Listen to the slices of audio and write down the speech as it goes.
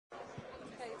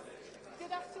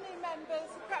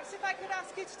members, if I could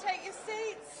ask you to take your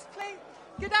seats, please.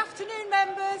 Good afternoon,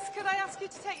 members. Could I ask you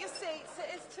to take your seats?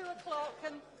 It is 2 o'clock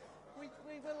and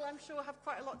we will, I'm sure, have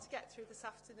quite a lot to get through this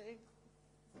afternoon.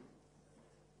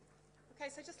 Okay,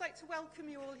 so I'd just like to welcome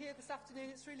you all here this afternoon.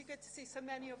 It's really good to see so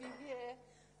many of you here.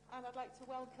 And I'd like to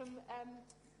welcome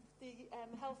the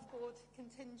Health Board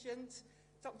contingent.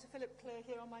 Dr. Philip Clear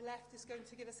here on my left is going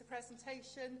to give us a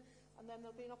presentation, and then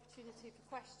there'll be an opportunity for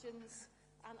questions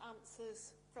and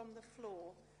answers from the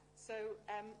floor. So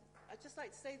I'd just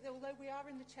like to say that although we are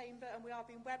in the chamber and we are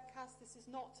being webcast, this is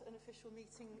not an official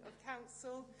meeting of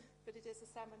council, but it is a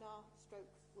seminar stroke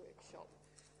workshop.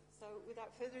 So without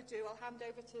further ado, I'll hand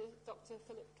over to Dr.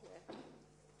 Philip Clear.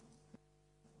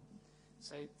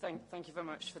 So thank you very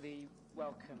much for the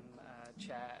welcome,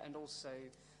 Chair, and also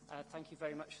thank you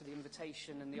very much for the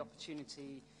invitation and the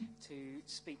opportunity to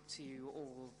speak to you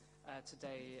all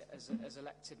today as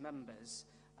elected members.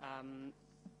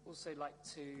 Also like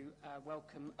to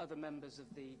welcome other members of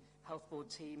the Health Board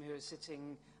team who are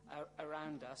sitting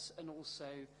around us, and also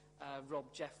Rob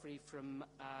Jeffrey from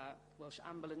Welsh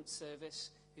Ambulance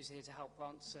Service, who's here to help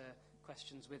answer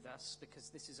questions with us, because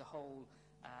this is a whole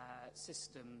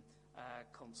system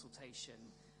consultation.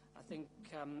 I think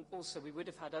also we would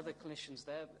have had other clinicians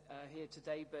there here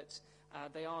today, but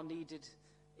they are needed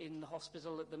in the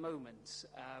hospital at the moment.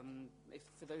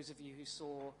 For those of you who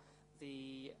saw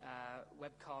the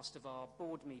webcast of our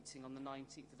board meeting on the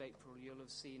 19th of April, you'll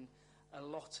have seen a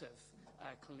lot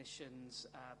of clinicians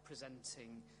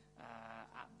presenting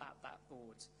at that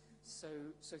board. So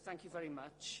thank you very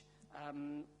much.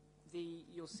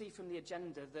 You'll see from the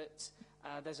agenda that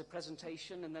there's a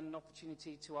presentation and then an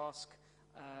opportunity to ask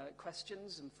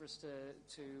questions and for us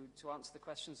to answer the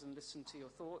questions and listen to your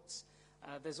thoughts.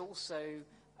 There's also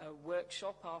a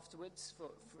workshop afterwards for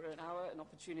an hour, an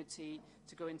opportunity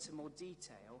to go into more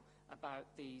detail about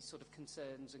the sort of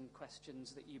concerns and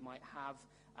questions that you might have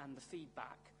and the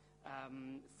feedback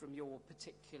from your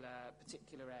particular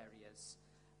areas.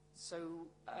 So,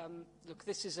 look,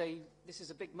 this is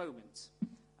a big moment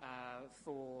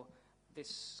for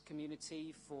this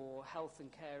community, for health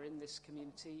and care in this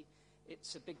community.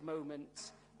 It's a big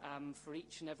moment for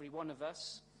each and every one of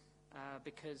us,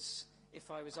 because if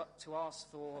I was up to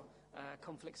ask for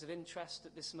conflicts of interest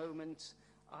at this moment,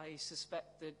 I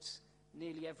suspect that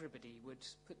nearly everybody would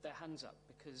put their hands up,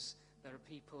 because there are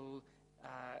people,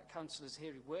 councillors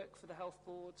here who work for the Health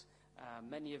Board.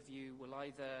 Many of you will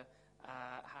either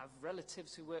have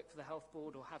relatives who work for the Health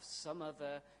Board or have some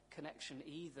other connection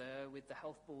either with the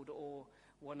Health Board or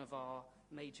one of our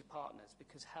major partners,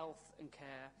 because health and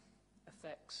care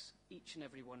affects each and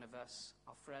every one of us,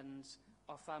 our friends,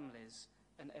 our families,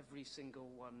 and every single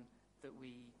one that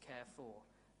we care for.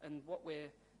 And what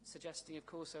we're suggesting, of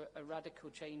course, are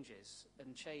radical changes,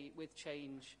 and with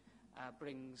change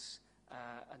brings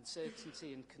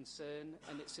uncertainty and concern,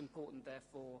 and it's important,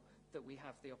 therefore, that we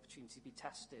have the opportunity to be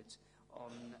tested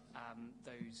on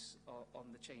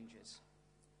the changes.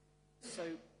 So,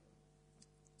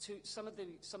 some of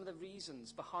the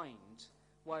reasons behind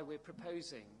why we're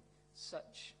proposing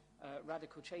such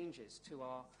radical changes to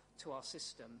our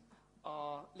system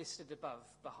are listed above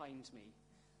behind me.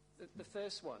 The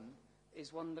first one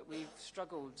is one that we've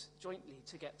struggled jointly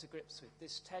to get to grips with,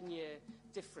 this 10-year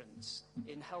difference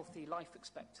in healthy life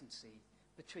expectancy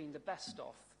between the best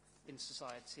off in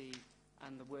society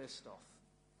and the worst off.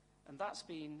 And that's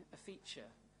been a feature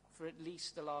for at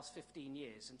least the last 15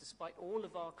 years, and despite all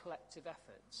of our collective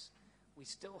efforts, we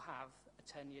still have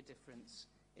a 10-year difference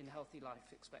in healthy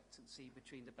life expectancy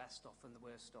between the best off and the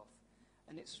worst off.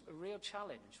 And it's a real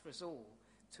challenge for us all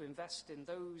to invest in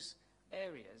those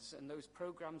areas and those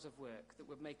programmes of work that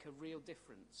would make a real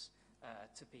difference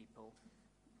to people,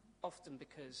 often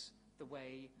because the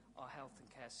way our health and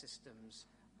care systems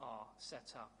are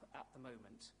set up at the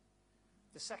moment.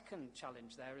 The second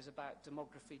challenge there is about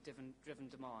demography-driven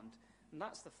demand, and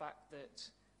that's the fact that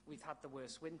we've had the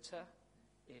worst winter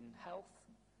in health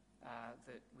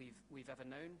that we've ever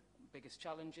known. Biggest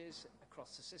challenges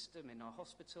across the system in our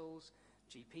hospitals,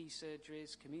 GP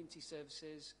surgeries, community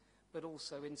services, but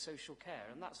also in social care.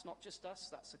 And that's not just us,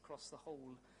 that's across the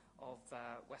whole of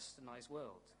westernised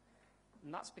world.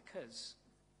 And that's because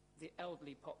the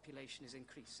elderly population is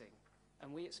increasing,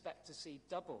 and we expect to see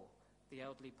double the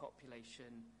elderly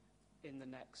population in the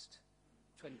next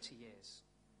 20 years.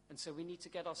 And so we need to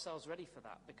get ourselves ready for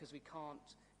that, because we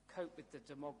can't cope with the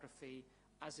demography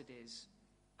as it is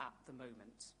at the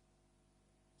moment.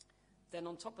 Then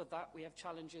on top of that, we have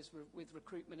challenges with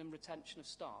recruitment and retention of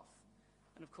staff.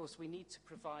 And of course, we need to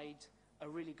provide a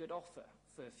really good offer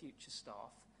for future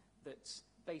staff that's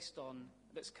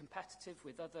competitive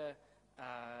with other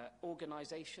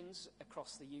organisations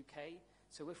across the UK.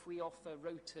 So if we offer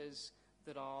rotas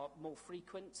that are more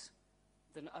frequent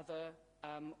than other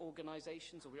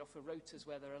organisations, or we offer rotas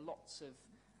where there are lots of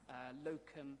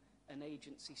locum and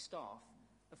agency staff,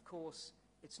 of course,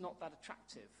 it's not that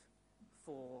attractive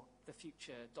for the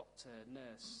future doctor,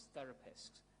 nurse,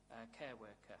 therapist, care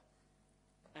worker.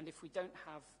 And if we don't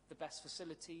have the best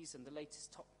facilities and the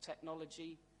latest top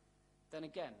technology, then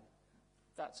again,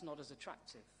 that's not as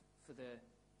attractive for the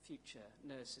future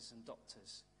nurses and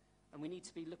doctors. And we need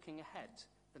to be looking ahead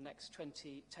the next 10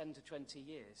 to 20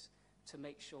 years to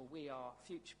make sure we are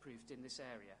future-proofed in this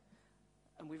area.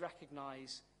 And we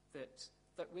recognise that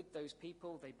with those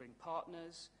people, they bring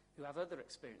partners who have other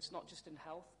experience, not just in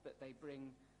health, but they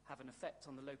have an effect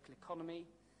on the local economy.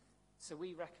 So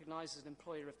we recognise as an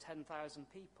employer of 10,000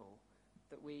 people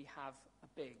that we have a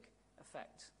big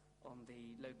effect on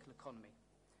the local economy.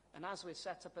 And as we're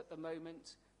set up at the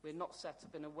moment, we're not set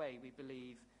up in a way, we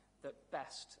believe, that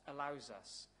best allows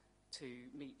us to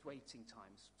meet waiting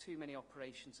times. Too many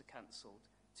operations are cancelled,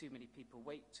 too many people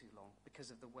wait too long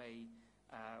because of the way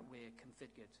we're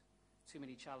configured. Too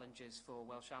many challenges for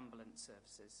Welsh ambulance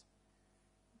services.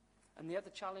 And the other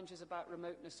challenge is about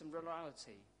remoteness and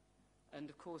rurality. And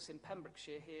of course in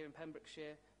Pembrokeshire, here in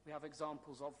Pembrokeshire, we have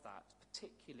examples of that,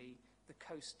 particularly the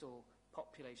coastal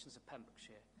populations of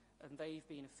Pembrokeshire. And they've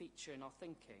been a feature in our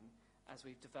thinking as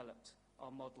we've developed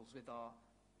our models with our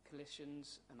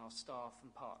clinicians and our staff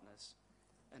and partners.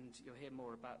 And you'll hear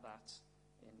more about that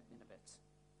in a bit.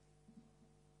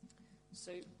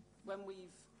 So when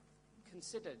we've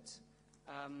considered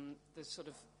the sort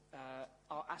of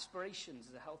our aspirations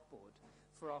as a health board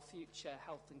for our future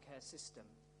health and care system,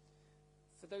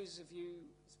 for those of you,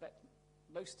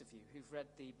 most of you who've read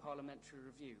the parliamentary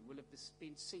review will have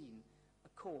been seen a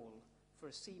call for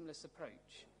a seamless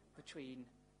approach between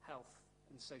health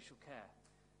and social care.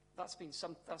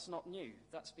 That's not new.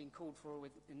 That's been called for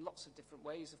in lots of different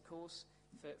ways, of course,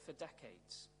 for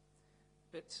decades.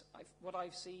 But what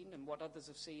I've seen and what others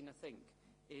have seen, I think,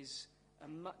 is a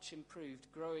much improved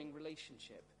growing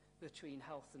relationship between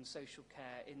health and social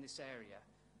care in this area,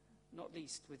 not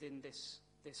least within this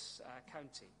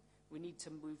county. We need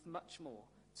to move much more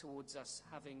towards us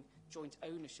having joint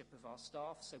ownership of our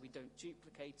staff so we don't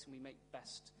duplicate and we make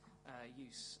best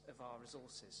use of our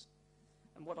resources.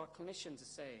 And what our clinicians are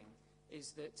saying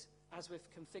is that as we've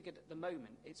configured at the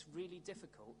moment, it's really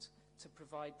difficult to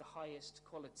provide the highest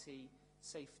quality,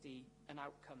 safety and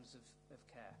outcomes of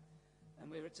care. And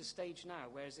we're at a stage now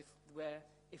where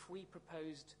if we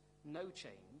proposed no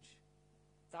change,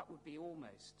 that would be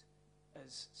almost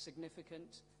as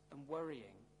significant and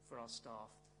worrying for our staff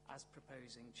as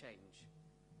proposing change.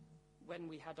 When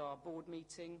we had our board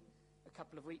meeting a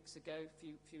couple of weeks ago,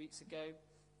 few weeks ago,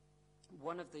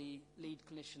 one of the lead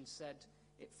clinicians said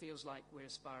it feels like we're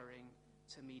aspiring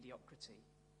to mediocrity.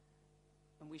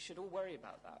 And we should all worry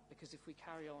about that, because if we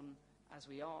carry on as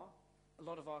we are, a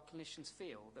lot of our clinicians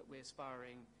feel that we're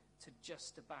aspiring to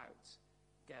just about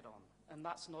get on. And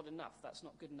that's not enough. That's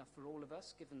not good enough for all of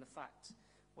us, given the fact,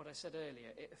 what I said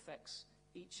earlier, it affects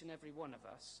each and every one of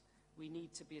us. We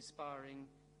need to be aspiring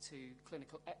to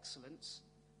clinical excellence,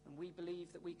 and we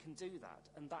believe that we can do that,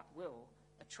 and that will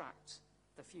attract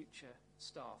the future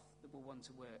staff that will want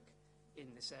to work in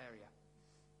this area.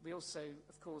 We also,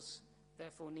 of course,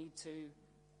 therefore need to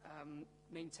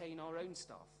maintain our own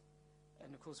staff.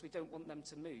 And of course we don't want them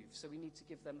to move, so we need to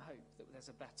give them hope that there's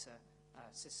a better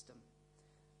system.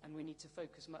 And we need to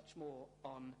focus much more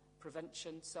on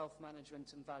prevention,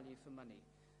 self-management and value for money.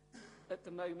 At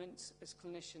the moment, as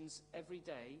clinicians, every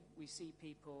day we see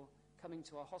people coming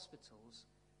to our hospitals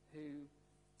who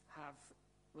have,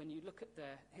 when you look at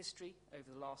their history over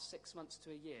the last 6 months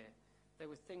to a year, there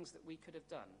were things that we could have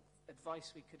done,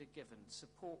 advice we could have given,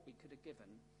 support we could have given,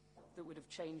 that would have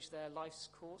changed their life's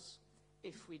course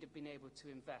if we'd have been able to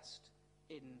invest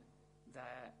in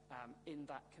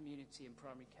that community and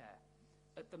primary care.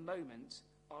 At the moment,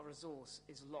 our resource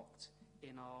is locked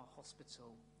in our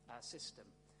hospital system,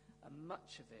 and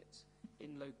much of it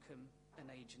in locum and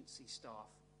agency staff,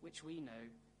 which we know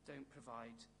don't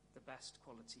provide the best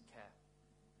quality care.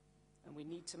 And we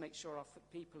need to make sure our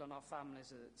people and our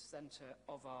families are at the centre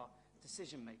of our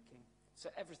decision making. So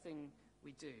everything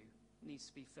we do needs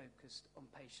to be focused on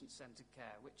patient-centred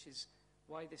care, which is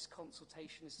why this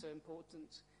consultation is so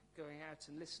important, going out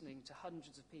and listening to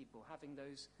hundreds of people, having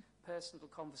those personal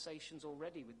conversations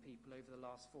already with people over the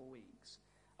last 4 weeks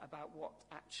about what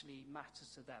actually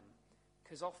matters to them.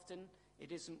 Because often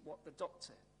it isn't what the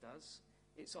doctor does,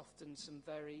 it's often some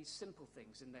very simple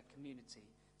things in their community,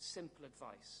 simple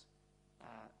advice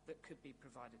that could be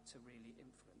provided to really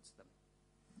influence them.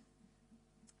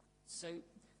 So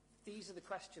these are the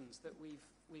questions that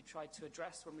we've tried to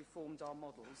address when we formed our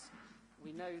models.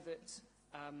 We know that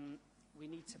we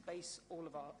need to base all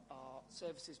of our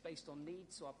services based on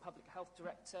needs. So our public health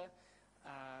director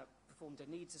performed a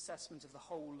needs assessment of the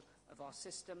whole of our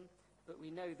system, but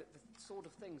we know that the sort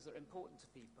of things that are important to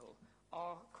people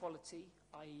are quality,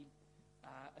 i.e.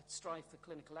 a strive for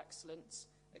clinical excellence,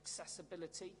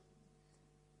 accessibility,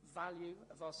 value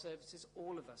of our services.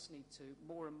 All of us need to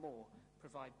more and more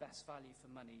provide best value for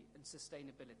money, and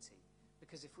sustainability.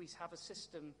 Because if we have a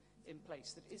system in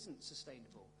place that isn't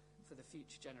sustainable for the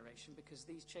future generation, because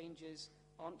these changes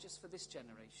aren't just for this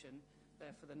generation,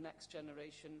 they're for the next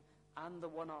generation and the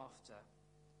one after.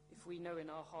 If we know in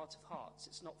our heart of hearts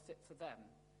it's not fit for them,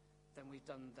 then we've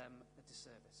done them a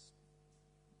disservice.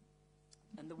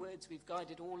 And the words we've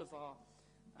guided all of our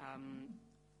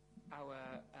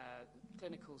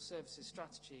clinical services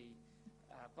strategy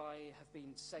by have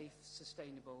been safe,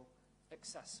 sustainable,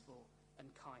 accessible and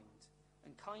kind.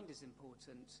 And kind is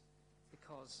important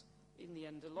because in the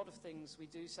end a lot of things we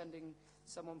do, sending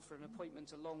someone for an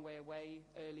appointment a long way away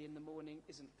early in the morning,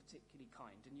 isn't particularly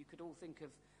kind. And you could all think of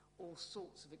all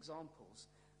sorts of examples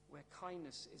where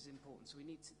kindness is important. So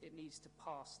it needs to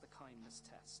pass the kindness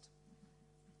test.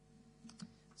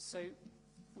 So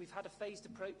we've had a phased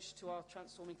approach to our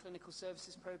Transforming Clinical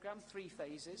Services programme, 3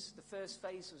 phases. The first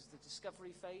phase was the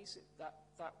discovery phase.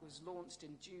 That was launched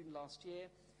in June last year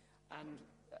and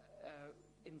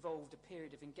involved a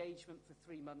period of engagement for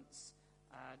 3 months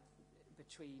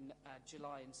between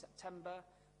July and September.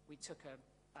 We took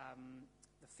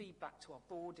the feedback to our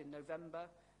board in November.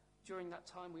 During that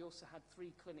time, we also had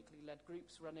 3 clinically led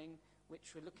groups running,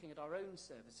 which were looking at our own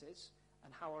services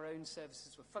and how our own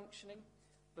services were functioning,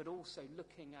 but also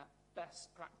looking at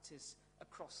best practice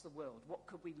across the world. What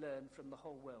could we learn from the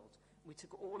whole world? We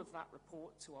took all of that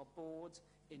report to our board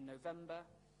in November,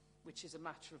 which is a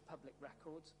matter of public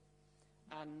record.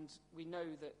 And we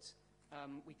know that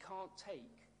we can't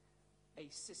take a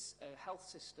health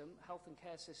system, health and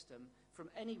care system, from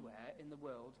anywhere in the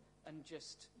world and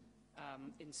just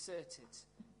insert it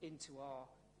into our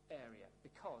area,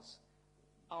 because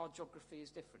our geography is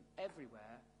different.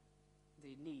 Everywhere,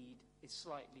 the need is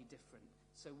slightly different.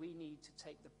 So we need to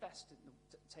take the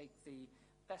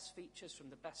best features from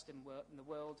the best in the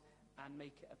world and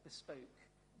make it a bespoke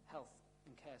health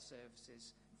and care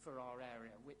services for our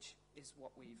area, which is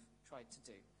what we've tried to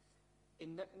do.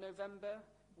 In November,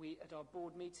 at our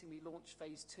board meeting, we launched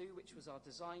phase 2, which was our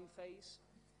design phase.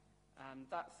 And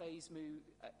that phase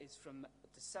is from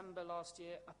December last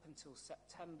year up until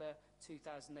September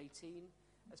 2018.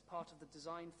 As part of the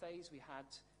design phase, we had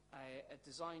a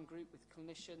design group with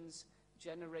clinicians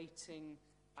generating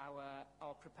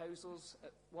our proposals.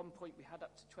 At one point, we had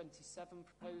up to 27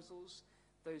 proposals.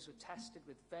 Those were tested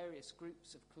with various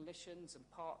groups of clinicians and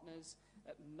partners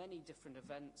at many different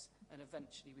events, and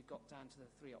eventually we got down to the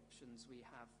 3 options we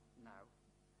have now.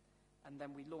 And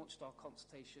then we launched our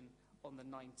consultation on the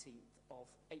 19th of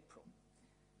April.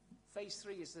 Phase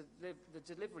 3 is the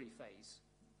delivery phase,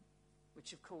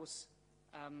 which of course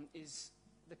is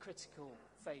the critical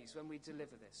phase when we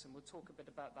deliver this, and we'll talk a bit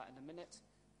about that in a minute.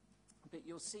 But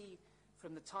you'll see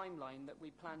from the timeline that we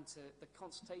plan the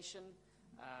consultation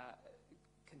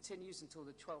continues until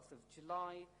the 12th of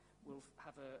July. We'll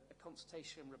have a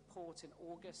consultation report in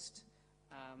August,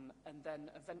 and then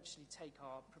eventually take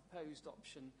our proposed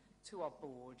option to our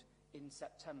board in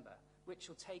September, which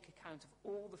will take account of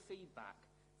all the feedback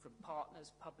from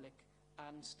partners, public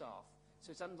and staff.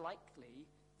 So it's unlikely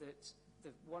that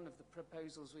one of the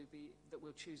proposals that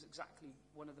we'll choose exactly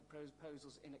one of the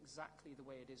proposals in exactly the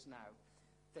way it is now.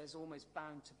 There's almost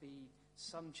bound to be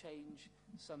some change,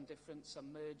 some difference,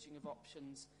 some merging of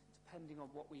options, depending on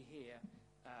what we hear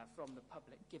from the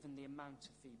public, given the amount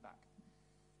of feedback.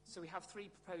 So we have 3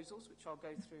 proposals, which I'll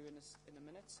go through in a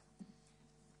minute.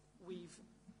 We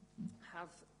have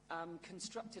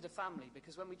constructed a family,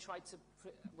 because when we tried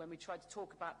to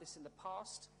talk about this in the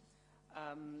past,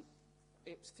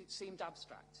 it seemed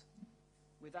abstract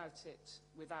without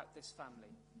this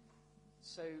family.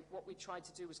 So what we tried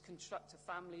to do was construct a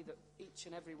family that each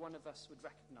and every one of us would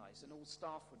recognise, and all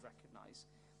staff would recognise,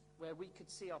 where we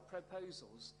could see our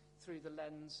proposals through the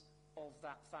lens of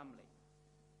that family.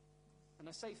 And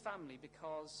I say family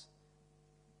because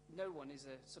no one is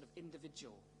a sort of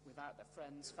individual without their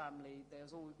friends, family.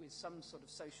 There's always some sort of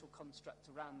social construct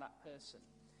around that person.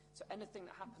 So anything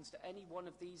that happens to any one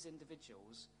of these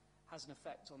individuals has an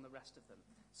effect on the rest of them.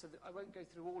 So I won't go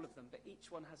through all of them, but each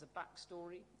one has a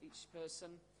backstory, each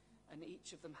person, and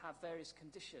each of them have various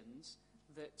conditions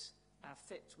that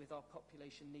fit with our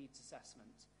population needs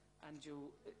assessment. And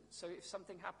so if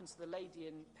something happens to the lady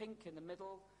in pink in the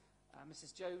middle,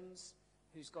 Mrs. Jones,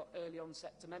 who's got early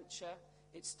onset dementia,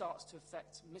 it starts to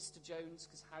affect Mr. Jones,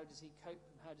 because how does he cope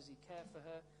and how does he care for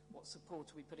her? What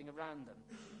support are we putting around them?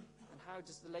 And how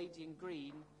does the lady in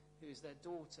green, who is their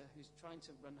daughter, who's trying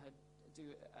to do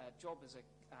a job as a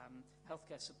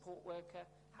healthcare support worker,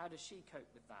 how does she cope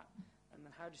with that? And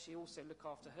then how does she also look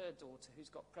after her daughter, who's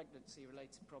got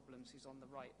pregnancy-related problems, who's on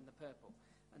the right in the purple?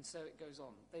 And so it goes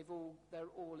on. They're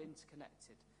all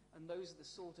interconnected. And those are the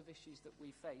sort of issues that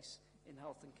we face in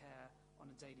health and care on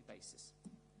a daily basis.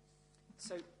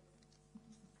 So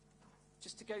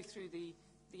just to go through the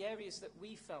areas that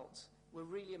we felt were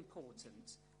really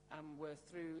important and were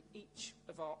through each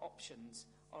of our options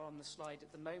are on the slide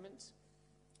at the moment.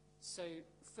 So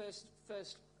first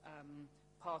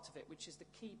part of it, which is the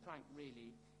key plank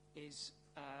really, is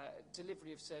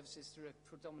delivery of services through a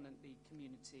predominantly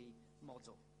community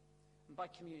model. And by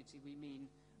community we mean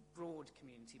broad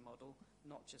community model,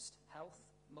 not just health,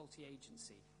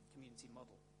 multi-agency community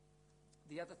model.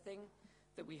 The other thing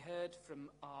that we heard from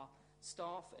our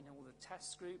staff and all the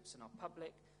test groups and our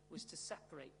public was to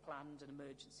separate planned and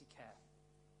emergency care,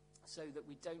 so that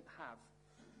we don't have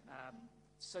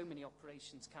so many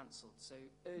operations cancelled. So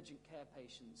urgent care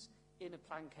patients in a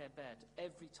planned care bed,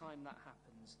 every time that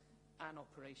happens, an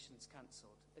operation's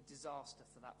cancelled, a disaster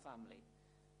for that family.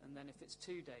 And then if it's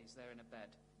 2 days they're in a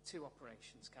bed, 2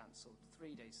 operations cancelled,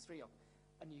 3 days,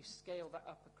 and you scale that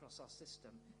up across our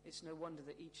system, it's no wonder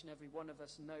that each and every one of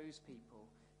us knows people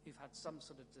who've had some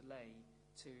sort of delay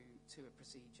to a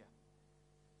procedure.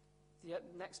 The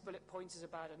next bullet point is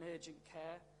about an urgent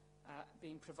care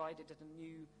being provided at a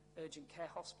new urgent care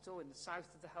hospital in the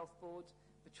south of the Health Board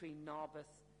between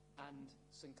Narberth and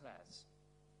St Clair's.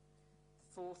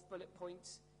 The fourth bullet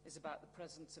point is about the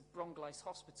presence of Bronglais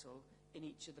Hospital in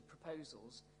each of the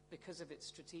proposals because of its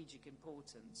strategic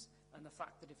importance and the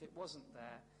fact that if it wasn't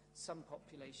there, some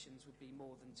populations would be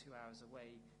more than 2 hours away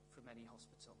from any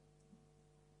hospital.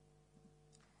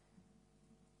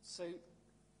 So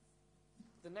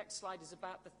the next slide is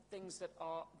about the things that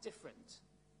are different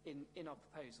in our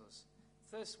proposals.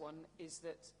 First one is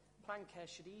that planned care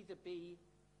should either be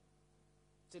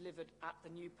delivered at the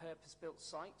new purpose-built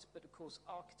site, but of course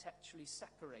architecturally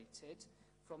separated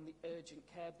from the urgent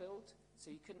care build.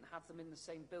 So you couldn't have them in the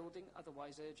same building,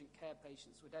 otherwise urgent care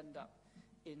patients would end up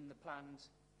in the planned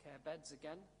care beds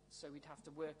again. So we'd have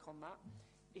to work on that.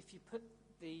 If you put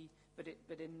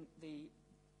but in the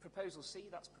proposal C,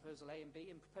 that's proposal A and B,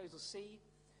 in proposal C,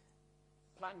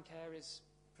 planned care is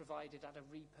provided at a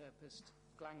repurposed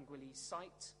Glangwili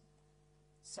site,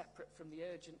 separate from the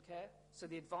urgent care. So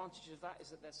the advantage of that is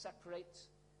that they're separate,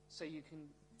 so you can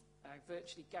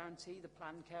virtually guarantee the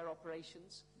planned care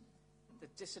operations. The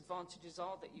disadvantages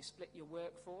are that you split your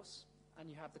workforce and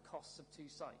you have the costs of 2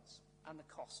 sites and the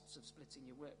costs of splitting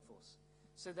your workforce.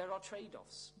 So there are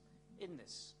trade-offs in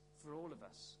this for all of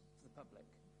us, for the public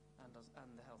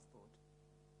and the Health Board.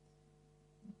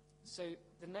 So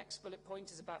the next bullet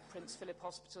point is about Prince Philip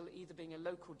Hospital either being a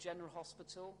local general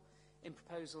hospital in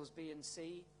proposals B and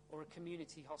C or a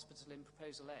community hospital in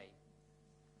proposal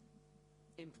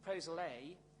A. In proposal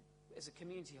A, as a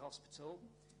community hospital,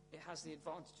 it has the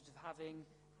advantage of having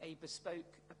a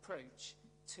bespoke approach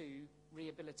to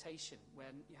rehabilitation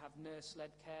when you have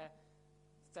nurse-led care,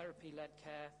 therapy-led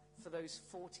care for those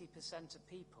 40% of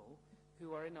people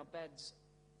who are in our beds,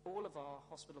 all of our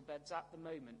hospital beds at the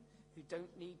moment, who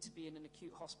don't need to be in an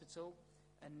acute hospital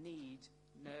and need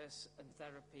nurse and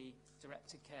therapy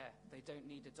directed care. They don't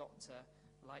need a doctor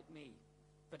like me.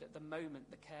 But at the moment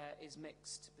the care is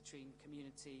mixed between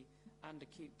community and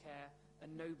acute care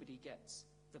and nobody gets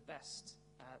the best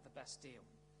deal.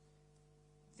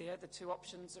 The other 2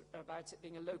 options are about it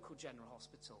being a local general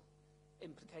hospital,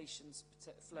 implications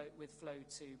with flow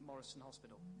to Morrison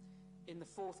Hospital. In the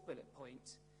 4th bullet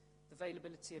point, the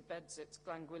availability of beds at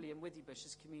Glangwili and Withybush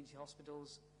as community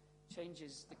hospitals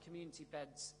changes the community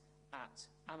beds at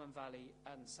Amman Valley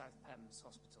and South Pembs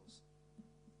hospitals.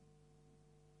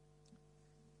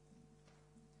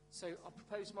 So our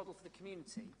proposed model for the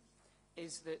community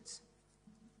is that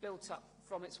built up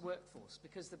from its workforce,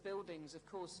 because the buildings, of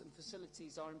course, and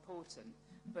facilities are important,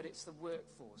 but it's the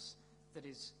workforce that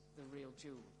is the real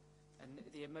jewel and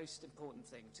the most important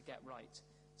thing to get right.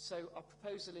 So our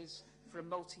proposal is for a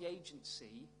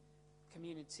multi-agency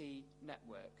community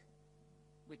network,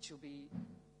 which will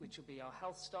be our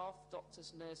health staff,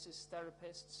 doctors, nurses,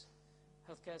 therapists,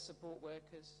 healthcare support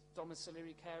workers,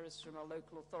 domiciliary carers from our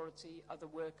local authority, other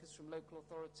workers from local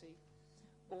authority.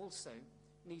 Also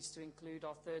needs to include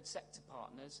our third sector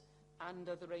partners and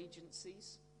other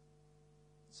agencies.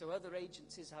 So other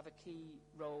agencies have a key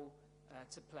role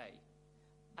to play.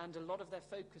 And a lot of their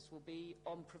focus will be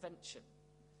on prevention.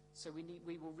 So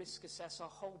we will risk assess our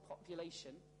whole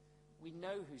population. We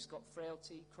know who's got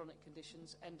frailty, chronic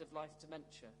conditions, end-of-life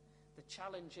dementia. The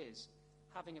challenge is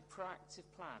having a proactive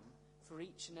plan for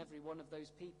each and every one of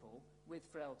those people with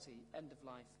frailty,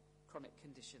 end-of-life, chronic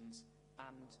conditions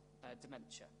and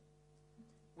dementia.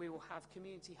 We will have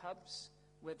community hubs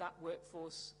where that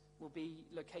workforce will be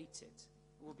located.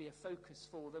 It will be a focus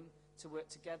for them to work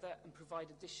together and provide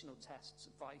additional tests,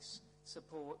 advice,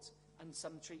 support and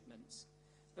some treatments.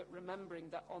 But remembering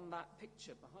that on that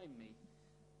picture behind me,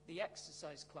 the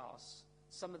exercise class,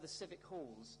 some of the civic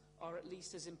halls are at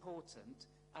least as important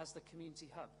as the community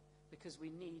hub, because we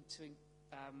need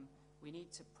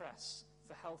to press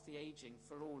for healthy ageing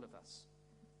for all of us,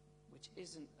 which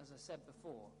isn't, as I said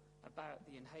before, about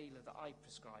the inhaler that I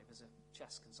prescribe as a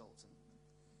chest consultant.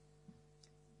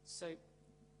 So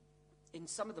in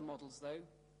some of the models, though,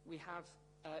 we have,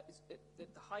 at the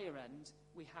higher end,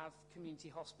 we have community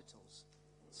hospitals.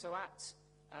 So at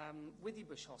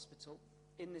Withybush Hospital,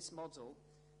 in this model,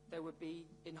 there would be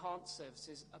enhanced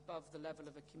services above the level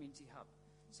of a community hub.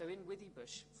 So in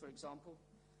Withybush, for example,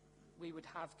 we would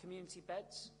have community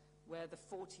beds where the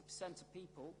 40% of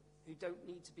people who don't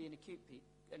need to be in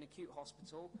an acute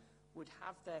hospital would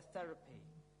have their therapy.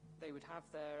 They would have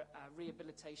their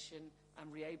rehabilitation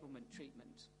and reablement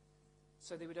treatment.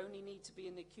 So they would only need to be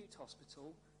in the acute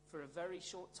hospital for a very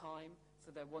short time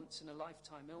for their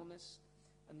once-in-a-lifetime illness,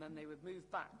 and then they would move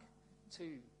back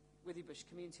to Withybush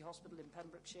Community Hospital in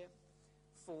Pembrokeshire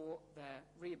for their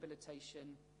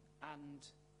rehabilitation and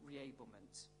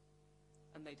reablement.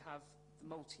 And they'd have the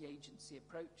multi-agency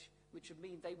approach, which would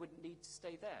mean they wouldn't need to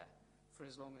stay there for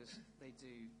as long as they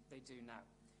do now.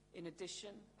 In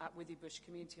addition, at Withybush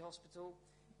Community Hospital,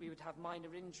 we would have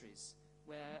minor injuries,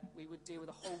 where we would deal with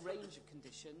a whole range of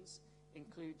conditions,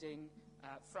 including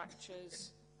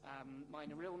fractures,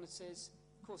 minor illnesses.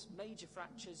 Of course, major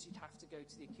fractures, you'd have to go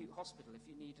to the acute hospital if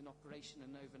you need an operation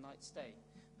and an overnight stay.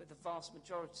 But the vast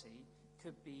majority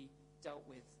could be dealt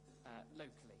with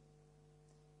locally.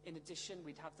 In addition,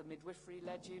 we'd have the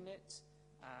midwifery-led unit,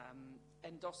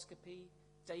 endoscopy,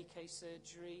 day case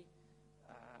surgery,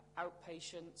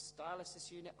 outpatients,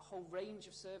 dialysis unit, a whole range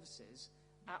of services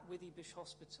at Withybush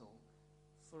Hospital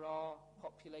for our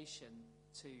population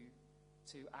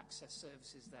to access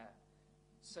services there.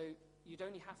 So you'd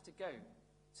only have to go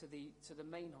to the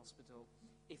main hospital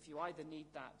if you either need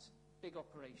that big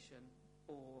operation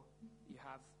or you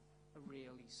have a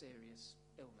really serious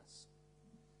illness.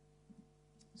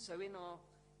 So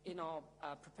in our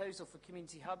proposal for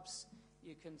community hubs,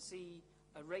 you can see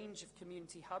a range of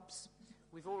community hubs.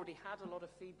 We've already had a lot of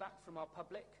feedback from our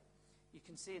public. You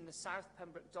can see in the South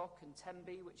Pembroke Dock and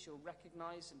Tenby, which you'll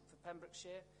recognise, and for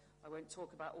Pembrokeshire. I won't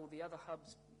talk about all the other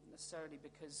hubs necessarily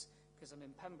because I'm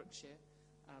in Pembrokeshire,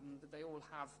 but they all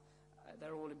have,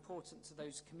 they're all important to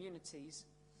those communities.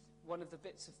 One of the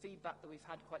bits of feedback that we've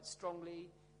had quite strongly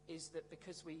is that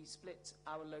because we split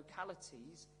our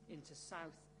localities into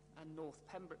South and North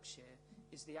Pembrokeshire,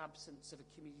 is the absence of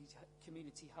a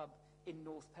community hub in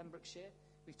North Pembrokeshire.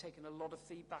 We've taken a lot of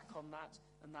feedback on that,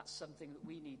 and that's something that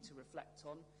we need to reflect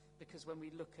on, because when we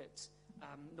look at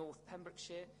North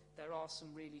Pembrokeshire, there are some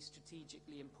really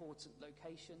strategically important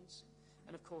locations.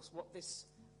 And of course, what this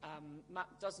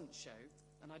map doesn't show,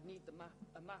 and I'd need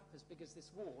a map as big as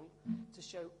this wall to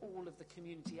show all of the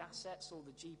community assets, all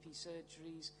the GP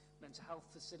surgeries, mental health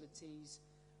facilities,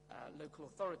 local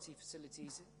authority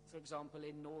facilities, for example,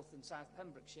 in North and South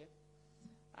Pembrokeshire.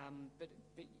 But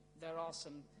there are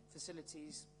some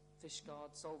facilities,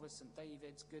 Fishguard, Solva, St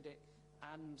David's, Goodwick,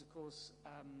 and of course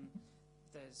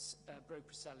there's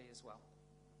Bro-Preseli as well.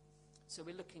 So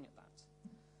we're looking at that.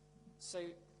 So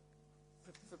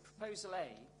for Proposal A,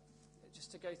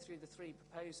 just to go through the three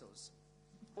proposals,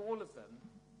 all of them,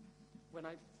 when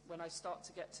I start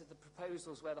to get to the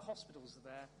proposals where the hospitals are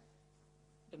there,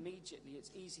 immediately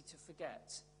it's easy to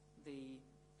forget the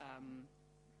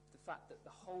fact that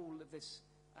the whole of this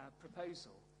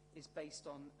proposal is based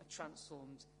on a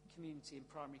transformed community and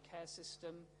primary care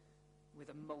system with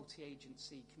a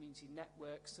multi-agency community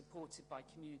network supported by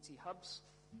community hubs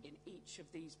in each of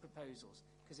these proposals,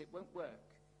 because it won't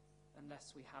work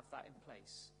unless we have that in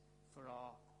place for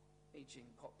our ageing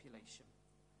population.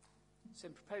 So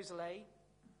in Proposal A,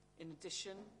 in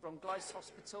addition, Brongleis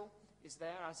Hospital is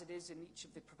there, as it is in each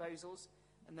of the proposals,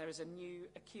 and there is a new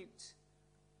acute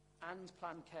and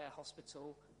planned care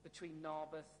hospital between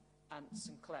Narberth and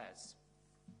St Clair's.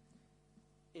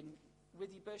 In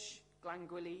Withybush,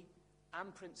 Glangwili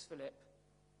and Prince Philip,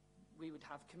 we would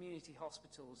have community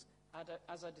hospitals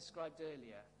as I described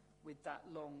earlier, with that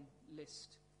long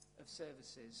list of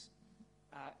services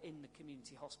in the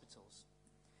community hospitals.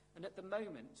 And at the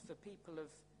moment, for people of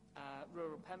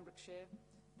rural Pembrokeshire,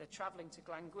 they're travelling to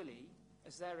Glangwili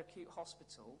as their acute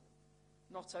hospital,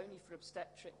 not only for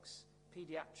obstetrics,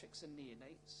 paediatrics and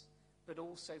neonates, but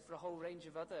also for a whole range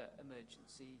of other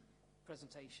emergency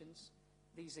presentations.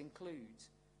 These include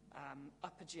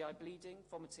upper GI bleeding,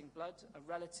 vomiting blood, a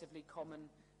relatively common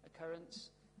occurrence,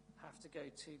 have to go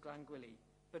to Glangwili,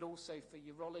 but also for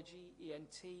urology,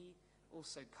 ENT,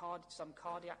 also some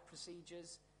cardiac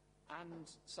procedures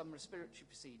and some respiratory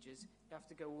procedures, you have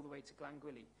to go all the way to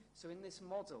Glangwili. So in this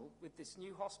model, with this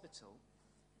new hospital,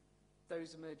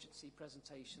 those emergency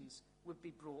presentations would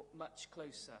be brought much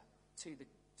closer to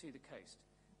the coast.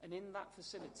 And in that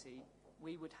facility,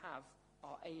 we would have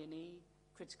our A&E,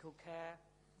 critical care,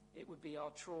 it would be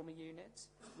our trauma unit,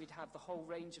 we'd have the whole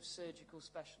range of surgical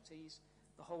specialties,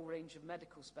 the whole range of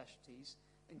medical specialties,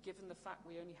 and given the fact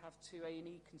we only have 2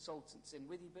 A&E consultants in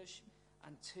Withybush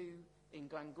and 2 in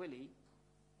Glangwili,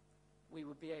 we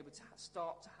would be able to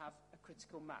start to have a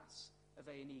critical mass of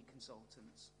A&E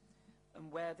consultants.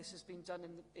 And where this has been done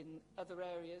in other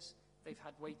areas, they've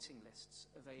had waiting lists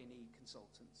of A&E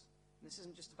consultants. And this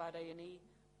isn't just about A&E,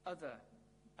 other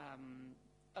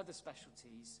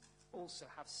specialties also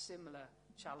have similar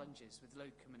challenges with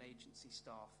locum and agency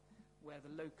staff, where the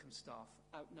locum staff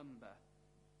outnumber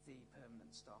the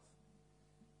permanent staff.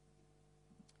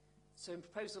 So in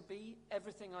Proposal B,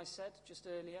 everything I said just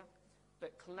earlier,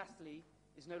 but Llanelli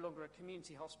is no longer a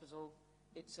community hospital,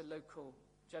 it's a local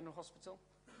general hospital.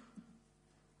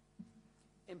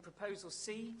 In Proposal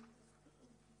C,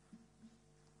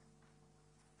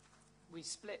 we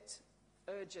split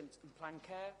urgent and planned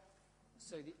care.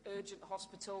 So the urgent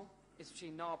hospital is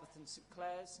between Narberth and St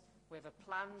Clair's. We have a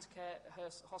planned care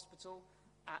hospital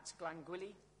at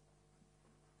Glangwili.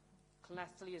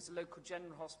 Llanelli is a local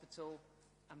general hospital,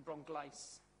 and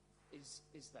Bronglais is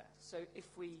there. So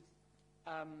if we,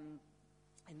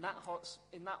 in that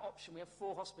option, we have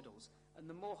 4 hospitals, and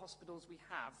the more hospitals we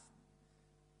have,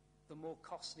 the more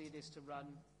costly it is to run,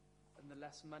 and the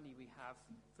less money we have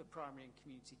for primary and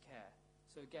community care.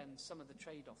 So again, some of the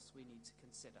trade-offs we need to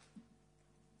consider.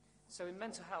 So in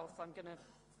mental health, we're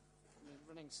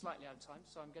running slightly out of time,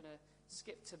 so I'm going to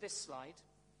skip to this slide,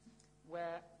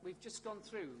 where we've just gone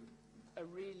through a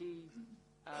really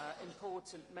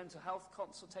important mental health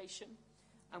consultation,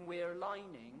 and we're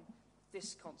aligning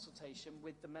this consultation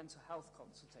with the mental health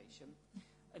consultation.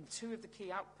 And 2 of the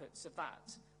key outputs of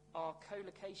that are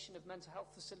co-location of mental health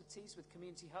facilities with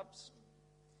community hubs,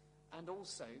 and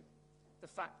also the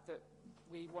fact that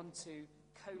we want to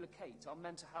co-locate our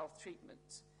mental health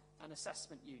treatment and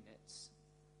assessment units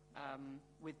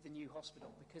with the new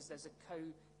hospital, because there's a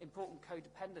important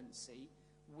codependency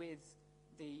with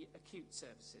the acute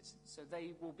services. So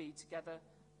they will be together,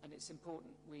 and it's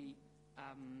important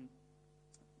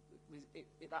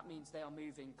that means they are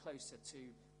moving closer to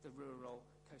the rural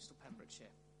coastal Pembrokeshire.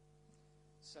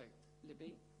 So,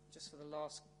 Libby, just for the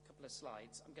last couple of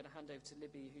slides, I'm going to hand over to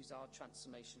Libby, who's our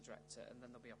Transformation Director, and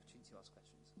then there'll be opportunity to ask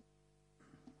questions.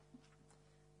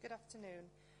 Good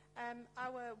afternoon.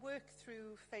 Our work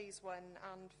through Phase 1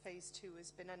 and Phase 2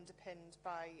 has been underpinned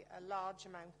by a large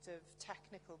amount of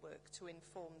technical work to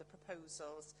inform the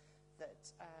proposals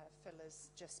that Phil has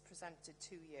just presented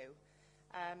to you.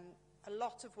 A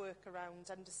lot of work around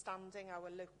understanding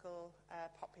our local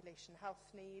population health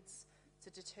needs to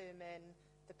determine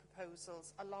the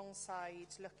proposals, alongside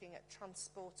looking at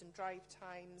transport and drive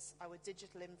times, our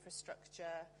digital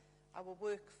infrastructure, our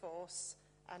workforce,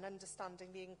 and understanding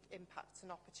the impacts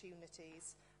and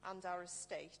opportunities, and our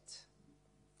estate.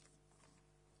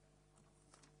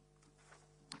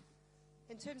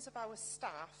 In terms of our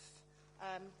staff,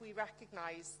 we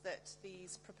recognise that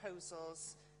these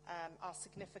proposals are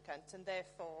significant, and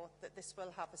therefore that this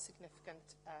will have a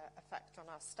significant effect on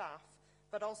our staff,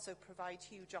 but also provide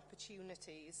huge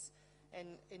opportunities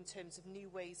in terms of new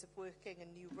ways of working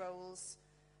and new roles,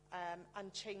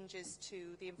 and changes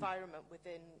to the environment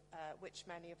within which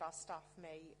many of our staff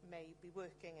may be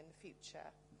working in the future.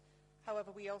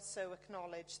 However, we also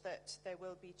acknowledge that there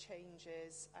will be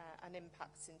changes and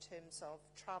impacts in terms of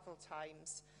travel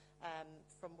times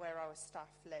from where our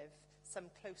staff live, some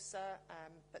closer,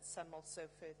 but some also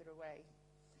further away.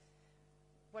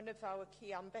 One of our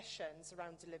key ambitions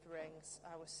around delivering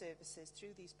our services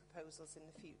through these proposals in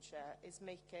the future is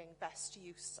making best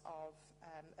use of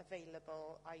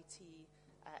available IT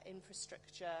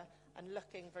infrastructure, and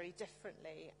looking very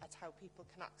differently at how people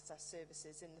can access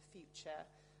services in the future,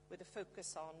 with a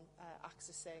focus on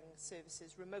accessing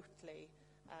services remotely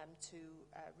to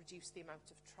reduce the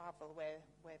amount of travel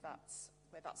where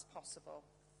that's possible.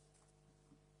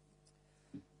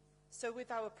 So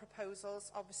with our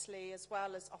proposals, obviously, as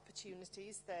well as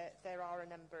opportunities, there are a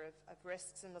number of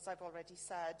risks. And as I've already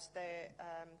said,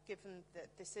 given that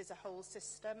this is a whole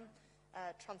system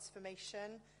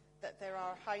transformation, that there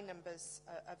are high numbers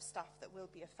of staff that will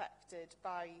be affected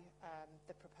by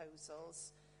the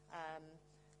proposals,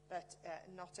 but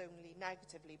not only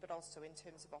negatively, but also in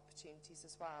terms of opportunities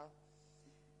as well.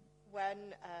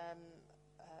 When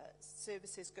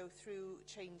services go through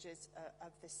changes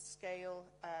of this scale,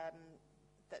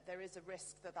 that there is a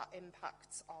risk that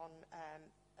impacts on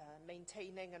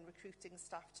maintaining and recruiting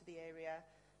staff to the area,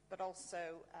 but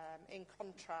also in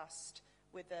contrast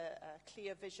with a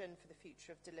clear vision for the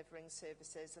future of delivering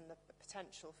services and the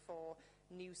potential for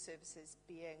new services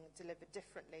being delivered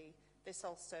differently, this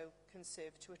also can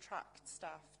serve to attract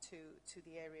staff to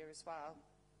the area as well.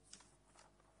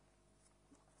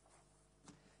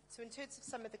 So in terms of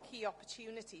some of the key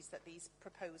opportunities that these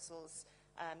proposals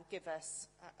give us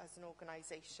as an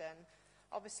organisation,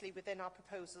 obviously within our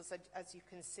proposals, as you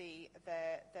can see,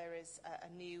 there is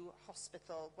a new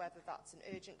hospital, whether that's an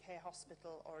urgent care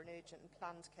hospital or an urgent and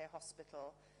planned care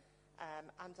hospital.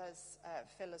 And as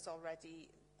Phil has already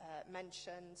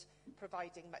mentioned,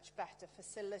 providing much better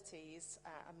facilities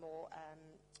and more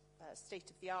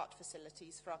state-of-the-art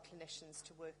facilities for our clinicians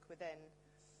to work within.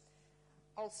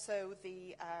 Also,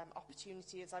 the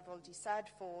opportunity, as I've already said,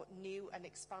 for new and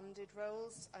expanded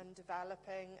roles and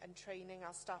developing and training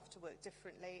our staff to work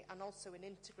differently, and also in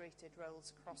integrated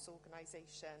roles across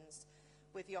organisations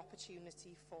with the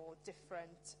opportunity for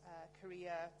different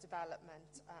career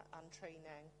development and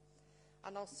training.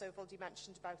 And also, I've already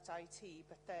mentioned about IT,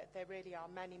 but there really are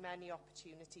many, many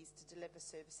opportunities to deliver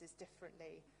services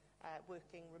differently,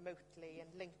 working remotely and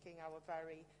linking our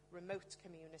very remote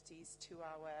communities to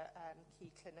our key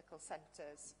clinical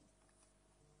centres.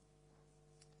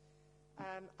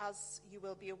 As you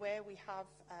will be aware, we have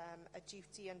a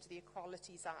duty under the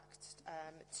Equalities Act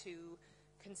to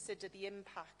consider the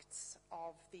impacts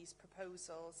of these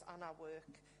proposals and our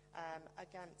work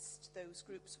against those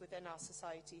groups within our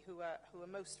society who are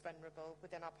most vulnerable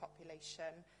within our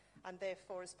population. And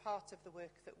therefore, as part of the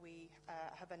work that we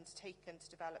have undertaken to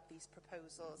develop these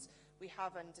proposals, we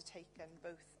have undertaken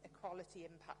both equality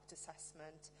impact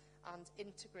assessment and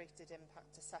integrated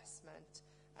impact assessment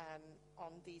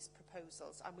on these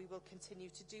proposals. And we will continue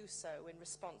to do so in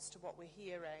response to what we're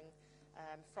hearing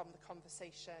from the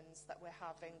conversations that we're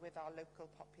having with our local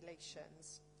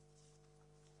populations.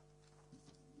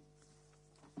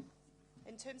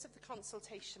 In terms of the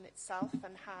consultation itself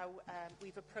and how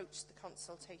we've approached the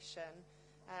consultation,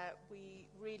 we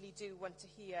really do want to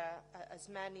hear as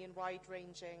many and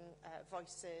wide-ranging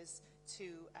voices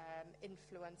to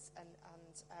influence and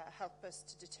help us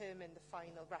to determine the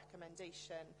final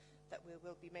recommendation that we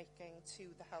will be making to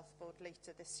the Health Board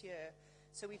later this year.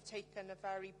 So we've taken a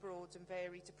very broad and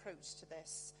varied approach to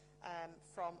this,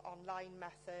 from online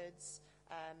methods,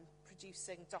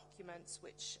 producing documents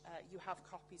which you have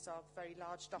copies of, very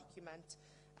large document,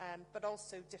 but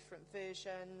also different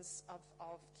versions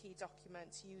of key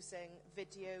documents, using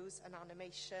videos and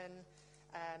animation,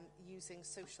 using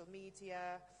social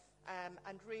media,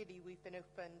 and really we've been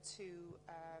open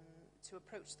to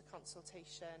approach the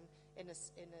consultation in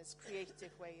as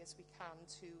creative way as we can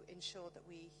to ensure that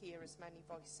we hear as many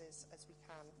voices as we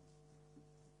can.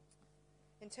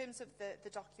 In terms of the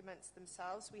documents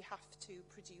themselves, we have to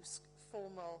produce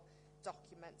formal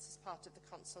documents as part of the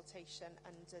consultation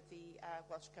under the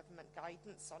Welsh Government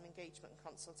guidance on engagement and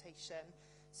consultation.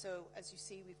 So, as you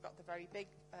see, we've got the very big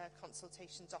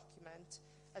consultation document.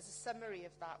 As a summary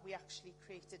of that, we actually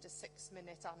created a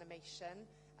 6-minute animation,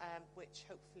 which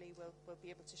hopefully we'll be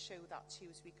able to show that to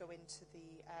you as we go into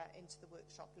the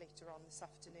workshop later on this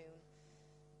afternoon.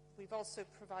 We've also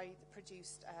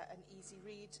produced an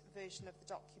easy-read version of the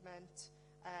document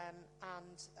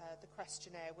and the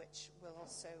questionnaire, which we'll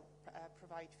also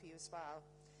provide for you as well.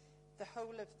 The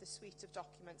whole of the suite of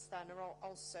documents then are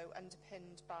also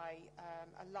underpinned by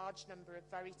a large number of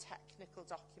very technical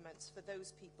documents for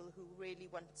those people who really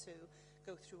want to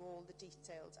go through all the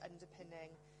detailed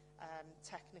underpinning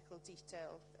technical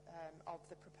detail of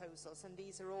the proposals. And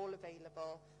these are all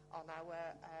available on our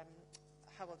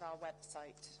Hywel Dda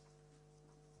website.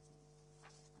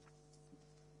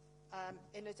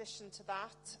 In addition to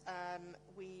that,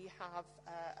 we have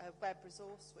a web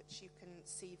resource which you can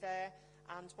see there,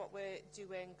 and what we're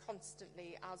doing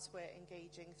constantly as we're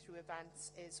engaging through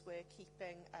events is we're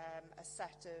keeping a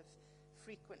set of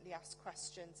frequently asked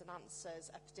questions and answers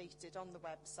updated on the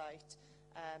website,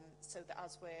 so that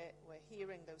as we're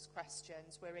hearing those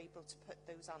questions, we're able to put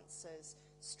those answers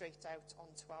straight out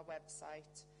onto our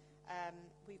website.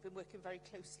 We've been working very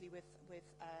closely with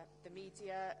the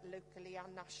media, locally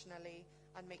and nationally,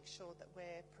 and make sure that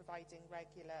we're providing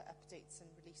regular updates and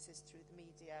releases through the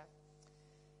media.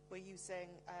 We're using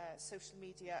social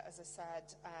media, as I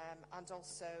said, and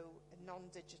also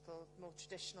non-digital, more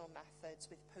traditional methods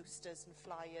with posters and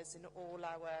flyers in all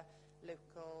our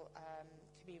local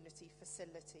community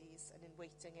facilities and in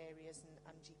waiting areas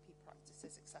and GP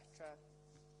practices, etc.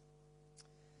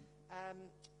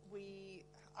 We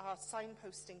are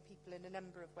signposting people in a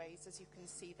number of ways, as you can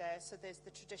see there. So there's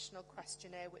the traditional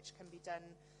questionnaire, which can be done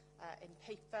in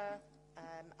paper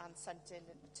and sent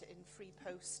in free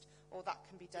post, or that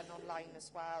can be done online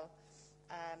as well.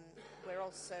 We're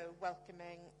also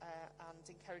welcoming and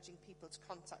encouraging people to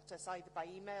contact us either by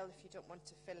email if you don't want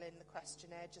to fill in the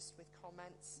questionnaire, just with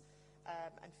comments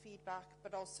and feedback,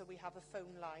 but also we have a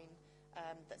phone line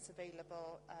that's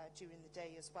available during the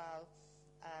day as well.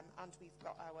 And we've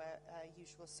got our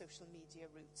usual social media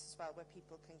routes as well, where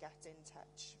people can get in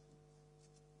touch.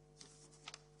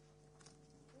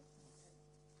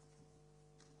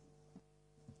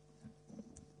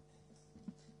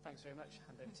 Thanks very much.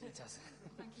 Hand over to you, Tessa.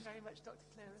 Thank you very much, Dr.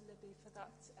 Clare and Libby, for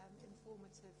that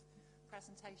informative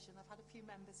presentation. I've had a few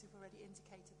members who've already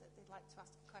indicated that they'd like to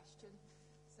ask a question.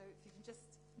 So if you can just,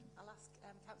 I'll ask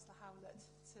Councillor Howlett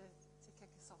to kick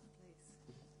us off, please.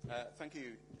 Thank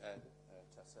you,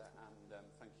 Tessa, and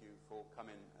thank you for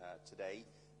coming today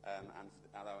and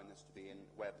allowing this to be in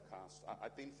webcast.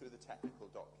 I've been through the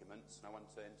technical documents, and I want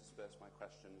to intersperse my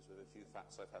questions with a few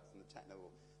facts I've had from the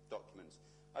technical documents.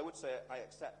 I would say I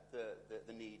accept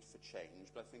the need for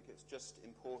change, but I think it's just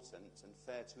important and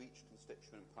fair to each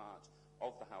constituent part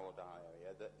of the Hywel Dda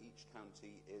area that each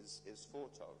county is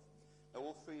thought of. Now,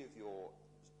 all three of your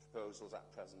proposals at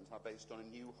present are based on a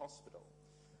new hospital.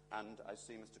 And I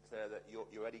see, Mr. Clare, that you're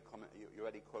already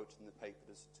quoted in the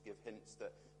papers to give hints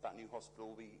that that new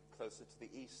hospital will be closer to the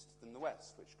east than the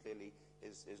west, which clearly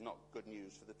is not good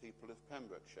news for the people of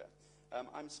Pembrokeshire.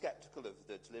 I'm sceptical of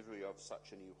the delivery of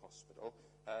such a new hospital.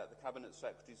 The Cabinet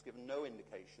Secretary has given no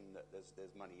indication that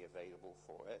there's money available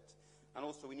for it. And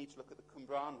also we need to look at the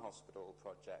Cwmbran Hospital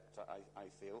project, I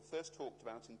feel, first talked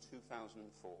about in 2004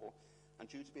 and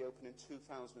due to be open in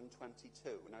 2022.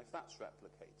 Now, if that's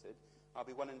replicated, I'll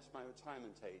be well into my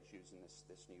retirement age using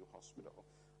this new hospital.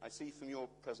 I see from your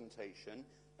presentation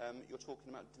you're talking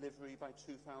about delivery by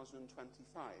 2025.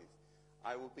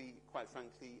 I will be, quite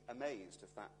frankly, amazed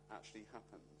if that actually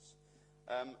happens.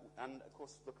 And, of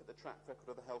course, look at the track record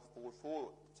of the Health Board for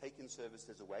taking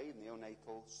services away,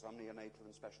 some neonatal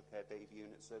and special care baby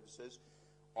unit services,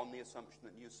 on the assumption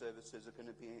that new services are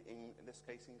going to be, in this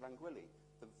case, in Glangwili.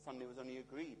 The funding was only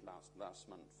agreed last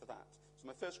month for that. So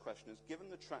my first question is, given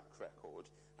the track record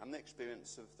and the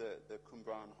experience of the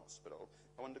Cwmbran Hospital,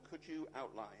 I wonder, could you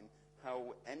outline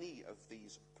how any of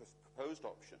these proposed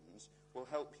options will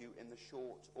help you in the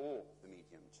short or the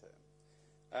medium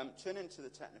term? Turning to the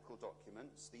technical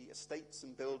documents, the Estates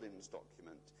and Buildings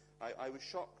document, I was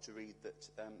shocked to read that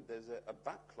there's a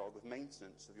backlog of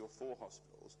maintenance of your 4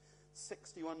 hospitals,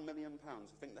 £61 million. I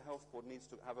think the Health Board needs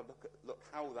to have a look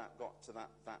how that got to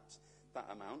that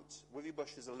amount.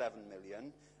 Withybush is 11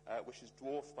 million, which is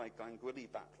dwarfed by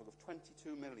Glangwili backlog of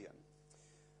 22 million.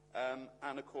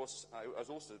 And of course, I was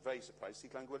also very surprised to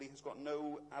see Glangwili has got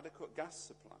no adequate gas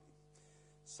supply.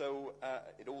 So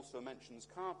it also mentions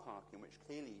car parking, which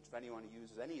clearly, to anyone who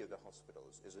uses any of the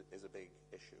hospitals, is a big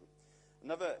issue.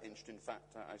 Another interesting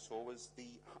fact I saw was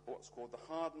what's called the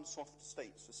hard and soft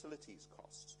estates facilities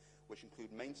costs, which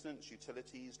include maintenance,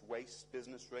 utilities, waste,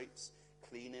 business rates,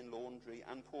 cleaning, laundry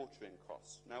and portering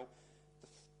costs. Now,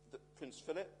 the Prince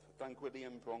Philip, Glangwili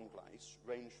and Bronglais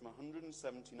range from £179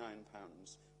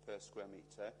 per square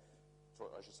metre,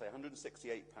 I should say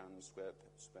 £168 per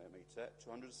square metre to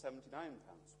 £179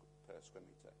 per square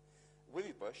metre.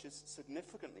 Withybush is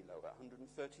significantly lower,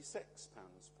 £136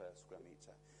 per square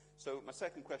metre. So my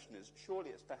second question is, surely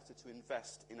it's better to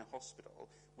invest in a hospital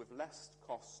with less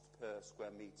cost per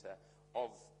square metre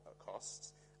of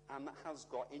costs, and that has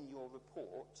got in your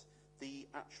report the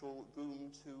actual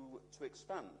room to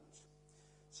expand.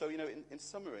 So, you know, in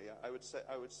summary, I would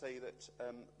say that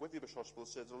Withybush Hospital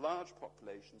serves a large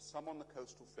population, some on the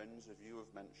coastal fringe, as you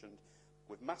have mentioned,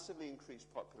 with massively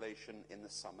increased population in the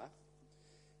summer,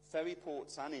 ferry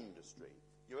ports and industry.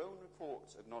 Your own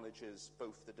report acknowledges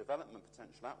both the development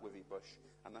potential at Withybush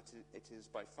and that it is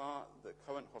by far the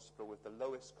current hospital with the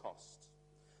lowest costs.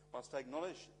 Whilst I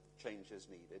acknowledge changes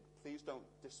needed, please don't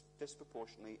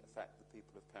disproportionately affect the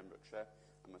people of Pembrokeshire.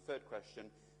 And my third question,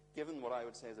 given what I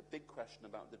would say is a big question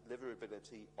about the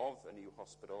deliverability of a new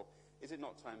hospital, is it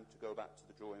not time to go back to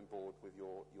the drawing board with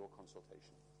your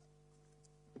consultation?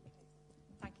 Okay.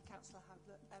 Thank you, Councillor.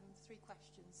 I have 3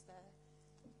 questions there.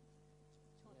 Do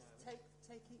you want to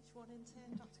take each one in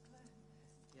turn, Dr. Clare?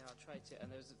 Yeah, I'll try to.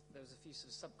 And there was a few sort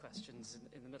of sub-questions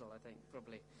in the middle, I think,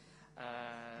 probably.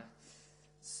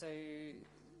 So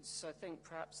I think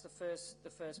perhaps the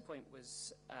first point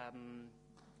was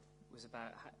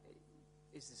about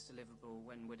is this deliverable?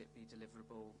 When would it be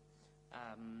deliverable?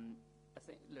 I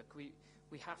think, look,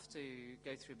 we have to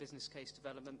go through a business case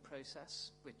development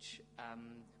process, which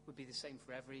would be the same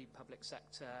for every public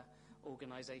sector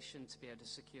organisation to be able to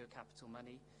secure capital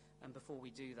money. And before we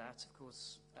do that, of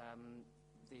course,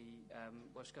 the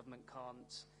Welsh Government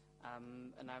can't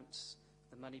announce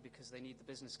the money because they need the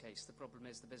business case. The problem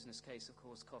is the business case, of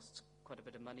course, costs quite a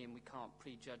bit of money, and we can't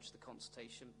prejudge the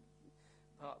consultation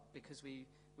part because we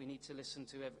need to listen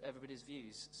to everybody's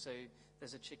views. So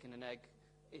there's a chicken and egg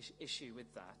issue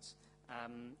with that.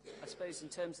 I suppose in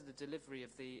terms of the delivery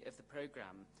of the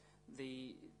programme,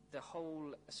 the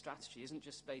whole strategy isn't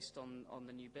just based on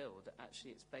the new build.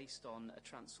 Actually, it's based on a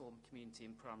transformed community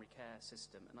and primary care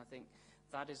system. And I think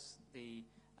that is the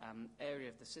area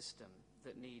of the system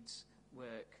that needs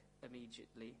work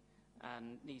immediately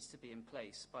and needs to be in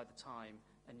place by the time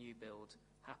a new build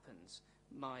happens.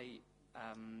 I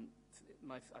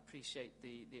appreciate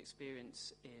the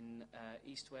experience in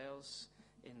East Wales,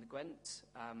 in the Gwent,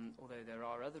 although there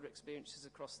are other experiences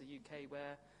across the UK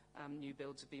where new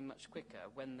builds have been much quicker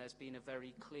when there's been a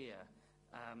very clear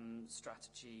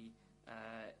strategy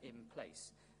in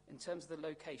place. In terms of the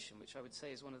location, which I would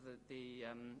say is one of the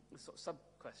sort of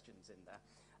sub-questions in there,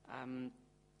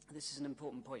 this is an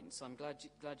important point, so I'm glad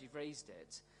you've raised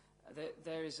it.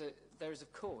 There is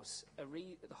of course,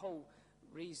 the whole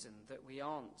reason that we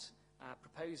aren't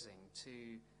proposing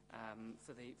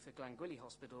for Glangwili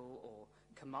Hospital or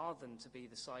Carmarthen to be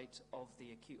the site of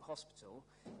the acute hospital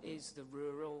is the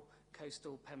rural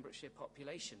coastal Pembrokeshire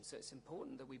population. So it's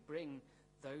important that we bring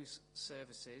those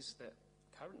services that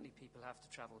currently people have to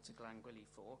travel to Glangwili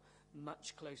for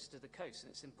much closer to the coast.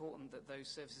 And it's important that those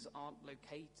services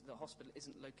the hospital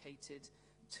isn't located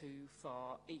too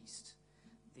far east.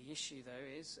 The issue,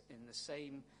 though, is in the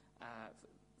same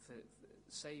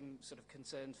same sort of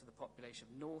concern for the population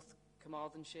of North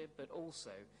Carmarthenshire, but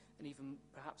also, and even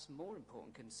perhaps more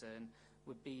important concern,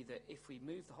 would be that if we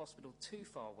move the hospital too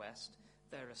far west,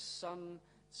 there are some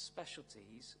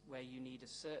specialties where you need a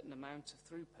certain amount of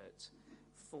throughput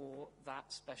for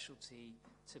that specialty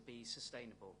to be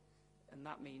sustainable. And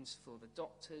that means for the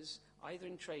doctors, either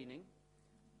in training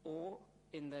or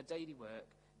in their daily work,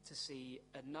 to see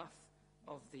enough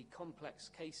of the complex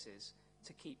cases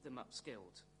to keep them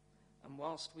upskilled. And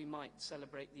whilst we might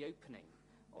celebrate the opening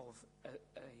of a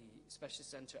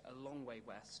specialist centre a long way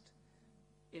west,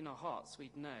 in our hearts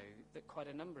we'd know that quite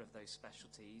a number of those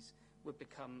specialties would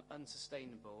become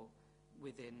unsustainable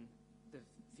within the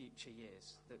future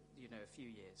years, a few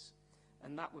years.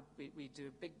 And that would be, we'd do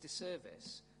a big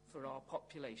disservice for our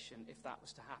population if that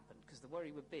was to happen, because the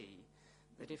worry would be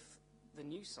that if the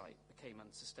new site became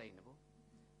unsustainable,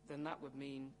 then that would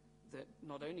mean that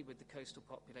not only would the coastal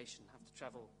population have to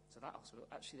travel to that hospital,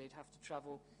 actually they'd have to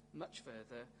travel much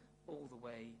further all the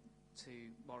way to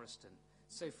Morriston.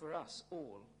 So for us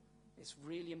all, it's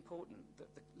really important that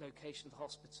the location of the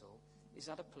hospital is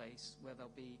at a place where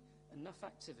there'll be enough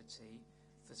activity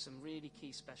for some really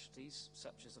key specialties,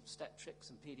 such as obstetrics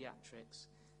and paediatrics,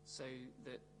 so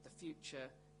that the future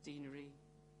deanery,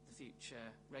 the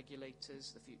future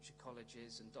regulators, the future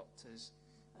colleges and doctors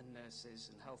and nurses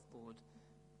and health board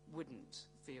wouldn't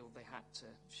feel they had to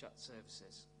shut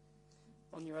services.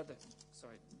 On your other,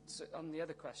 on the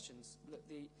other questions, look,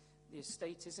 the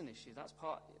estate is an issue. That's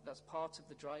part of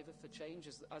the driver for change,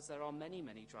 as there are many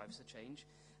drivers for change.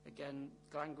 Again,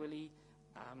 Glangwili,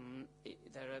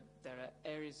 there are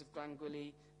areas of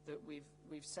Glangwili that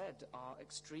we've said are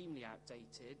extremely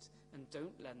outdated and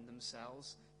don't lend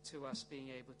themselves to us being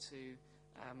able to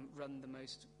run the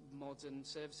most modern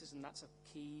services, and that's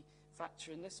a key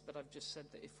factor in this. But I've just said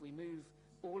that if we move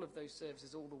all of those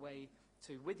services all the way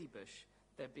to Withybush,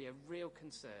 there'd be a real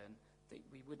concern that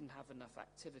we wouldn't have enough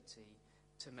activity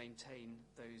to maintain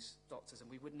those doctors, and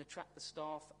we wouldn't attract the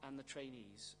staff and the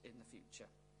trainees in the future.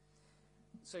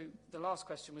 So the last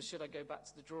question was, should I go back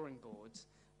to the drawing board?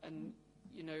 And,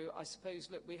 I suppose,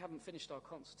 look, we haven't finished our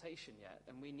consultation yet,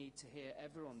 and we need to hear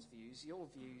everyone's views. Your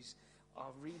views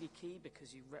are really key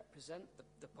because you represent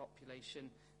the population.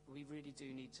 We really do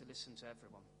need to listen to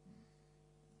everyone.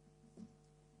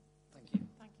 Thank you.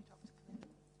 Thank you, Dr. Clare.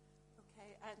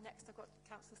 Okay, next I've got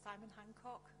Councillor Simon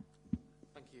Hancock.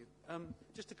 Thank you.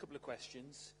 Just a couple of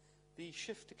questions. The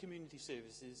shift to community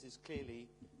services is clearly,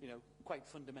 quite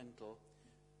fundamental.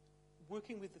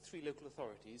 Working with the three local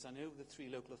authorities, I know the three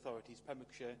local authorities,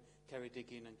 Pembrokeshire,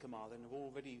 Ceredigion and Carmarthen,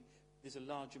 there's a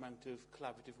large amount of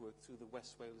collaborative work through the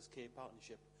West Wales Care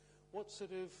Partnership. What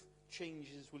sort of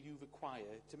changes will you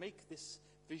require to make this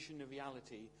vision a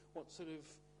reality? What sort of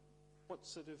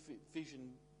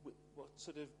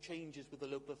changes will the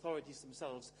local authorities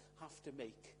themselves have to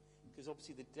make? Because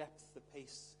obviously the depth, the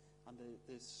pace and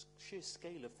the sheer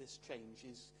scale of this change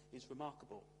is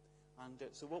remarkable. And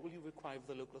so what will you require of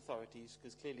the local authorities?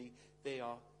 Because clearly they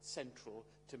are central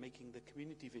to making the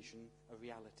community vision a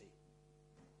reality.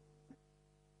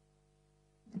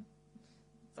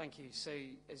 Thank you. So,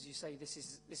 as you say, this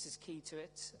is key to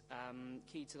it,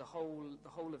 key to the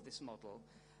whole of this model.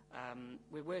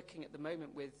 We're working at the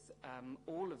moment with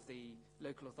all of the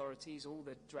local authorities, all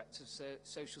the directors of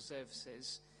social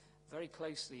services, very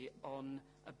closely on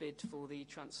a bid for the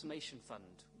Transformation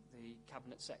Fund. The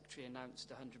Cabinet Secretary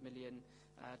announced a 100 million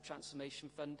Transformation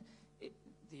Fund.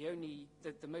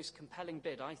 The most compelling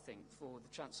bid, I think, for the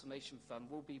Transformation Fund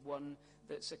will be one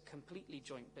that's a completely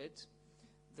joint bid,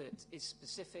 that is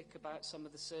specific about some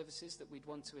of the services that we'd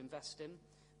want to invest in,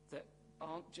 that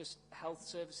aren't just health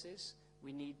services.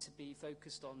 We need to be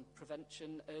focused on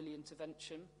prevention, early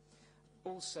intervention.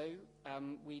 Also,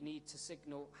 we need to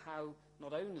signal how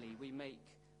not only we make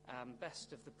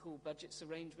best of the pool budgets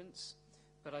arrangements,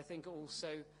 but I think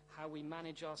also how we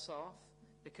manage our staff,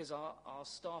 because our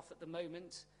staff at the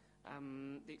moment,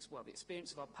 the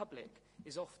experience of our public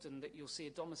is often that you'll see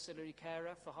a domiciliary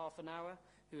carer for half an hour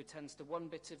who attends to one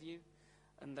bit of you,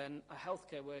 and then a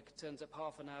healthcare worker turns up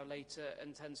half an hour later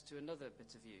and tends to another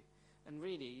bit of you. And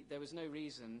really, there was no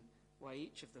reason why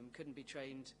each of them couldn't be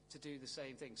trained to do the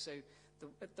same thing. So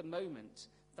at the moment,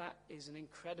 that is an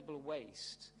incredible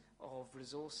waste of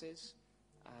resources,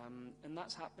 and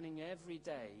that's happening every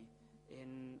day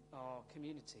in our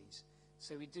communities.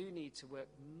 So we do need to work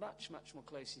much, much more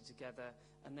closely together,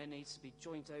 and there needs to be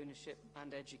joint ownership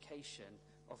and education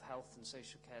of health and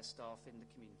social care staff in the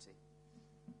community.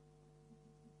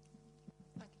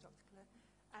 Thank you, Dr. Clare.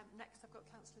 Next, I've got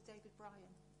Councillor David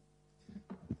Bryan.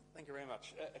 Thank you very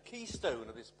much. A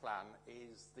keystone of this plan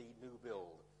is the new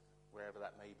build, wherever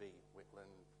that may be,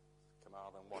 Whitland,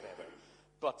 Carmarthen, whatever.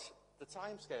 But the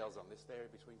timescales on this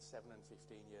vary between 7 and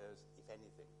 15 years, if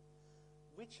anything.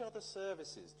 Which other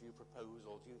services do you propose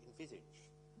or do you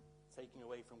envisage taking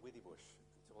away from Withybush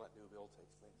until that new build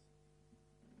takes place?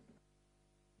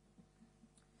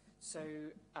 So,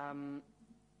 in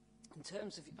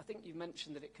terms of, I think you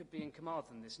mentioned that it could be in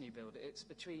Carmarthen, this new build. It's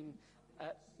between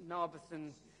Narberth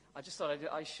and... I just thought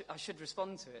I should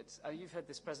respond to it. You've heard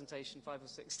this presentation 5 or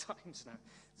 6 times now,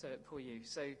 so poor you.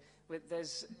 So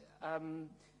there's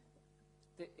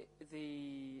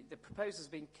the proposal's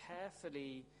been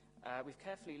carefully... we've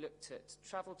carefully looked at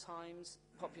travel times,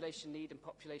 population need and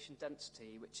population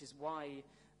density, which is why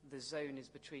the zone is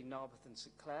between Narberth and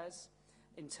St Clair's.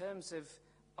 In terms of,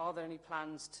 are there any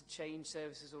plans to change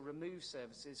services or remove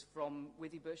services from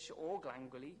Withybush or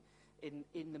Glangwili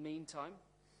in the meantime?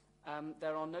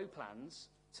 There are no plans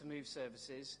to move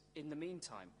services in the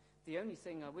meantime. The only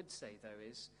thing I would say, though,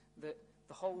 is that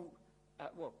the whole,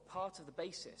 part of the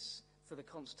basis for the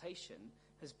consultation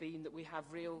has been that we have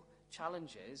real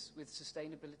challenges with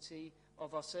sustainability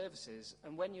of our services.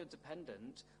 And when you're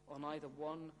dependent on either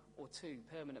 1 or 2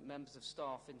 permanent members of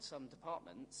staff in some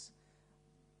departments,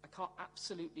 I can't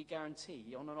absolutely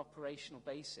guarantee on an operational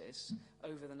basis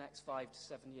over the next 5 to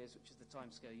 7 years, which is the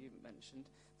timescale you mentioned,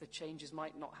 the changes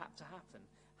might not have to happen.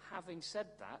 Having said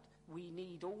that, we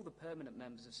need all the permanent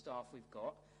members of staff we've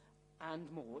got and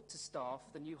more to staff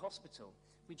the new hospital.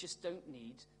 We just don't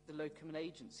need the locum and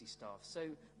agency staff. So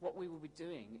what we will be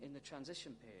doing in the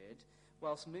transition period,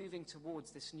 whilst moving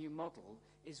towards this new model,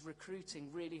 is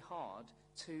recruiting really hard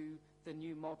to the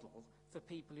new model for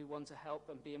people who want to help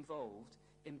and be involved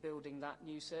in building that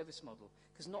new service model.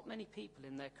 Because not many people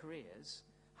in their careers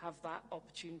have that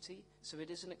opportunity, so it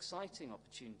is an exciting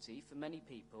opportunity for many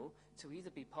people to either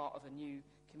be part of a new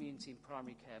community and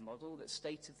primary care model that's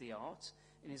state-of-the-art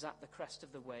and is at the crest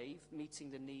of the wave,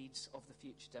 meeting the needs of the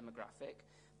future demographic,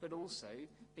 but also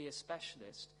be a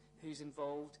specialist who's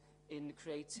involved in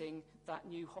creating that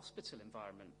new hospital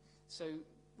environment. So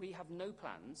we have no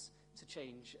plans to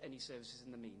change any services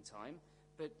in the meantime,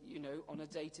 but, you know, on a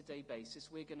day-to-day basis,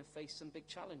 we're going to face some big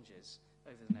challenges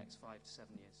over the next 5 to 7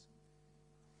 years.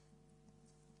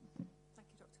 Thank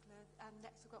you, Dr. Clare.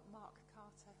 Next, we've got Mark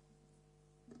Carter.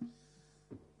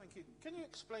 Thank you. Can you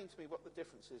explain to me what the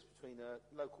difference is between a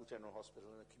local general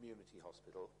hospital and a community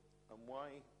hospital, and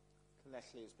why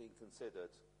Llanelli is being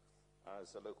considered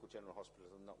as a local general hospital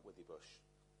and not Withybush?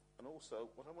 And also,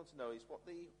 what I want to know is what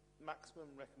the maximum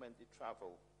recommended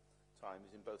travel time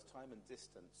is in both time and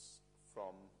distance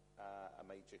from a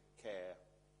major care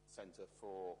centre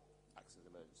for accident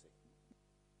and emergency.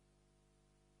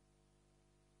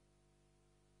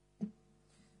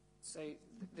 So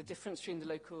the difference between the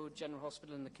local general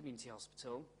hospital and the community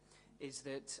hospital is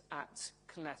that at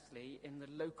Llanelli, in the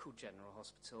local general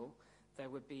hospital, there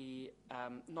would be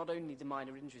not only the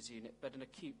minor injuries unit, but an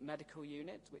acute medical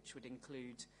unit, which would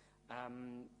include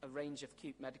a range of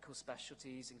acute medical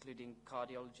specialties, including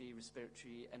cardiology,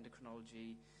 respiratory,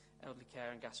 endocrinology, elderly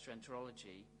care, and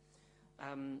gastroenterology.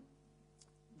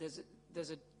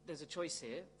 There's a choice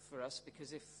here for us,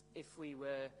 because if we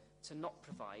were to not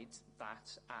provide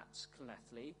that at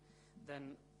Llanelli,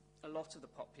 then a lot of the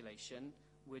population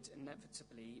would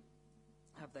inevitably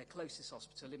have their closest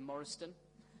hospital in Morriston.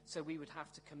 So we would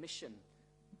have to commission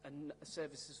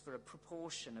services for a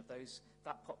proportion of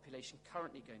that population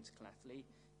currently going to Llanelli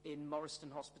in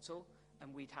Morriston Hospital,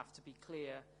 and we'd have to be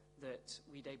clear that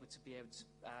we'd be able to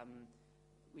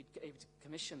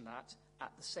commission that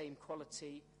at the same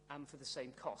quality and for the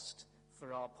same cost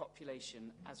for our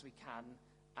population as we can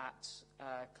at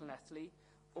Llanelli.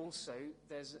 Also,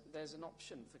 there's an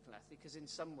option for Llanelli, because in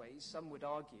some ways, some would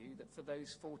argue that for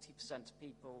those 40% of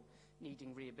people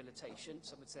needing rehabilitation,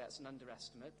 some would say that's an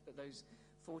underestimate, but those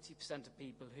 40% of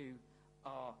people who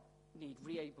need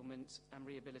reablement and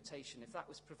rehabilitation, if that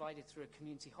was provided through a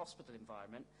community hospital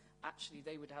environment, actually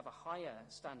they would have a higher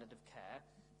standard of care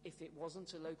if it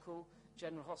wasn't a local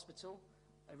general hospital.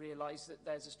 I realise that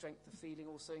there's a strength of feeling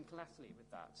also in Llanelli with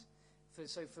that.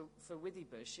 For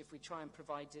Withybush, if we try and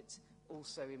provide it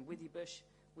also in Withybush,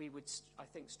 we would, I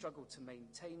think, struggle to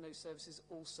maintain those services.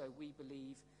 Also, we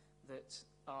believe that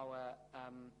our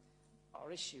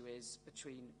issue is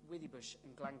between Withybush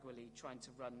and Glangwili trying to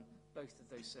run both of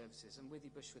those services, and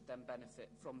Withybush would then benefit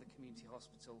from the community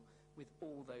hospital with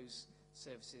all those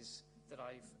services that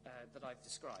I've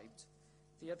described.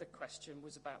 The other question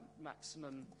was about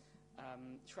maximum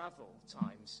travel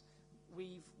times.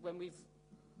 When we've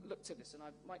looked at this, and I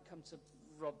might come to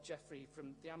Rob Jeffrey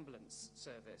from the ambulance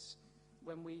service,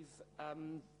 when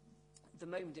the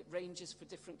moment it ranges for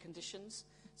different conditions.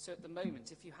 So at the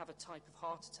moment, if you have a type of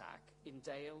heart attack in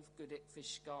Dale, Goodwick,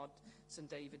 Fishguard, St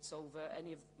David, Solver,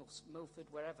 any of Milford,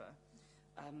 wherever,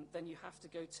 then you have to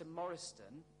go to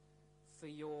Morriston for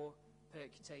your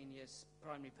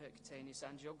primary percutaneous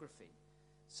angiography.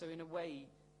 So in a way,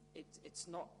 it's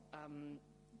not.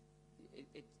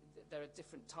 There are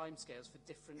different timescales for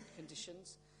different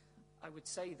conditions. I would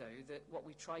say, though, that what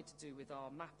we try to do with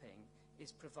our mapping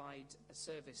is provide a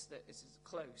service that is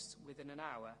close, within an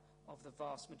hour, of the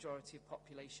vast majority of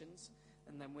populations.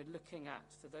 And then we're looking at,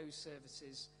 for those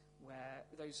services where,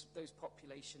 those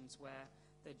populations where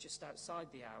they're just outside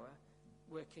the hour,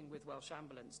 working with Welsh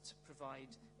Ambulance to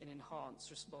provide an enhanced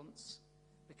response,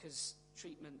 because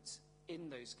treatment in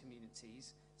those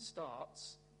communities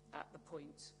starts at the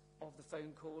point of the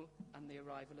phone call and the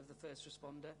arrival of the first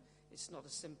responder. It's not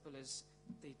as simple as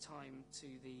the time to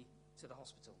the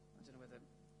hospital. I don't know whether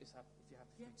if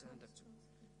you have to hand up to.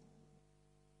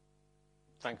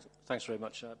 Thanks very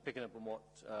much. Picking up on what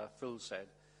Phil said,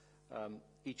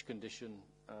 each condition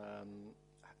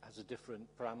has a different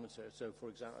parameter. So, for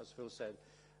example, as Phil said,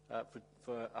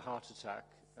 for a heart attack,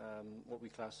 what we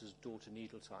class as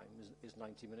door-to-needle time is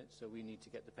 90 minutes. So we need to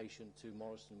get the patient to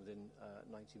Morriston within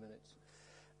 90 minutes.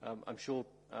 I'm sure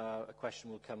a question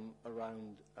will come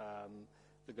around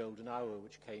the golden hour,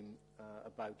 which came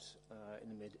about in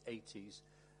the mid-80s.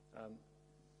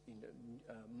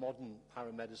 Modern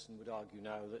paramedicine would argue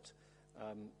now that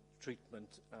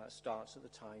treatment starts at the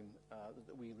time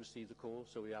that we receive the call.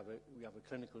 So we have a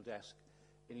clinical desk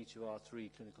in each of our 3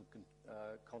 clinical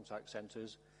contact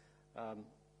centres.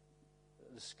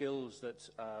 The skills that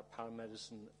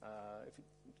paramedicine,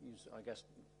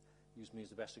 use me as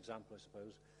the best example, I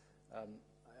suppose.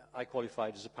 I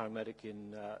qualified as a paramedic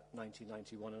in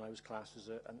 1991, and I was classed as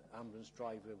an ambulance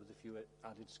driver with a few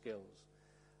added skills.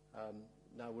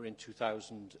 Now we're in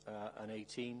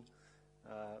 2018.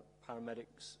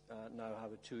 Paramedics now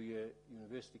have a 2-year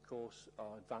university course.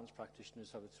 Our advanced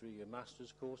practitioners have a 3-year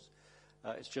master's course.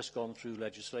 It's just gone through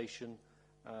legislation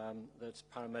that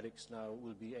paramedics now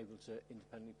will be able to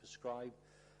independently prescribe.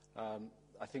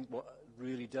 I think what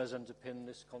really does underpin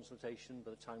this consultation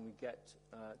by the time we get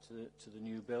to the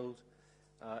new build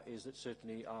is that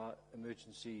certainly our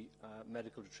emergency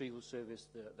medical retrieval service,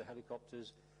 the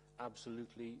helicopters,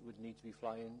 absolutely would need to be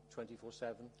flying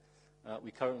 24/7.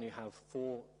 We currently have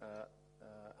 4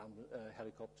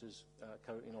 helicopters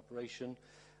currently in operation.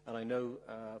 And I know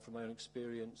from my own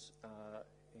experience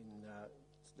in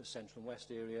the central and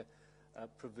west area,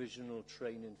 provisional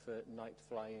training for night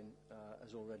flying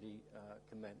has already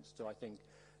commenced. So I think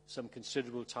some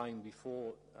considerable time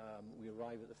before we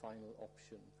arrive at the final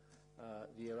option,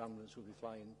 the air ambulance will be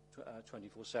flying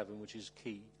 24/7, which is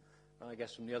key. And I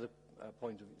guess from the other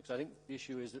point of view, because I think the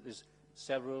issue is that there's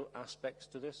several aspects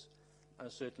to this,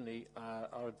 and certainly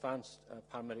our advanced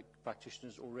paramedic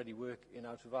practitioners already work in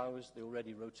out of hours, they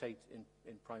already rotate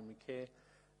in primary care,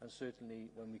 and certainly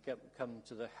when we come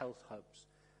to the health hubs,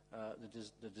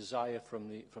 the desire from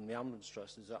the ambulance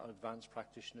trust is that our advanced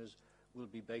practitioners will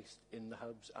be based in the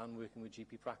hubs and working with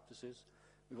GP practices.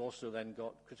 We've also then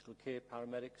got critical care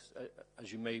paramedics.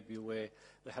 As you may be aware,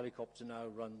 the helicopter now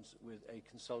runs with a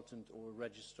consultant or a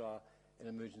registrar in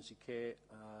emergency care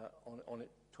on it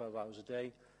 12 hours a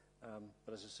day.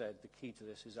 But as I said, the key to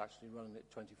this is actually running it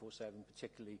 24/7,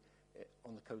 particularly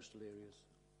on the coastal areas.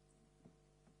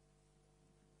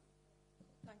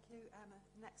 Thank you, Emma.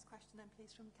 Next question then,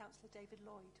 please, from Councillor David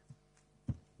Lloyd.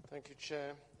 Thank you,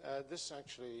 Chair. This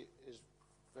actually is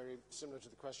very similar to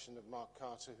the question of Mark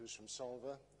Carter, who's from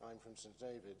Solva. I'm from St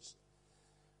David's.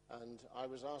 And I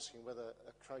was asking whether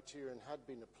a criterion had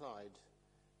been applied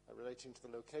relating to the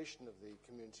location of the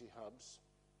community hubs,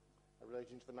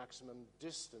 relating to the maximum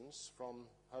distance from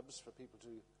hubs for people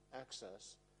to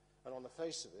access. And on the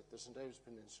face of it, the St David's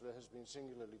Peninsula has been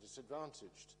singularly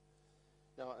disadvantaged.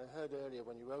 Now, I heard earlier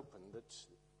when you opened that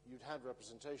you'd had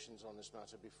representations on this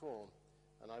matter before,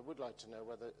 and I would like to know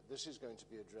whether this is going to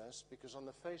be addressed, because on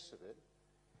the face of it,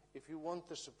 if you want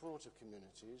the support of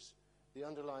communities, the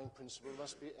underlying principle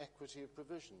must be equity of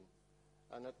provision.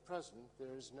 And at present,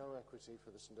 there is no equity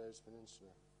for the St David's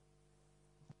Peninsula.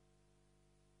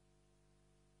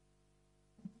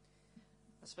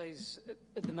 I suppose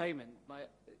at the moment,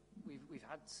 we've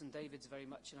had St David's very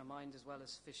much in our mind, as well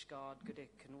as Fishguard,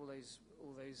 Goodwick, and all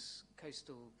those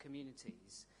coastal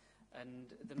communities.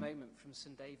 And at the moment, from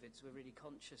St David's, we're really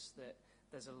conscious that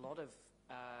there's a lot of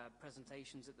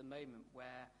presentations at the moment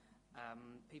where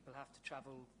people have to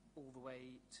travel all the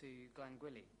way to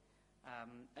Glangwili.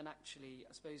 And actually,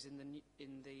 I suppose in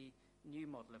the new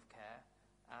model of care,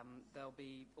 there'll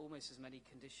be almost as many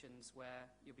conditions where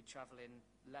you'll be travelling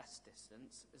less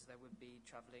distance as there would be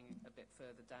travelling a bit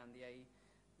further down the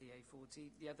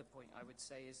A40. The other point I would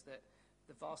say is that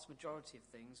the vast majority of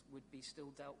things would be still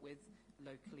dealt with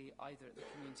locally, either at the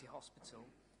community hospital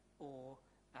or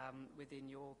within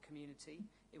your community.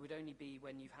 It would only be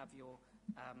when you have your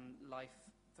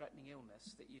life-threatening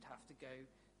illness that you'd have to go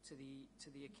to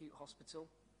the acute hospital.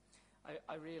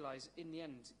 I realise in the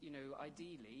end,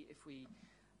 ideally, if we'd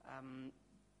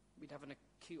have an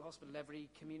acute hospital in every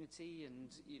community, and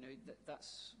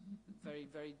that's very,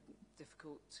 very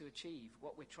difficult to achieve.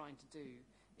 What we're trying to do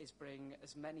is bring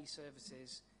as many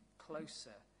services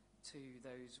closer to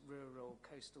those rural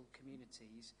coastal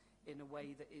communities in a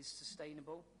way that is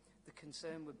sustainable. The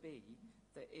concern would be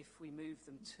that if we move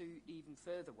them even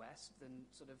further west than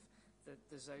sort of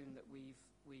the zone that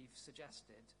we've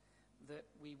suggested, that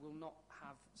we will not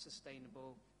have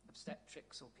sustainable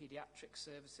obstetrics or paediatric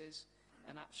services,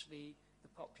 and actually the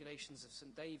populations of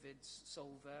St David's,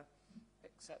 Solva,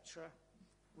 etc.,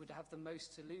 would have the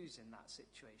most to lose in that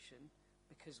situation,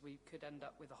 because we could end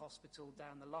up with a hospital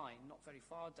down the line, not very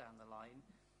far down the line,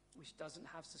 which doesn't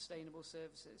have sustainable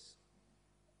services.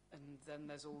 And then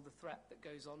there's all the threat that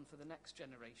goes on for the next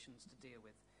generations to deal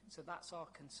with. So that's our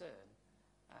concern.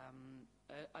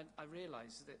 I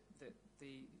realise that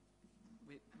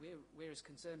we're as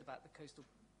concerned about the coastal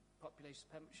population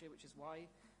of Pembrokeshire, which is why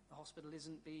the hospital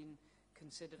isn't being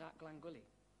considered at Glangwili.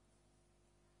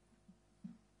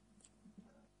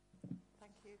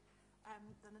 Thank you.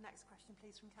 Then the next question,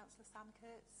 please, from Councillor Sam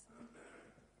Kurtz.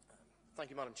 Thank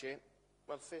you, Madam Chair.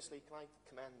 Well, firstly, can I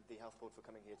commend the Health Board for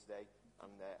coming here today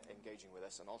and engaging with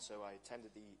us. And also, I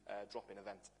attended the drop-in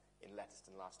event in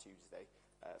Letterston last Tuesday.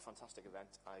 Fantastic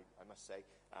event, I must say.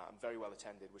 Very well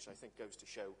attended, which I think goes to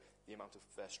show the amount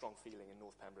of strong feeling in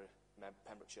North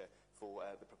Pembrokeshire for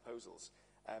the proposals.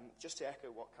 Just to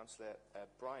echo what Councillor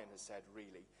Brian has said,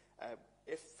 really,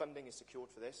 if funding is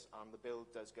secured for this and the bill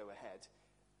does go ahead,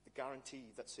 the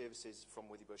guarantee that services from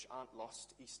Withybush aren't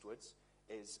lost eastwards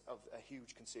is of a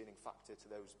huge concerning factor to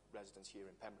those residents here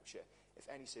in Pembrokeshire. If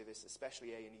any service,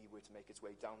 especially A&E, were to make its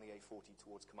way down the A40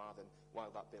 towards Carmarthen while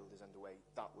that build is underway,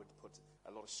 that would put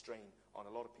a lot of strain on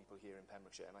a lot of people here in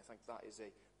Pembrokeshire, and I think that is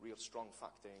a real strong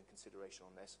factor in consideration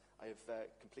on this. I have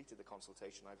completed the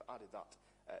consultation. I've added that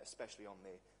especially on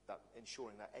there, that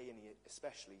ensuring that A&E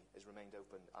especially is remained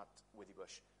open at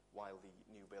Withybush while the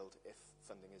new build, if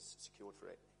funding is secured for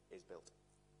it, is built.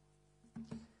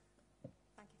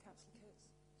 Thank you, Councillor Kurtz.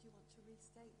 Do you want to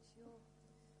restate your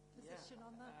position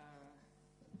on that?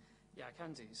 Yeah, I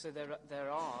can do. So there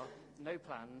are no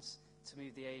plans to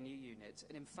move the A&E unit,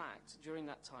 and in fact, during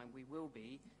that time, we will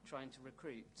be trying to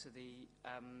recruit to the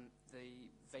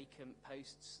vacant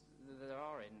posts that there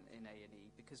are in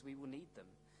A&E, because we will need them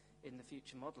in the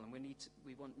future model, and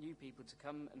we want new people to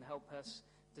come and help us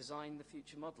design the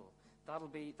future model.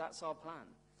 That's our plan,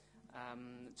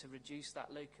 to reduce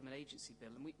that locum and agency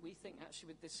bill. And we think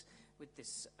actually with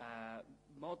this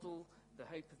model, the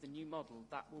hope of the new model,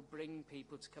 that will bring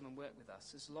people to come and work with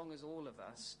us, as long as all of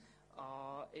us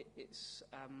are, it's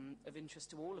of interest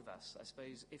to all of us. I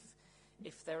suppose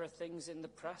if there are things in the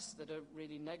press that are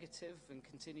really negative and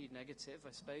continued negative,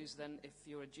 I suppose then if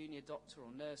you're a junior doctor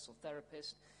or nurse or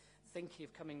therapist thinking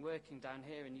of working down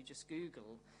here, and you just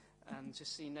Google and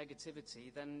just see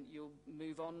negativity, then you'll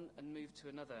move on and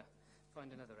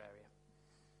find another area.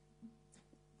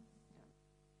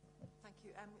 Thank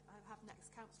you. I have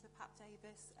next Councillor Pat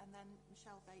Davis, and then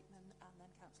Michelle Bateman, and then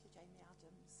Councillor Jamie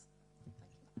Adams.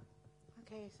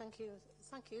 Thank you. Okay, thank you.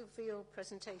 Thank you for your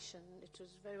presentation. It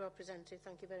was very well presented.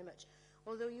 Thank you very much.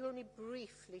 Although you only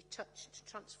briefly touched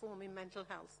transforming mental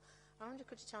health, I wonder,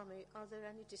 could you tell me, are there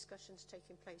any discussions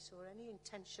taking place or any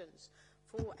intentions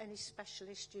for any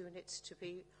specialist units to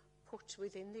be put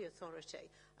within the authority?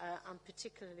 I'm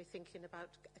particularly thinking about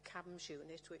a CAMS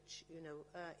unit, which, you know,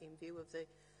 in view of the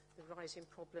rising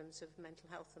problems of mental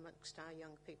health amongst our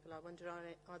young people, I wonder,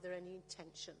 are there any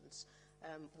intentions?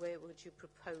 Where would you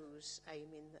propose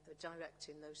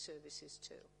directing those services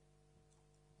to?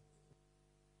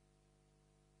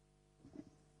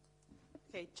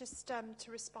 Okay, just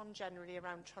to respond generally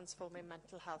around transforming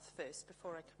mental health first,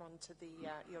 before I come on to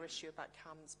your issue about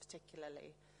CAMS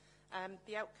particularly.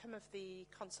 The outcome of the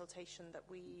consultation that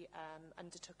we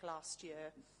undertook last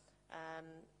year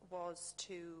was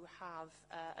to have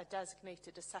a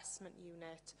designated assessment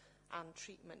unit and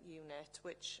treatment unit,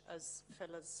 which, as Phil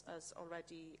has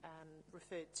already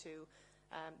referred to,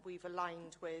 we've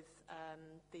aligned with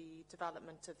the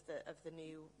development of the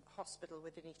new hospital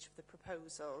within each of the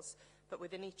proposals. But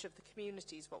within each of the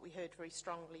communities, what we heard very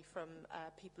strongly from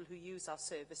people who use our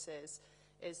services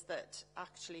is that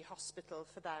actually hospital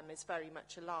for them is very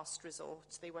much a last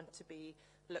resort. They want to be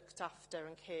looked after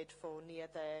and cared for near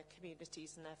their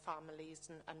communities and their families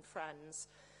and friends.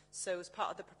 So as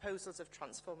part of the proposals of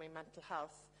transforming mental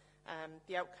health,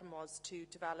 the outcome was to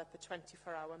develop a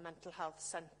 24-hour mental health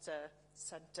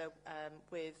centre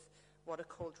with what are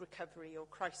called recovery or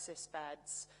crisis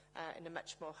beds in a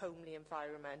much more homely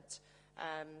environment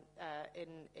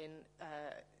in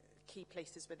key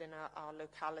places within our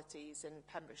localities in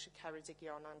Pembrokeshire County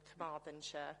Council and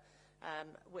Carmarthenshire,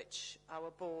 which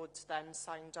our board then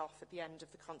signed off at the end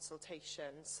of the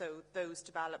consultation. So those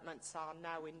developments are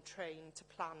now in train to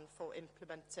plan for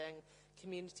implementing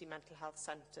community mental health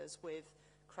centres with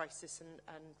crisis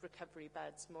and recovery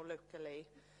beds more locally.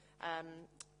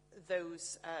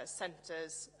 Those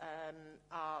centres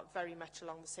are very much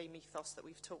along the same ethos that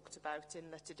we've talked about,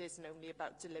 in that it isn't only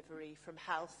about delivery from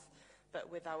health, but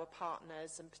with our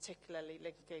partners, and particularly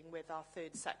linking with our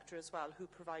third sector as well, who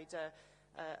provide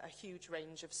a huge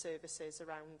range of services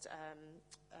around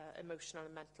emotional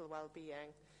and mental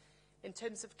well-being. In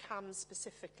terms of CAMS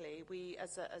specifically, we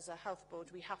as a health board,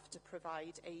 we have to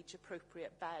provide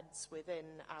age-appropriate beds within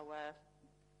our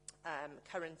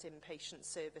current inpatient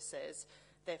services.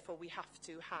 Therefore, we have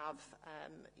to have,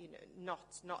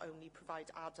 not only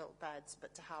provide adult beds,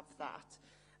 but to have that.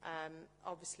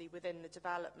 Obviously, within the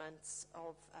developments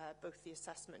of both the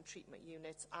assessment and treatment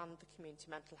units and the community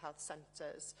mental health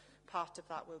centres, part of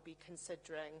that will be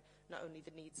considering not only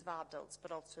the needs of adults,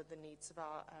 but also the needs of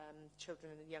our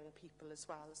children and young people as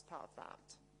well as part of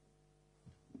that.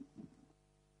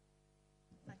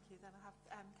 Thank you. Then I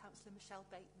have Councillor Michelle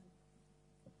Bateman.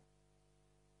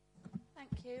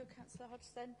 Thank you, Councillor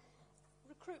Hodgson.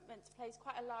 Recruitment plays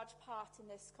quite a large part in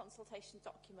this consultation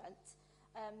document.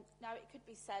 Now, it could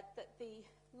be said that the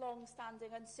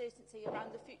long-standing uncertainty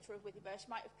around the future of Withybush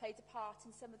might have played a part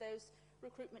in some of those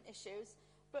recruitment issues,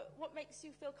 but what makes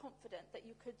you feel confident that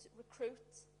you could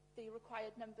recruit the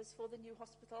required numbers for the new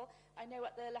hospital? I know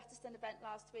at the Letterston event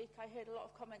last week I heard a lot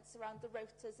of comments around the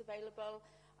rotas available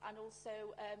and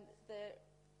also the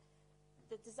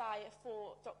desire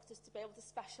for doctors to be able to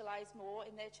specialise more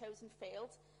in their chosen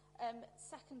field.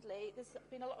 Secondly, there's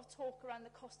been a lot of talk around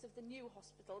the cost of the new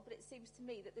hospital, but it seems to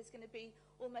me that there's going to be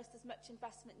almost as much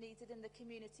investment needed in the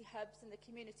community hubs and the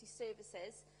community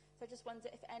services. So I just wonder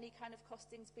if any kind of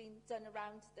costing's been done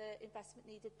around the investment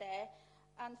needed there.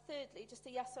 And thirdly, just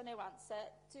a yes or no answer,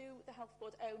 do the Health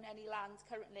Board own any land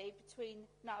currently between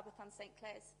Narberth and St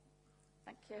Clair's?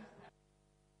 Thank you.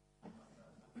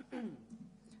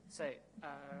 So,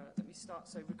 let me start.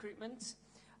 So, recruitment.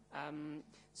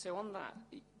 So on that,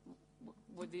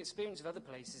 the experience of other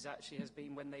places actually has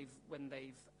been when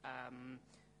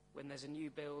there's a new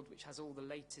build which has all the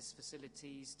latest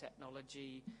facilities,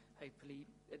 technology, hopefully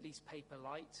at least paper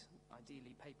light,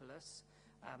 ideally paperless,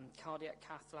 cardiac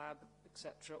cath lab,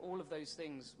 etc., all of those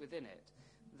things within it,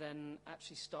 then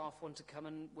actually staff want to come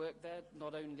and work there,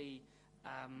 not only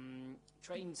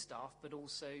trained staff but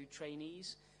also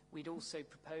trainees. We'd also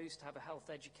propose to have a health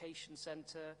education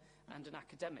centre and an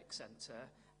academic centre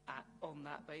on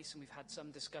that base, and we've had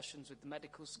some discussions with the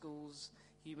medical schools,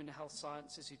 human health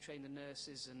sciences who train the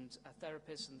nurses and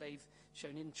therapists, and they've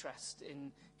shown interest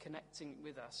in connecting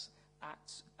with us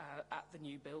at the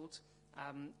new build.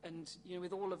 And you know,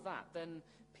 with all of that, then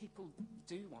people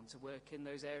do want to work in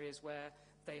those areas where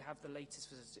they have the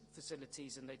latest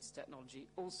facilities and latest technology.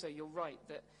 Also, you're right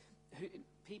that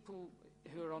people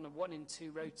who are on a 1 in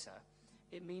 2 rota,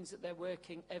 it means that they're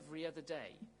working every other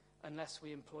day unless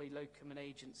we employ locum and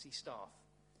agency staff.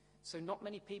 So not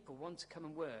many people want to come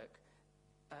and work,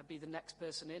 be the next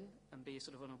person in and be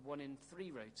sort of on a 1 in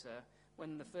 3 rota.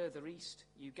 When the further east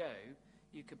you go,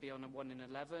 you could be on a 1 in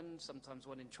 11, sometimes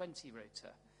 1 in 20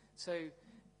 rota. So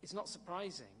it's not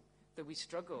surprising that we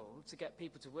struggle to get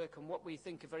people to work on what we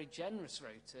think are very generous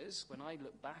rotas. When I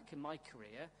look back in my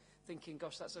career, thinking,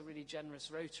 gosh, that's a really generous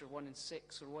rota, a 1 in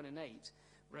 6 or 1 in 8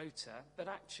 rota. But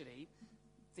actually,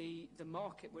 the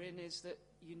market we're in is that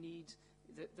you need,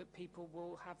 that people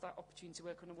will have that opportunity to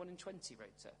work on a 1 in 20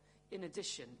 rota. In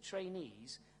addition,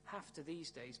 trainees have to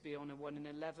these days be on a 1 in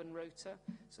 11 rota.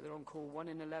 So they're on call 1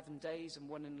 in 11 days and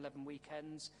 1 in 11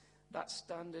 weekends. That's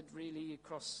standard really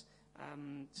across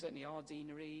certainly our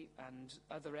deanery and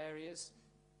other areas.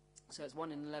 So it's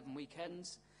 1 in 11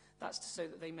 weekends. That's so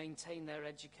that they maintain their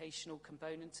educational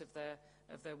component of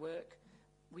their work.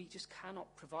 We just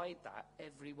cannot provide that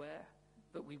everywhere,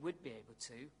 but we would be able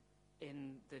to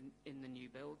in the new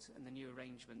build and the new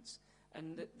arrangements.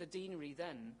 And the deanery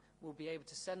then will be able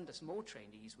to send us more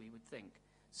trainees, we would think.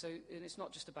 So and it's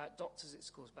not just about doctors, it's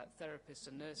of course about therapists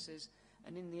and nurses.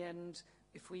 And in the end,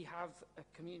 if we have a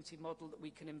community model that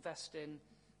we can invest in,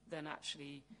 then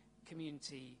actually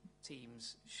community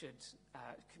teams should,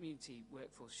 community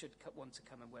workforce should want to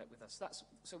come and work with us.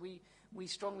 So we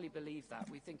strongly believe that.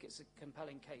 We think it's a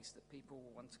compelling case that people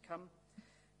will want to come.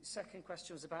 The second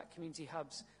question was about community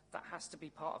hubs. That has to be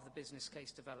part of the business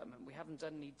case development. We haven't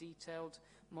done any detailed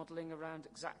modelling around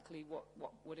exactly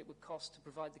what it would cost to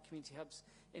provide the community hubs.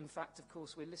 In fact, of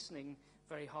course, we're listening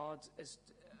very hard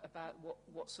about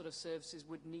what sort of services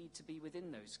would need to be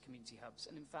within those community hubs,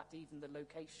 and in fact, even the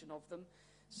location of them.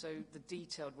 So the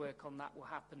detailed work on that will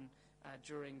happen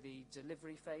during the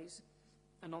delivery phase.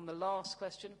 And on the last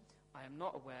question, I am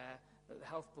not aware that the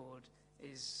Health Board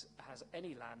has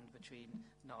any land between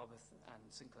Narberth and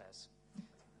St Clair's.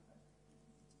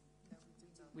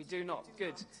 We do not.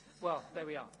 Good. Well, there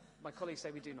we are. My colleagues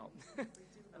say we do not. I'm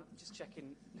just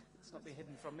checking it's not being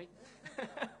hidden from me.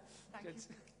 Thank Good.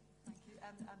 you. Thank you.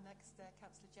 And next,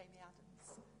 Councillor Jamie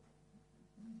Adams.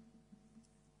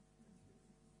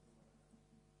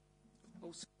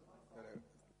 Also. Hello.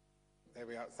 There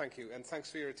we are. Thank you. And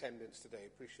thanks for your attendance today.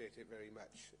 Appreciate it very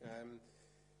much.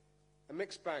 A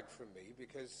mixed bag from me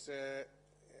because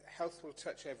health will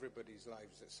touch everybody's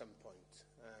lives at some point.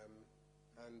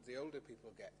 And the older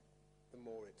people get, the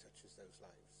more it touches those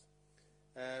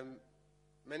lives.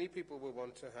 Many people will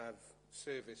want to have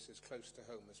service as close to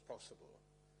home as possible.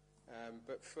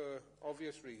 But for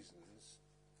obvious reasons,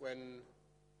 when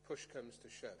push comes to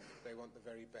shove, they want the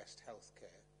very best health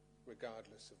care,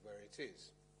 regardless of where it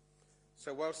is.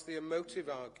 So whilst the emotive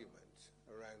argument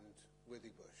around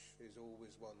Withybush is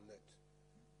always one that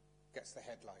gets the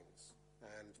headlines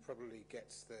and probably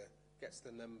gets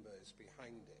the numbers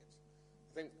behind it,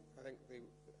 I think the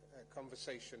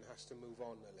conversation has to move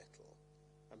on a little,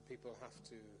 and people have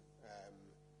to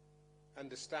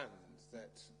understand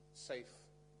that safe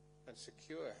and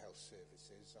secure health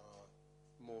services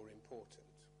are more important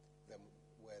than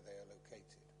where they are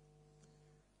located.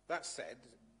 That said,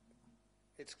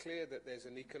 it's clear that there's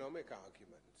an economic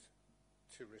argument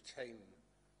to retain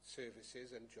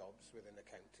services and jobs within a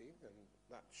county, and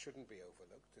that shouldn't be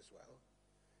overlooked as well.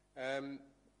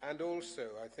 And also,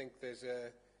 I think there's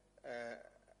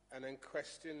an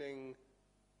unquestioning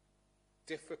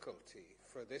difficulty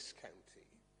for this county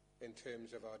in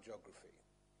terms of our geography.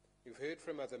 You've heard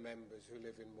from other members who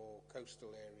live in more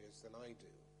coastal areas than I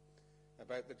do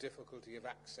about the difficulty of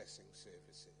accessing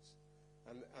services.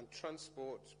 And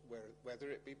transport, whether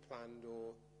it be planned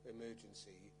or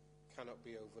emergency, cannot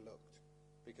be overlooked,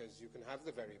 because you can have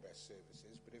the very best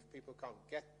services, but if people can't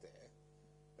get there,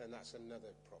 then that's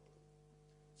another problem.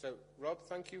 So, Rob,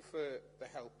 thank you for the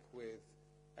help with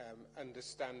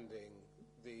understanding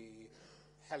the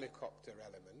helicopter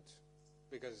element,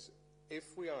 because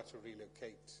if we are to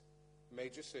relocate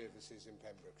major services in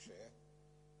Pembrokeshire,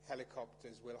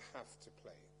 helicopters will have to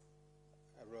play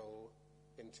a role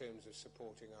in terms of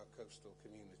supporting our coastal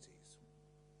communities.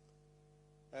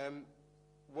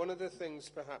 One of the things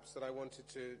perhaps that I wanted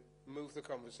to move the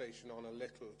conversation on a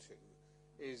little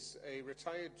to is a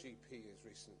retired GP has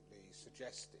recently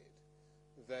suggested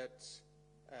that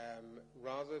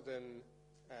rather than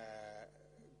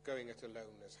going it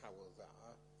alone as Hywel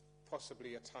Dda,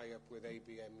 possibly a tie-up with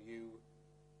ABMU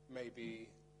may be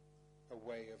a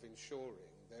way of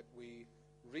ensuring that we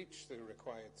reach the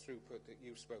required throughput that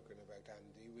you've spoken about,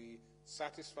 Andy. We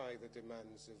satisfy the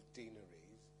demands of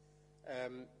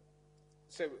deaneries.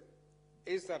 So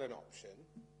is that an option?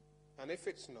 And if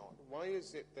it's not, why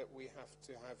is it that we have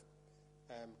to have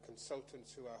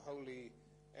consultants who are wholly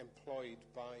employed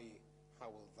by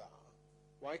Hywel Dda?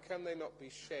 Why can they not be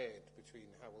shared between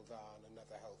Hywel Dda and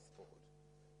another health board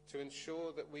to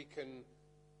ensure that we can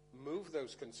move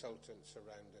those consultants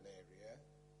around an area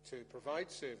to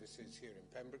provide services here in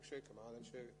Pembrokeshire,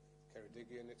 Carmarthenshire,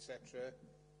 Ceredigion, etc.,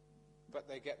 but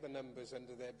they get the numbers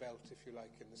under their belt, if you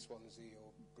like, in the Swansea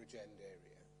or Bridgend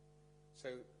area. So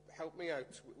help me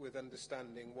out with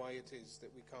understanding why it is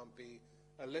that we can't be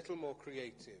a little more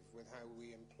creative with how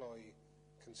we employ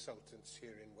consultants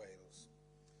here in Wales.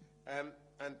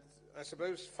 And I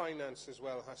suppose finance as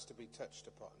well has to be touched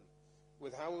upon.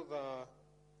 With Hywel Dda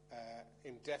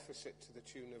in deficit to the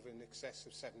tune of in excess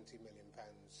of £70 million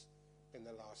in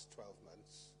the last 12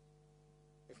 months,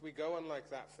 if we go on like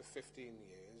that for 15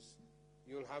 years,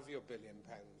 you'll have your £1 billion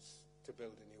to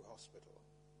build a new hospital.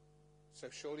 So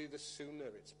surely the sooner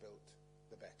it's built,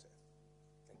 the better.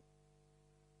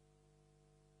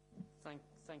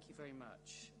 Thank you very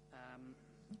much.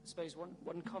 I suppose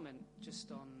one comment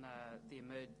just on the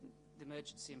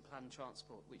emergency and planned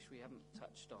transport, which we haven't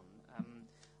touched on.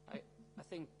 I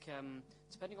think,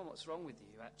 depending on what's wrong with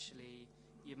you, actually,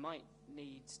 you might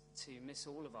need to miss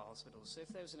all of our hospitals. So if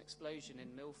there was an explosion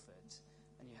in Milford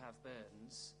and you have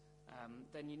burns,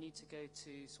 then you need to go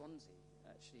to Swansea.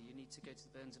 Actually, you need to go to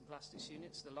the burns and plastics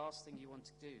units. The last thing you want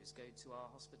to do is go to our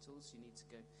hospitals. You need to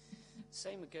go.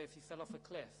 Same would go if you fell off a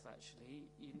cliff, actually,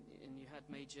 and you had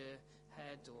major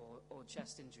head or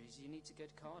chest injuries. You need to go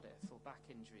to Cardiff, or back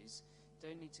injuries.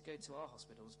 Don't need to go to our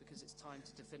hospitals, because it's time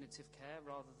to definitive care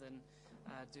rather than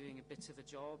doing a bit of a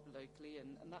job locally.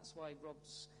 And that's why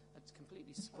I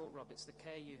completely support Rob. It's the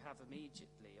care you have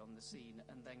immediately on the scene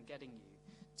and then getting you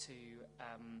to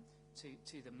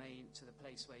the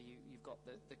place where you've got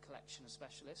the collection of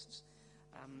specialists.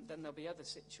 Then there'll be other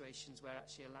situations where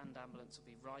actually a land ambulance will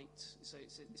be right. So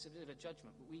it's a bit of a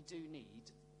judgment, but we do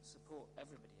need support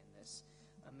everybody in this.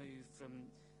 A move from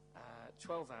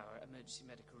 12-hour emergency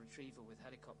medical retrieval with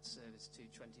helicopter service to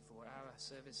 24-hour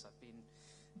service. I've been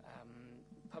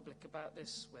public about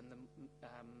this when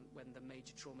the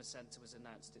major trauma centre was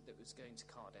announced that it was going to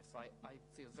Cardiff. I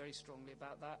feel very strongly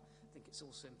about that. I think it's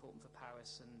also important for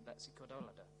Powys and Betsy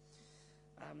Cordolada.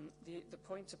 The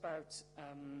point about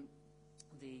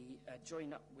the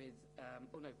join up with,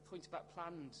 point about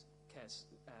planned care.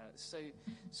 So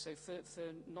for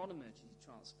non-emergency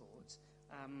transport,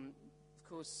 of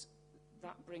course,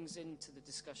 that brings into the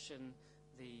discussion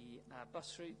the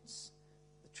bus routes,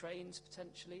 the trains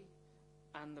potentially,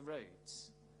 and the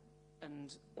roads.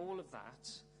 And all of that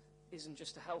isn't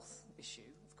just a health issue,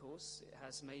 of course. It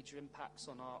has major impacts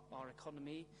on our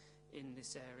economy in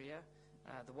this area.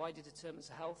 The wider determinants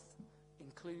of health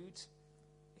include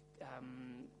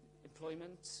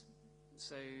employment,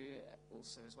 so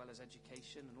also as well as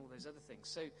education and all those other things.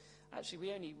 So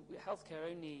actually healthcare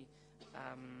only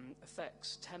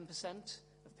affects 10%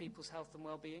 of people's health and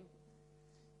well-being.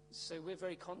 So we're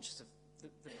very conscious of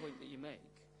the point that you make.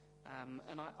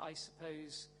 And I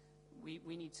suppose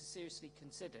we need to seriously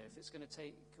consider, if it's going to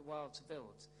take a while to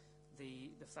build, the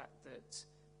fact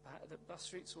that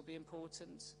bus routes will be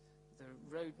important,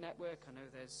 the road network. I know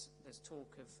there's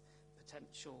talk of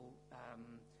potential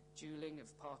dualling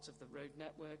of part of the road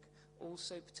network.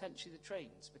 Also, potentially the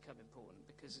trains become important,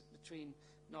 because between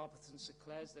Narberth and St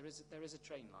Clair's there is a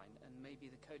train line, and maybe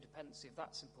the codependency of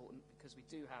that's important, because we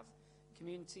do have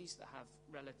communities that have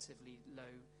relatively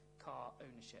low car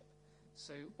ownership.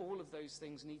 So all of those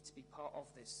things need to be part of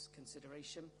this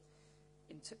consideration.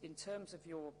 In terms of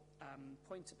your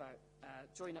point about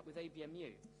join up with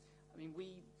ABMU, I mean,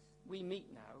 We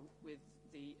meet now with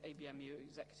the ABMU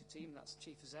executive team, that's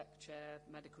Chief Exec, Chair,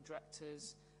 Medical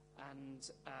Directors, and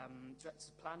Directors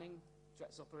of Planning,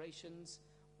 Directors of Operations,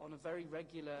 on a very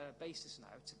regular basis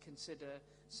now to consider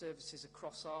services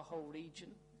across our whole region.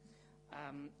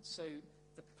 So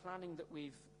the planning that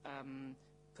we've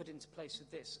put into place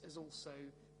with this has also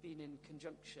been in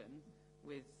conjunction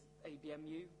with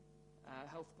ABMU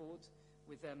Health Board,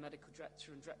 with their Medical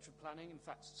Director and Director of Planning. In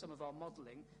fact, some of our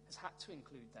modelling has had to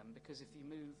include them, because if you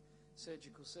move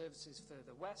surgical services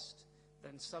further west,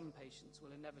 then some patients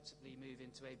will inevitably move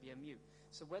into ABMU.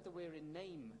 So whether we're in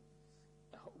name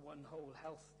one whole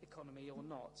health economy or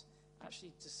not,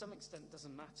 actually to some extent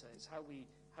doesn't matter. It's how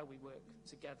we work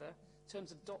together. In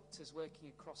terms of doctors working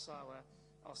across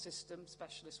our system,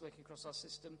 specialists working across our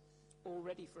system,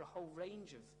 already for a whole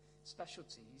range of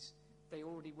specialties, they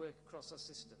already work across our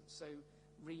system. So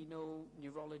renal,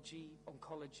 neurology,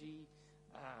 oncology,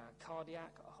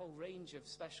 cardiac, a whole range of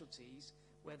specialties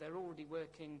where they're already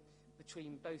working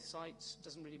between both sites.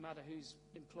 Doesn't really matter who's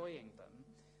employing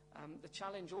them. The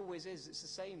challenge always is, it's the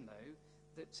same though,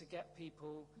 that to get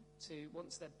people to,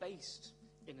 once they're based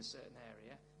in a certain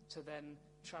area, to then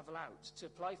travel out, to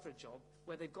apply for a job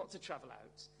where they've got to travel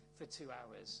out for 2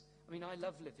 hours. I mean, I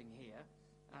love living here,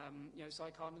 so I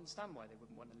can't understand why they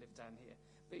wouldn't want to live down here.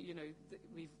 But,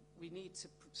 we need to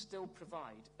still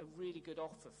provide a really good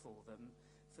offer for them,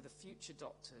 for the future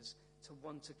doctors to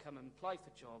want to come and apply for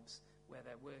jobs where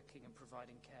they're working and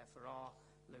providing care for our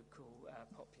local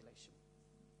population.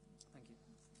 Thank you.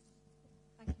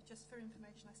 Thank you. Just for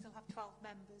information, I still have 12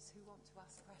 members who want to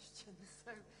ask questions.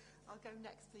 So I'll go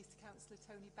next, please, to Councillor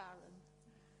Tony Barron.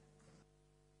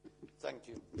 Thank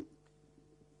you.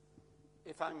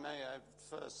 If I may, I'd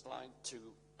first like to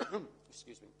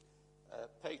excuse me,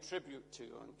 pay tribute to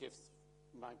and give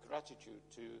my gratitude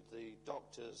to the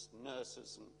doctors,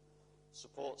 nurses and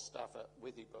support staff at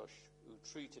Withybush who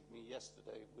treated me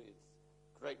yesterday with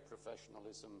great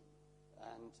professionalism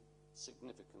and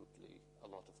significantly a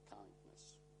lot of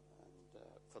kindness, and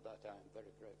for that I am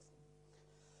very grateful.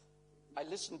 I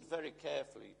listened very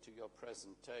carefully to your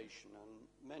presentation, and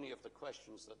many of the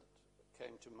questions that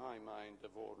came to my mind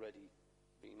have already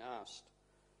been asked.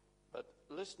 But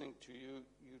listening to you,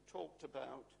 you talked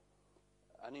about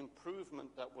an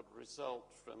improvement that would result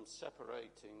from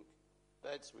separating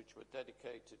beds which were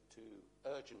dedicated to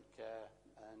urgent care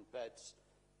and beds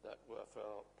that were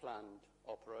for planned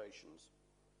operations.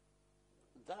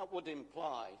 That would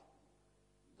imply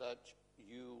that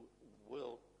you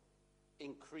will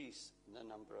increase the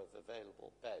number of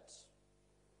available beds,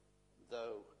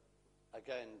 though,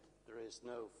 again, there is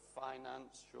no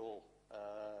financial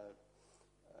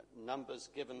numbers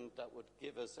given that would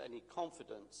give us any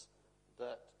confidence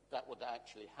that that would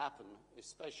actually happen,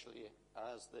 especially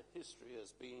as the history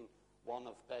has been one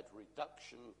of bed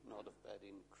reduction, not of bed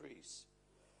increase.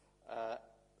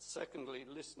 Secondly,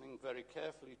 listening very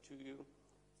carefully to you,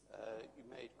 you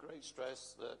made great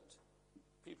stress that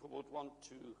people would want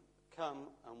to come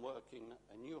and work in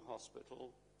a new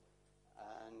hospital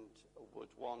and would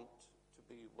want to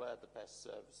be where the best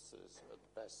services or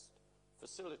the best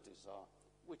facilities are,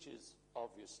 which is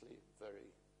obviously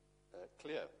very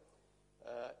clear.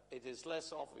 It is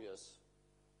less obvious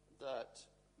that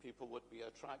people would be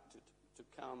attracted to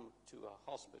come to a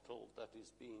hospital that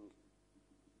is being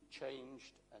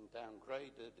changed and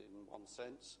downgraded in one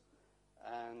sense,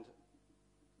 and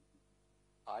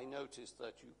I noticed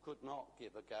that you could not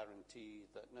give a guarantee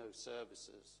that no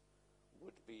services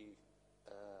would be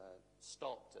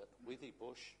stopped at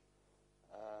Withybush,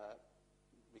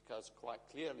 because quite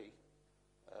clearly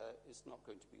it's not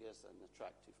going to be as an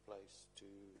attractive place to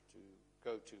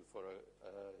go to for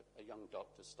a young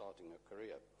doctor starting a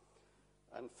career.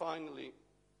 And finally,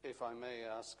 if I may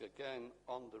ask again,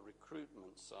 on the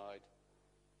recruitment side,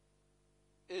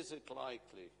 is it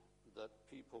likely that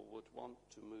people would want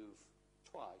to move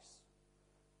twice,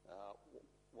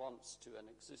 once to an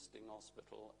existing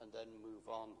hospital and then move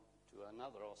on to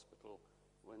another hospital,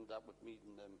 when that would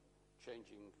mean them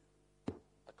changing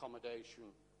accommodation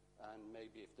and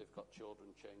maybe if they've got children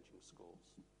changing schools?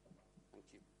 Thank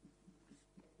you.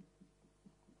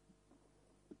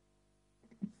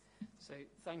 So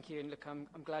thank you, and look, I'm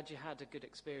glad you had a good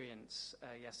experience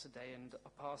yesterday, and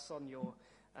I'll pass on your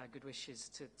good wishes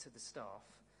to the staff.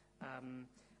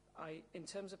 In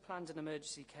terms of planned and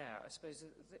emergency care, I suppose,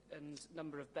 and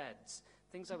number of beds,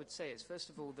 things I would say is, first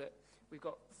of all, that we've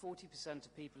got 40%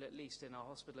 of people at least in our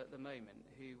hospital at the moment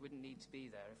who wouldn't need to be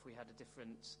there if we had a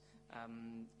different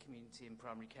community and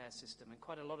primary care system, and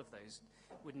quite a lot of those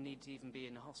wouldn't need to even be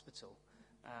in a hospital.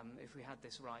 if we had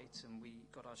this right and we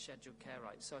got our scheduled care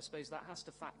right. So I suppose that has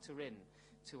to factor in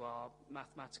to our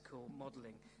mathematical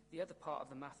modelling. The other part of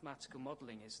the mathematical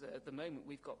modelling is that at the moment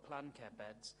we've got planned care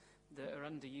beds that are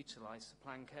underutilised for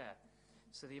planned care.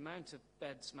 So the amount of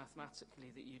beds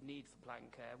mathematically that you'd need for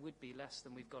planned care would be less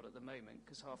than we've got at the moment,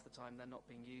 because half the time they're not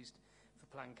being used for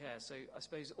planned care. So I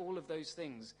suppose all of those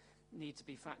things need to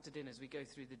be factored in as we go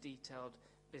through the detailed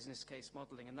business case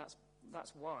modelling, and that's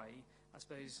why I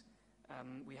suppose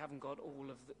we haven't got all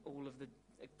of the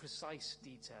precise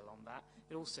detail on that.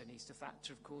 It also needs to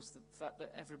factor, of course, the fact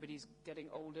that everybody's getting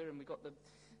older, and we've got the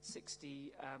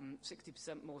 60%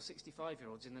 more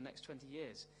 65-year-olds in the next 20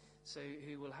 years. So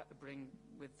who will have to bring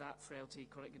with that frailty,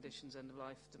 chronic conditions,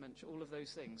 end-of-life, dementia, all of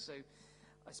those things. So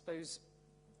I suppose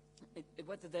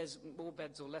whether there's more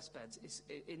beds or less beds,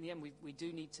 in the end we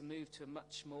do need to move to a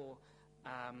much more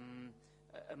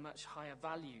a much higher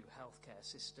value healthcare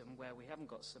system where we haven't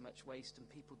got so much waste and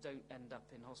people don't end up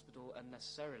in hospital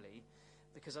unnecessarily,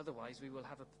 because otherwise we will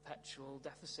have a perpetual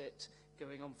deficit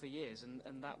going on for years,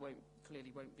 and that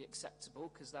clearly won't be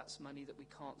acceptable, because that's money that we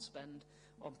can't spend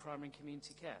on primary and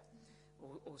community care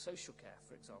or social care,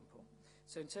 for example.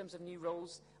 So in terms of new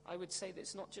roles, I would say that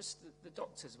it's not just the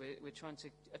doctors we're trying to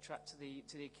attract to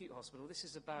the acute hospital. This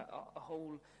is about a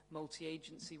whole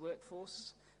multi-agency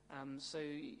workforce. So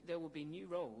there will be new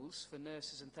roles for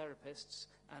nurses and therapists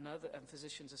and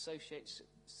physicians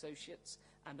associates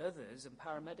and others, and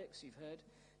paramedics, you've heard,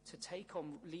 to take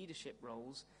on leadership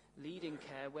roles, leading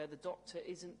care where the doctor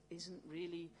isn't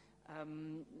really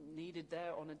needed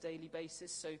there on a daily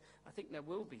basis. So I think there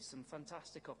will be some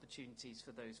fantastic opportunities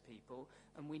for those people,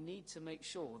 and we need to make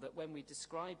sure that when we're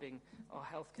describing our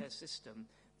healthcare system,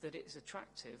 that it's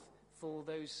attractive for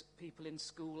those people in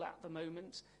school at the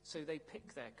moment, so they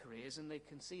pick their careers and they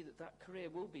can see that that career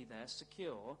will be there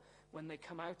secure when they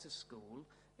come out of school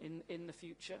in the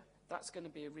future. That's going to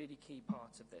be a really key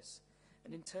part of this.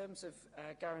 And in terms of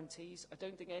guarantees, I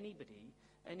don't think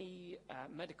any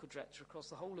medical director across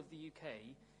the whole of the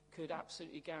UK could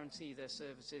absolutely guarantee their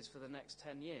services for the next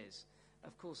 10 years.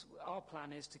 Of course, our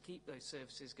plan is to keep those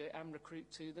services going and recruit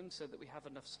to them so that we have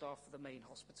enough staff for the main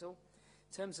hospital.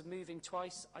 In terms of moving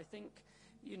twice, I think,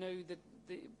 you know,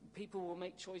 the people will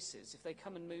make choices. If they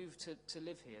come and move to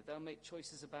live here, they'll make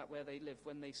choices about where they live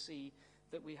when they see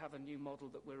that we have a new model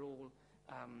that we're all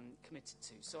committed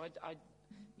to. So I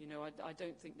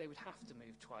don't think they would have to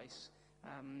move twice.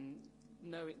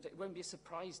 No, it won't be a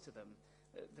surprise to them,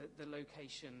 the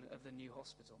location of the new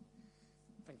hospital.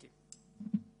 Thank you.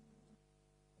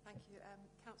 Thank you.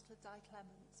 Councillor Di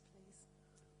Clements, please.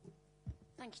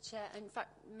 Thank you, Chair. In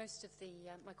fact, most of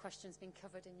my questions have been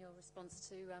covered in your response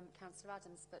to Councillor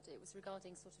Adams, but it was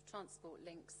regarding sort of transport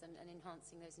links and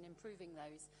enhancing those and improving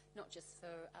those, not just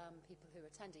for people who are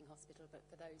attending hospital, but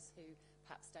for those who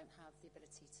perhaps don't have the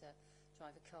ability to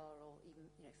drive a car or even,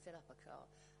 you know, fill up a car.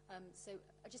 So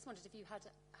I just wondered if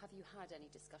have you had any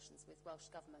discussions with Welsh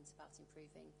Government about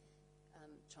improving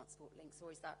transport links,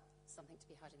 or is that something to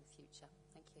be had in the future?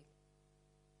 Thank you.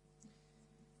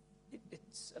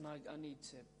 And I need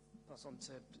to pass on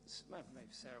to maybe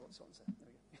Sarah wants to answer.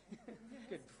 There we go.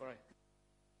 Good, before I...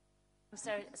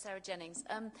 Sarah Jennings.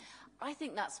 I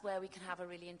think that's where we can have a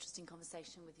really interesting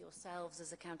conversation with yourselves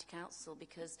as a county council,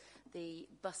 because the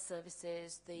bus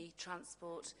services, the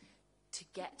transport to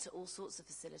get to all sorts of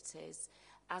facilities,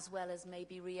 as well as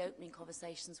maybe reopening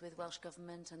conversations with Welsh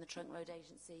Government and the Trunk Road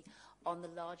Agency on the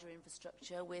larger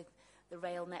infrastructure with the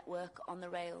rail network, on the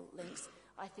rail links.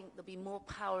 I think there'll be more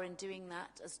power in doing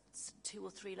that as 2 or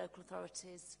 3 local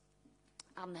authorities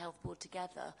and the Health Board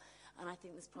together. And I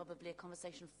think there's probably a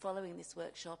conversation following this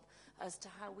workshop as to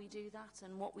how we do that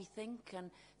and what we think,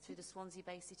 and through the Swansea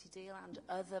Bay City deal and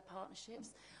other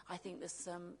partnerships. I think there's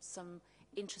some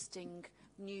interesting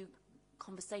new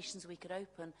conversations we could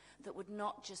open that would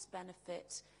not just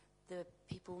benefit the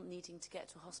people needing to get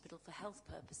to a hospital for health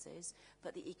purposes,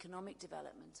 but the economic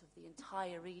development of the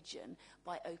entire region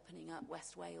by opening up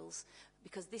West Wales.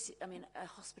 Because this, I mean, a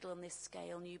hospital on this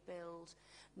scale, new build,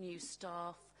 new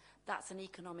staff, that's an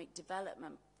economic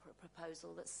development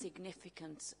proposal that's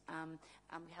significant, and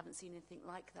we haven't seen anything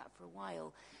like that for a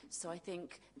while. So I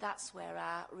think that's where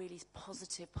our really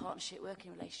positive partnership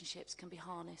working relationships can be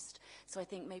harnessed. So I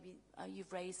think maybe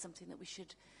you've raised something that we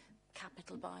should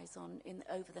capitalise on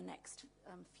over the next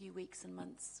few weeks and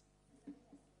months.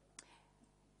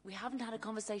 We haven't had a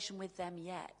conversation with them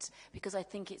yet, because I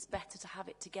think it's better to have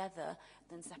it together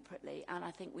than separately, and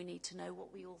I think we need to know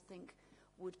what we all think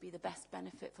would be the best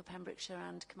benefit for Pembrokeshire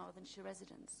and Carmarthenshire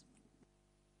residents.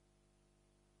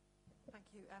 Thank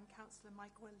you. Councillor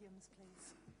Mike Williams,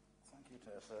 please. Thank you,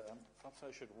 Tessa. Perhaps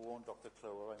I should warn Dr.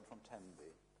 Clower I'm from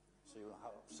Tenby, so you'll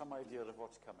have some idea of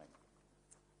what's coming.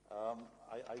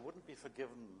 I wouldn't be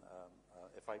forgiven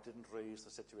if I didn't raise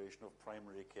the situation of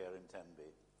primary care in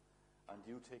Tenby, and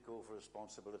you take over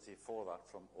responsibility for that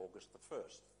from August the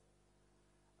 1st.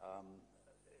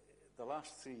 The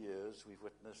last 3 years, we've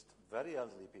witnessed very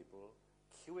elderly people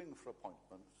queuing for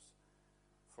appointments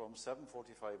from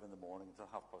 7:45 in the morning till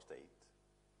 8:30,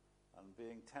 and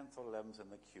being 10th or 11th in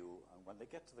the queue, and when they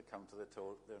get to the counter, they're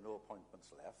told there are no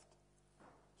appointments left.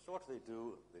 So what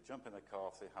do? They jump in a car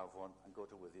if they have one and go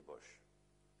to Withybush,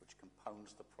 which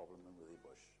compounds the problem in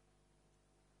Withybush.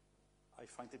 I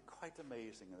find it quite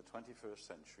amazing in the 21st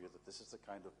century that this is the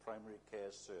kind of primary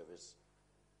care service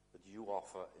that you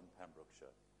offer in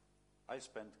Pembrokeshire. I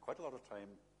spent quite a lot of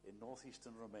time in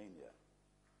northeastern Romania,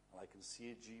 and I can see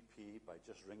a GP by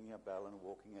just ringing a bell and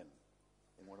walking in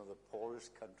one of the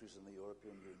poorest countries in the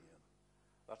European Union.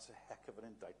 That's a heck of an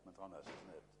indictment on us, isn't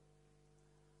it?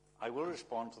 I will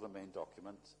respond to the main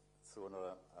document through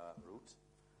another route,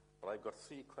 but I've got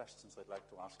 3 questions I'd like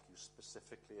to ask you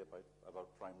specifically about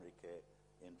primary care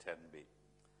in Tenby.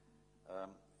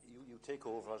 You take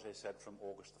over, as I said, from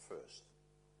August the 1st.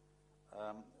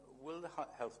 Will the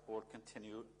Health Board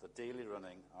continue the daily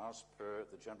running as per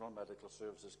the General Medical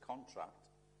Services contract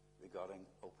regarding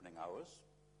opening hours?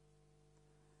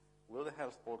 Will the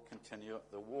Health Board continue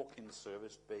the walk-in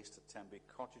service based at Tenby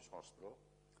Cottage Hospital?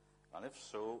 And if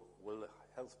so, will the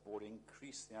Health Board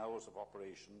increase the hours of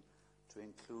operation to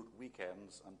include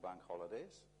weekends and bank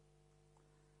holidays?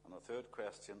 And the third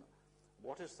question,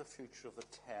 what is the future of the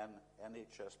 10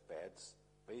 NHS beds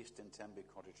based in Tenby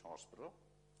Cottage Hospital?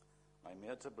 I'm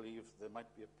made to believe there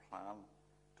might be a plan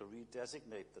to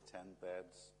redesignate the 10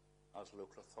 beds as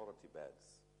local authority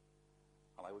beds.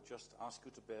 And I would just ask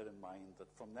you to bear in mind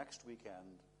that from next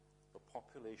weekend, the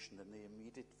population in the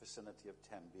immediate vicinity of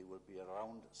Tenby will be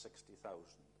around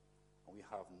 60,000, and we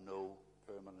have no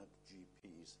permanent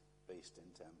GPs based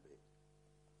in Tenby.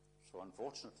 So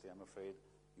unfortunately, I'm afraid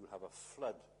you'll have a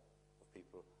flood of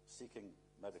people seeking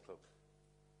medical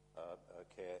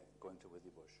care going to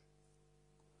Withybush.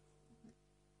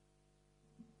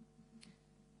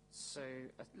 So,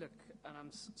 look, and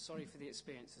I'm sorry for the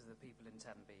experiences of the people in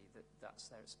Tenby, that's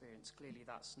their experience. Clearly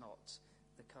that's not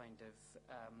the kind of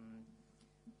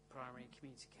primary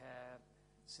community care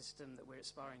system that we're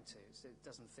aspiring to. So it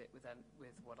doesn't fit with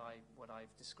what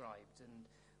I've described. And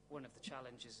one of the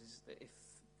challenges is that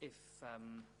if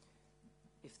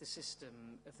the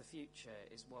system of the future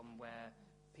is one where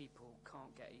people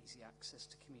can't get easy access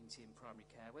to community and primary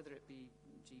care, whether it be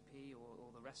GP or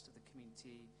the rest of the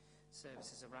community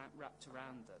services wrapped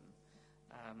around them,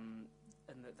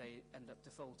 and that they end up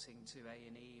defaulting to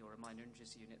A&E or a minor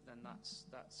injuries unit, then that's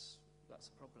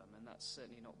a problem, and that's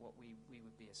certainly not what we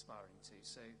would be aspiring to.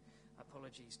 So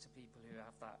apologies to people who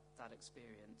have that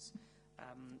experience.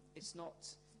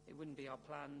 It wouldn't be our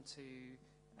plan to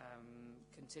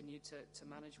continue to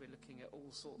manage. We're looking at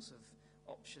all sorts of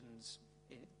options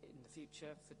in the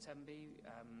future for Tenby.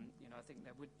 I think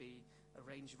there would be a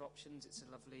range of options. It's a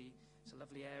lovely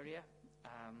area,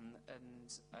 I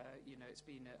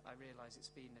realise it's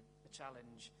been a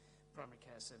challenge, primary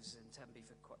care services in Tenby,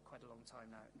 for quite a long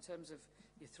time now. In terms of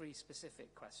your 3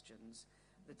 specific questions,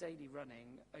 the daily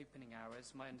running, opening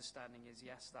hours, my understanding is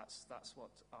yes, that's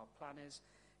what our plan is.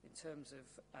 In terms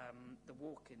of the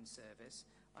walk-in service,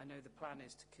 I know the plan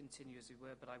is to continue as we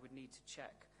were, but I would need to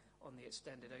check on the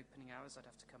extended opening hours. I'd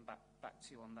have to come back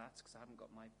to you on that, because I haven't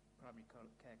got my primary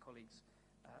care colleagues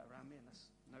around me.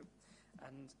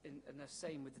 And the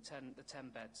same with the 10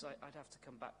 beds. I'd have to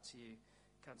come back to you,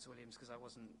 Councillor Williams, because I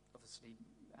wasn't obviously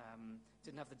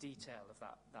didn't have the detail of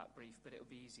that brief, but it would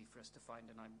be easy for us to find,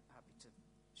 and I'm happy to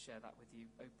share that with you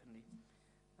openly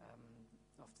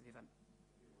after the event.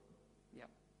 Yeah,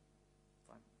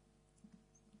 fine.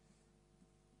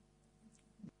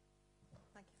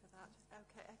 Thank you for that.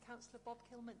 Okay, Councillor Bob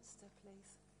Kilminster,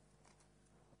 please.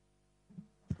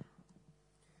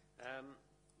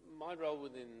 My role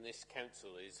within this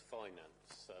council is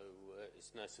finance, so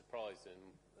it's no surprise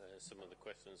in some of the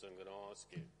questions I'm going to ask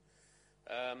you.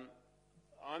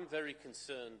 I'm very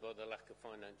concerned by the lack of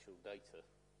financial data.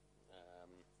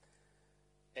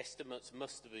 Estimates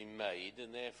must have been made,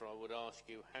 and therefore I would ask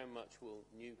you, how much will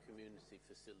new community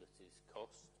facilities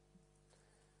cost?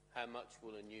 How much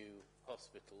will a new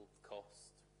hospital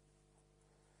cost?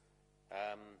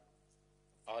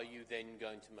 Are you then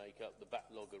going to make up the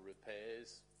backlog of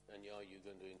repairs, and are you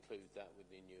going to include that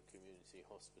within your community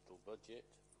hospital budget?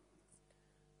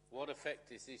 What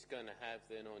effect is this going to have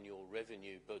then on your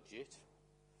revenue budget?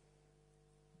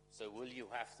 So will you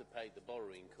have to pay the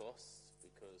borrowing costs?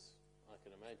 Because I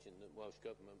can imagine that Welsh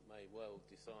Government may well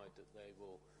decide that they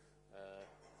will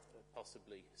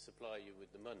possibly supply you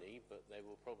with the money, but they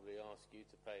will probably ask you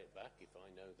to pay it back, if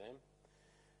I know them.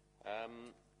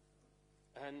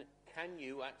 And can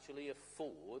you actually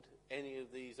afford any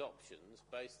of these options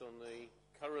based on the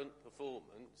current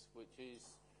performance, which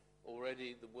is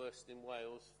already the worst in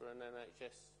Wales for an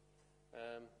NHS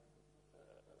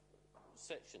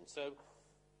section? So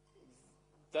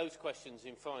those questions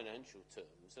in financial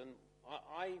terms, and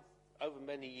I over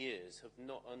many years have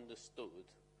not understood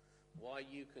why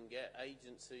you can get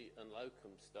agency and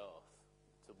locum staff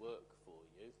to work for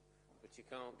you, but you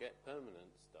can't get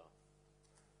permanent staff.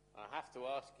 I have to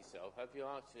ask yourself, have you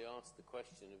actually asked the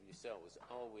question of yourselves,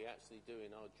 are we actually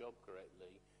doing our job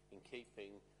correctly in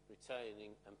keeping,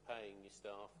 retaining and paying your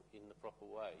staff in the proper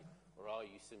way, or are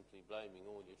you simply blaming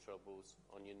all your troubles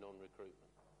on your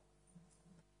non-recruitment?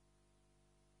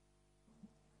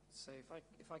 So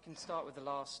if I can start with the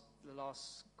last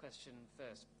question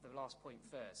first, the last point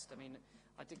first. I mean,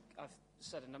 I've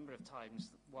said a number of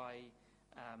times why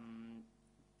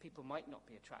people might not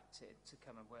be attracted to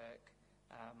come and work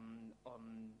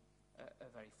on a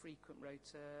very frequent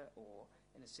rota, or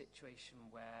in a situation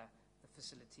where the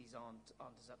facilities aren't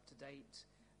as up to date,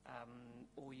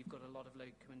 or you've got a lot of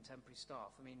locum and temporary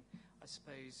staff. I mean, I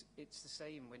suppose it's the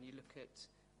same when you look at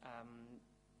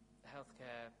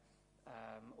healthcare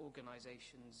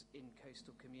organisations in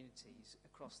coastal communities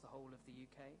across the whole of the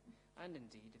UK, and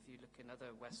indeed if you look in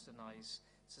other westernised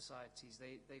societies,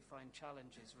 they find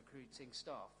challenges recruiting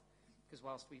staff, because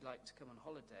whilst we like to come on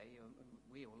holiday,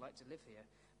 we all like to live here,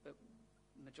 but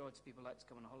the majority of people like to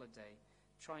come on holiday,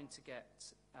 trying to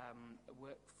get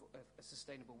a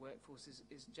sustainable workforce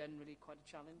is generally quite a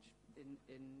challenge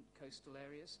in coastal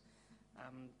areas.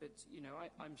 But you know,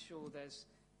 I'm sure there's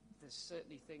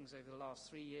certainly things over the last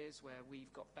 3 years where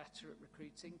we've got better at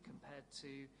recruiting compared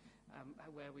to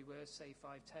where we were, say,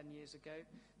 5-10 years ago.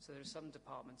 So there are some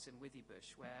departments in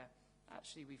Withybush where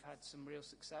actually we've had some real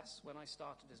success. When I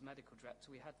started as medical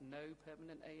director, we had no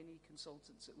permanent A&E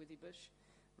consultants at Withybush.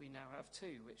 We now have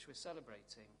 2, which we're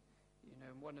celebrating. You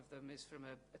know, and one of them is from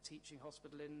a teaching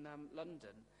hospital in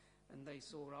London, and they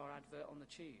saw our advert on the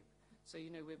tube. So,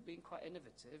 you know, we're being quite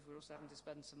innovative. We're also having to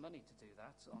spend some money to do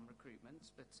that on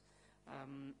recruitment. But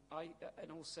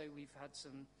and also we've had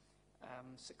some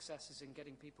successes in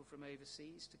getting people from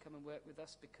overseas to come and work with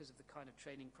us because of the kind of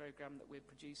training programme that we're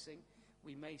producing.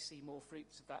 We may see more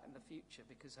fruits of that in the future,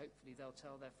 because hopefully they'll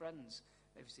tell their friends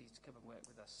overseas to come and work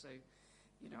with us. So,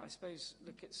 you know, I suppose,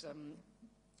 look, it's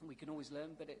we can always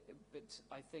learn, but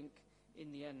I think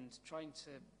in the end, trying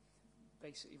to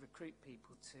basically recruit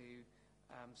people to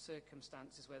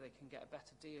circumstances where they can get a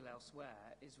better deal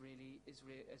elsewhere is really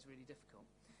difficult.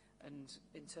 And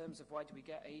in terms of why do we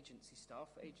get agency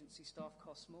staff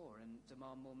cost more and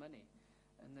demand more money.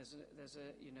 And there's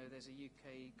a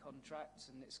UK contract,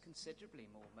 and it's considerably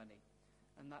more money,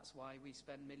 and that's why we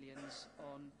spend millions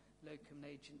on locum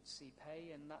agency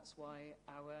pay, and that's why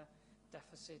our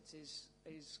deficit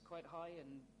is quite high.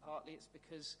 And partly it's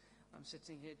because I'm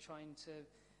sitting here trying to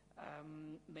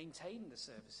maintain the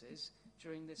services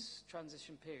during this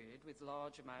transition period with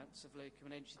large amounts of locum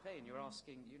and agency pay, and you're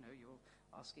asking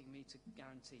me to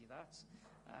guarantee that,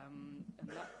 and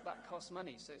that costs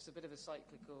money. So it's a bit of a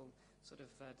cyclical sort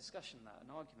of discussion, an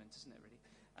argument, isn't it,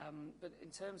 really? But in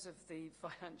terms of the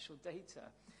financial data,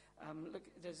 look,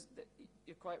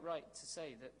 you're quite right to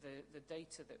say that the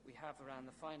data that we have around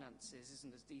the finances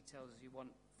isn't as detailed as you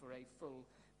want for a full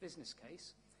business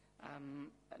case. And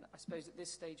I suppose at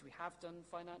this stage we have done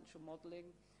financial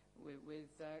modelling with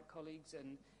colleagues,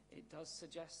 and it does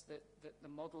suggest that the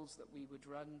models that we would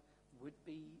run would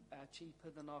be cheaper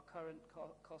than our current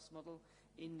cost model.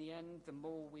 In the end, the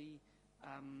more we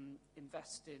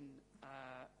invest in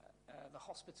the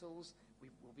hospitals, we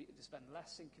will be to spend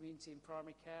less in community and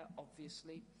primary care,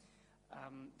 obviously.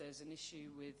 There's an issue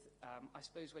with, I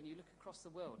suppose, when you look across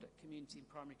the world at community and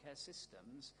primary care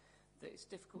systems, that it's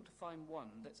difficult to find one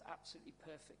that's absolutely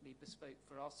perfectly bespoke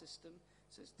for our system.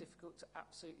 So it's difficult to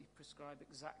absolutely prescribe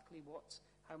exactly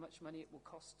how much money it will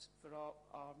cost for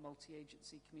our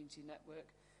multi-agency community network,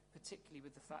 particularly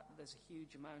with the fact that there's a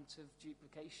huge amount of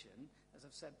duplication, as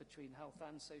I've said, between health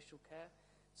and social care.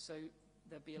 So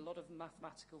there'll be a lot of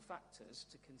mathematical factors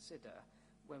to consider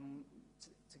when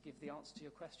to give the answer to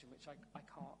your question, which I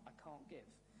can't give.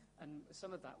 And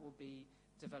some of that will be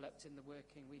developed in the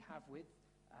working we have with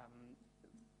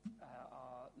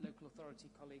our local authority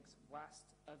colleagues, WAST,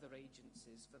 other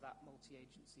agencies for that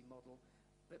multi-agency model.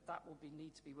 But that will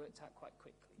need to be worked out quite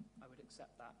quickly. I would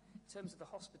accept that. In terms of the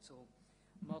hospital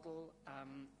model,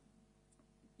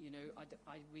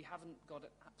 we haven't got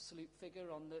an absolute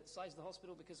figure on the size of the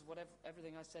hospital because of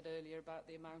everything I said earlier about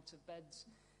the amount of beds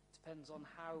depends on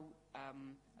how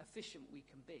efficient we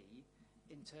can be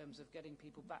in terms of getting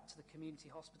people back to the community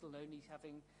hospital, only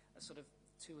having a sort of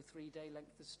 2 or 3 day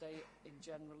length of stay in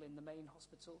general in the main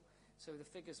hospital. So the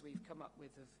figures we've come up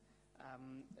with have,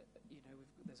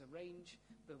 there's a range,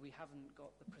 but we haven't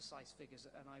got the precise figures,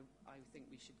 and I think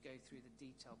we should go through the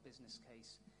detailed business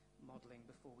case modelling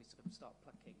before we sort of start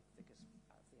plucking figures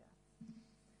out of the air.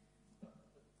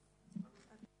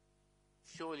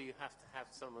 Surely you have to have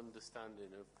some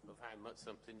understanding of how much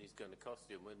something is going to cost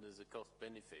you and when there's a cost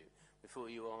benefit before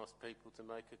you ask people to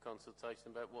make a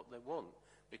consultation about what they want,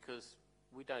 because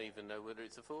we don't even know whether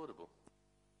it's affordable.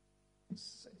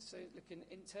 So look,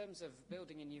 in terms of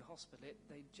building a new hospital,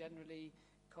 they generally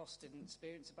cost, in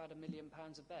experience, about £1 million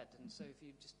a bed. And so if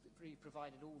you just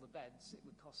provided all the beds, it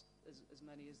would cost as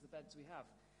many as the beds we have.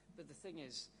 But the thing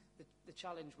is, the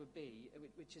challenge would be,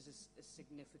 which is a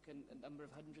significant number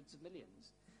of hundreds of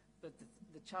millions, but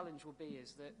the challenge will be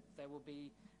is that there will be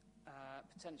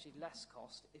potentially less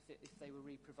cost if they were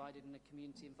re-provided in a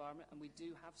community environment. And we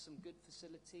do have some good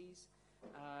facilities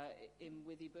in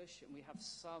Withybush, and we have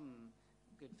some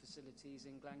good facilities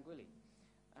in Glangwili.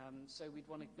 So we'd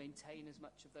want to maintain as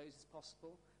much of those as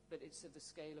possible, but it's of the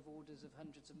scale of orders of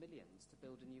hundreds of millions to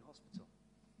build a new hospital.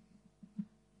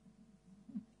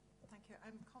 Thank you.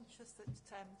 I'm conscious that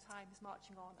time is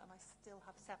marching on, and I still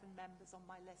have 7 members on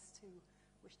my list who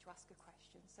wish to ask a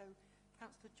question. So,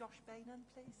 Councillor Josh Bainan,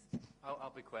 please.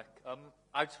 I'll be quick.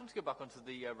 I just want to go back onto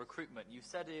the recruitment. You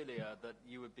said earlier that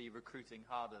you would be recruiting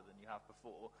harder than you have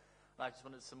before. And I just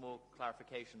wanted some more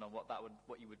clarification on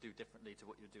what you would do differently to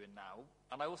what you're doing now.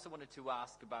 And I also wanted to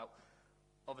ask about,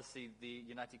 obviously, the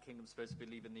United Kingdom is supposed to be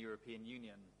leaving the European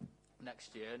Union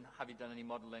next year. And have you done any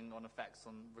modelling on effects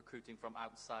on recruiting from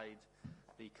outside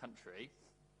the country?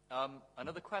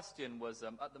 Another question was,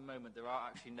 at the moment, there are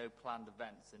actually no planned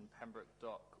events in Pembroke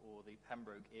Dock or the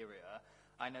Pembroke area.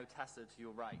 I know Tessa, to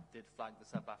your right, did flag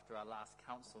this up after our last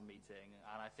council meeting,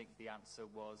 and I think the answer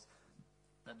was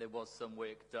that there was some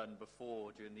work done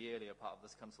before, during the earlier part of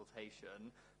this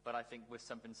consultation, but I think with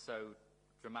something so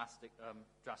drastic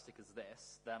as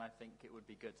this, then I think it would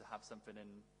be good to have something in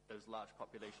those large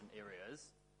population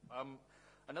areas.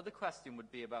 Another question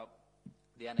would be about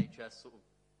the NHS sort of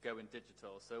going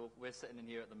digital. So we're sitting in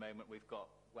here at the moment, we've got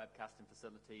webcasting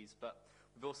facilities, but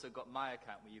we've also got my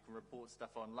account where you can report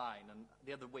stuff online. And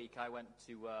the other week I went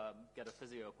to get a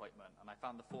physio appointment, and I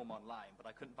found the form online, but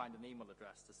I couldn't find an email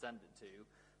address to send it to.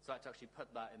 So I had to actually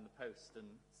put that in the post and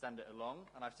send it along.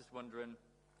 And I was just wondering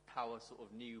how a sort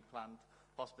of new planned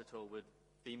hospital would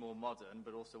be more modern,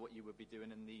 but also what you would be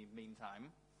doing in the meantime.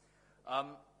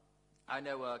 I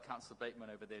know Councillor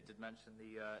Bateman over there did mention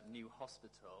the new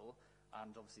hospital,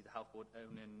 and obviously the Health Board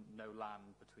owning no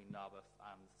land between Narberth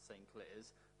and St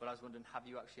Clears. But I was wondering, have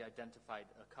you actually identified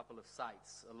a couple of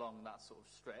sites along that sort of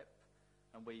strip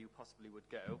and where you possibly would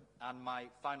go? And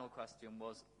my final question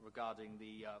was regarding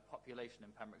the population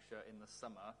in Pembrokeshire in the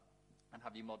summer, and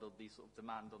have you modelled the sort of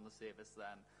demand on the service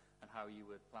then, and how you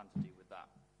would plan to deal with that?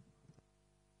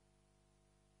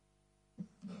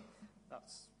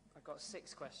 I've got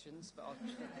 6 questions, but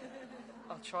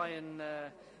I'll try and...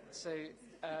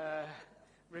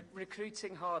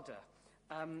 recruiting harder.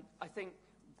 I think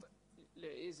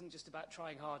it isn't just about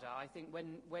trying harder. I think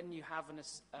when you have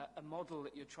a model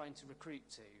that you're trying to recruit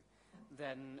to,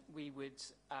 then we would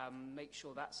make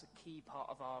sure that's a key part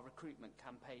of our recruitment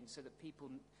campaign, so that people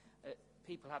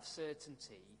have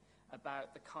certainty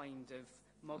about the kind of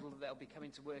model that they'll be coming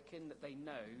to work in, that they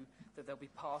know that they'll be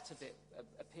part of it,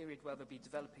 a period where they'll be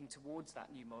developing towards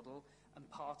that new model, and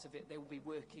part of it they will be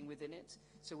working within it.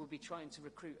 So we'll be trying to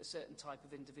recruit a certain type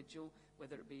of individual,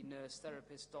 whether it be nurse,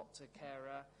 therapist, doctor,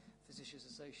 carer, physician's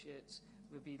associates.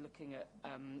 We'll be looking at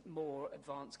more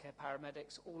advanced care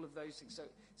paramedics, all of those things. So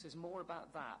it's more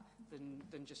about that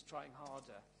than just trying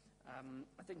harder.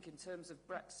 I think in terms of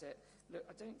Brexit, look,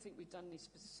 I don't think we've done any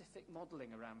specific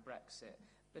modelling around Brexit,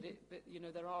 but you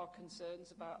know, there are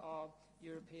concerns about our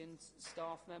European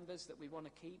staff members that we want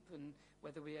to keep, and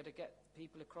whether we are to get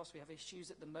people across. We have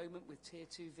issues at the moment with Tier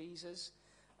 2 visas,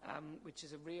 which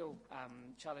is a real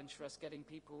challenge for us, getting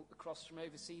people across from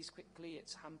overseas quickly.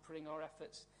 It's hampering our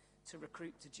efforts to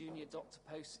recruit to junior doctor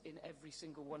posts in every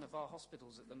single one of our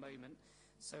hospitals at the moment.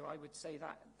 So I would say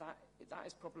that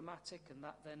is problematic, and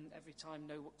that then every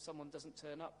time someone doesn't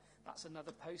turn up, that's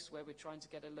another post where we're trying to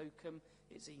get a locum.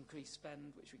 It's increased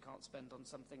spend, which we can't spend on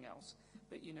something else.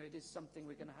 But, you know, it is something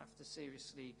we're going to have to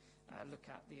seriously look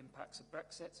at, the impacts of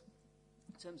Brexit.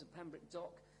 In terms of Pembroke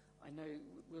Dock, I know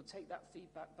we'll take that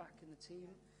feedback back in the team.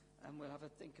 and we'll have a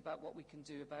think about what we can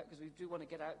do about, because we do want to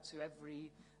get out to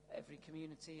every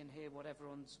community and hear what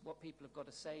people have got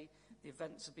to say. The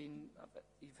events have been,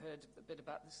 you've heard a bit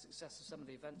about the success of some of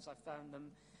the events. I found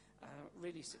them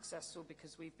really successful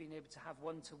because we've been able to have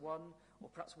one-to-one or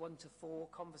perhaps one-to-four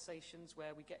conversations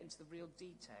where we get into the real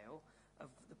detail of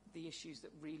the issues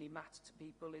that really matter to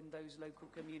people in those local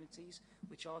communities,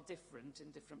 which are different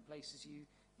in different places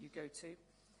you go to.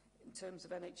 In terms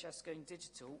of NHS going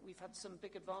digital, we've had some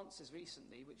big advances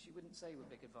recently, which you wouldn't say were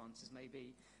big advances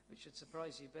maybe, which should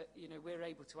surprise you, but we're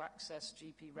able to access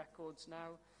GP records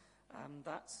now.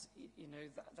 That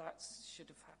should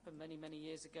have happened many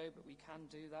years ago, but we can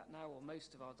do that now, or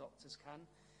most of our doctors can.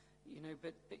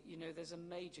 But there's a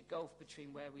major gulf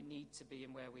between where we need to be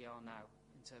and where we are now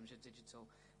in terms of digital.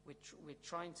 We're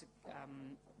trying to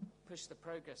push the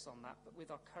progress on that, but with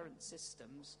our current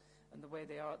systems and the way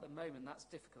they are at the moment, that's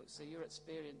difficult. So your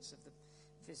experience of the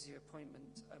physio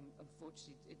appointment,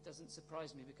 unfortunately, it doesn't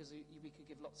surprise me, because we could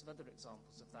give lots of other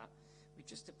examples of that. We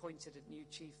just appointed a new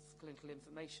Chief Clinical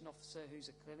Information Officer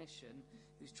who's a clinician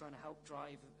who's trying to help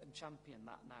drive and champion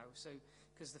that now. So,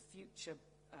 because the future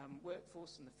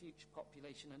workforce and the future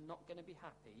population are not going to be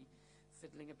happy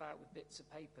fiddling about with bits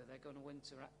of paper. They're going to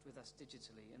interact with us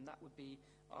digitally, and that would be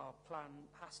our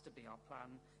plan, has to be our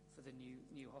plan for the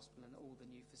new hospital and all the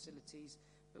new facilities.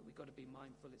 But we've got to be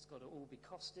mindful it's got to all be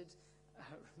costed,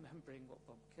 remembering what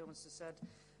Bob Kilminster said.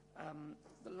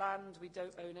 The land, we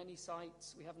don't own any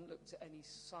sites. We haven't looked at any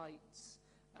sites.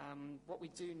 What we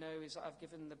do know is I've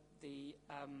given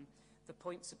the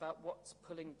points about what's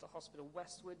pulling the hospital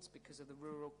westwards because of the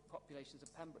rural populations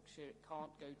of Pembrokeshire. It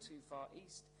can't go too far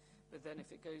east. But then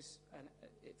if it goes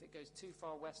too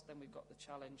far west, then we've got the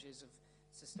challenges of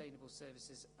sustainable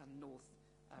services and North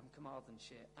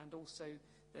Carmarthenshire. And also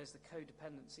there's the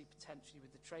codependency potentially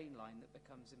with the train line that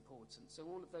becomes important. So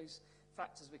all of those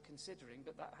factors we're considering,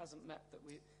 but that hasn't meant that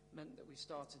we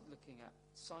started looking at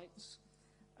sites.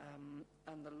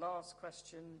 And the last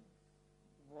question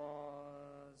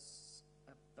was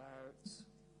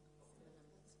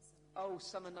about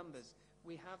summer numbers.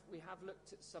 We have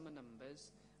looked at summer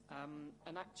numbers,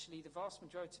 and actually the vast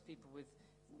majority of people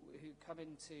who come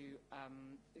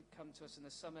to us in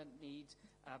the summer need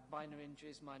minor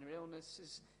injuries, minor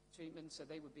illnesses treatment, so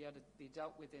they would be able to be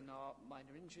dealt with in our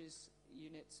minor injuries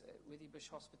unit at Withybush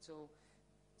Hospital,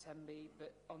 Tenby.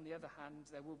 But on the other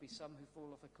hand, there will be some who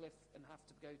fall off a cliff and have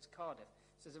to go to Cardiff.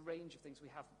 So there's a range of things.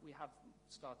 We have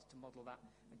started to model that.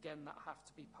 Again, that have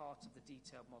to be part of the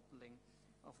detailed modelling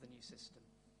of the new system.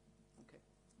 Okay.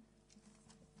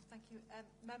 Thank you.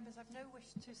 Members, I've no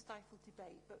wish to stifle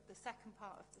debate, but the second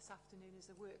part of this afternoon is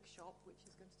a workshop which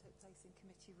is going to take place in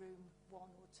committee room 1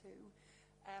 or 2.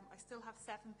 I still have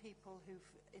 7 people who've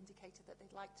indicated that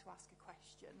they'd like to ask a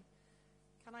question.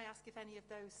 Can I ask if any of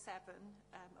those 7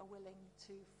 are willing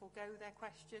to forego their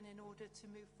question in order to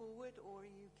move forward, or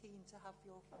are you keen to have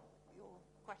your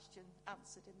question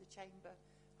answered in the chamber?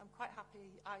 I'm quite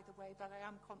happy either way, but I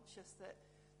am conscious that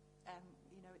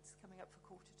it's coming up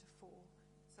for 3:45.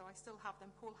 So I still have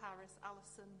them: Paul Harris,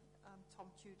 Alison, Tom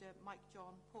Tudor, Mike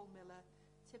John, Paul Miller,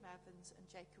 Tim Evans and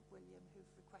Jacob William,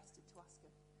 who've requested to ask a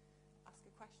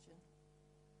question.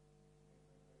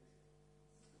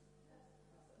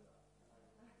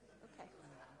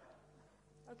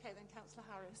 Okay, then Councillor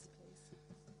Harris, please.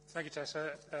 Thank you,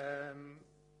 Tessa.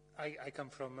 I come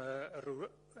from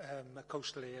a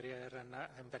coastal area, and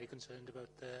I'm very concerned about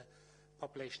the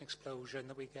population explosion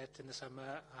that we get in the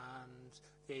summer and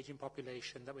the ageing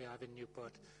population that we have in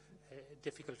Newport.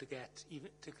 Difficult to get even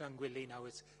to Glangwili now.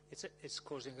 It's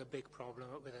causing a big problem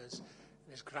with us.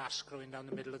 There's grass growing down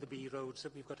the middle of the B roads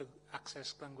that we've got to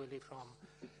access Glangwili from.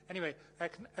 Anyway, I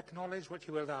can acknowledge what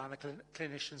Hywel Dda and the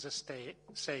clinicians are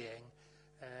saying.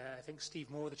 I think Steve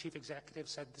Moore, the Chief Executive,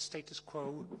 said the status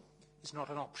quo is not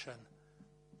an option.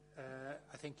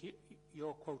 I think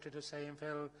you're quoted as saying,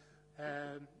 Phil,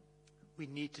 we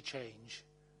need to change.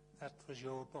 That was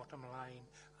your bottom line.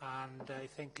 And I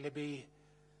think Libby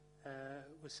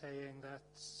was saying that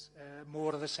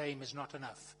more of the same is not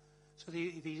enough. So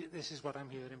this is what I'm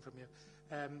hearing from you.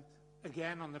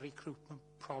 Again, on the recruitment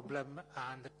problem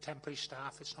and the temporary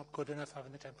staff, it's not good enough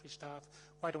having the temporary staff.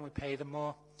 Why don't we pay them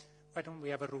more? Why don't we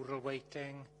have a rural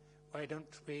waiting? Why don't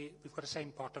we've got the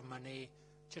same pot of money,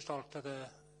 just alter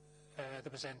the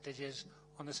percentages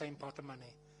on the same pot of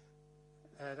money?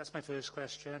 That's my first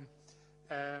question.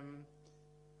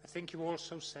 I think you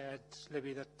also said,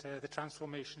 Libby, that the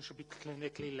transformation should be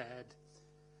clinically led,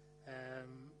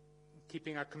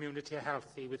 keeping our community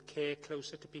healthy with care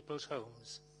closer to people's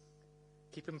homes,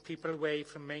 keeping people away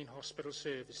from main hospital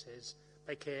services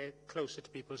by care closer to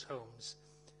people's homes.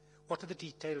 what are the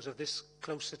details of this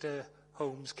closer to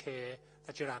homes care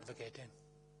that you're advocating?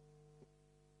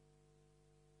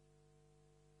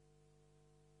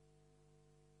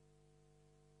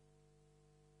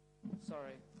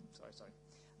 Sorry.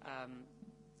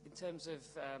 In terms of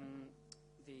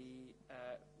the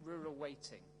rural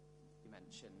waiting you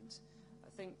mentioned, I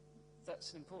think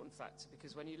that's an important factor,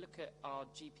 because when you look at our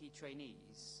GP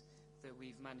trainees that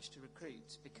we've managed to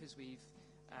recruit, because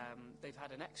they've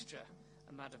had an extra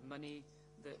amount of money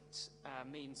that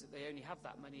means that they only have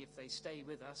that money if they stay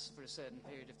with us for a certain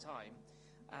period of time.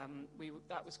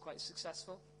 That was quite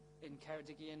successful in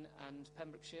Ceredigion and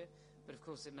Pembrokeshire, but of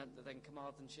course it meant that then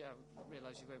Carmarthenshire, I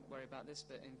realise you won't worry about this,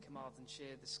 but in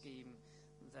Carmarthenshire the scheme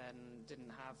then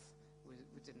didn't have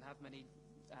many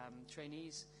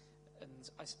trainees. And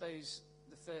I suppose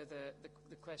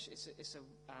the question, it's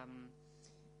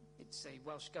a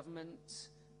Welsh Government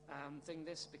thing,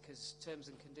 this, because terms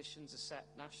and conditions are set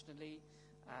nationally.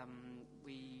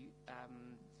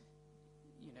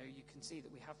 You can see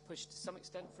that we have pushed to some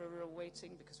extent for a rural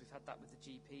waiting, because we've had that with the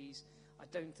GPs. I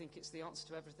don't think it's the answer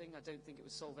to everything. I don't think it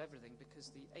would solve everything, because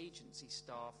the agency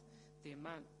staff, the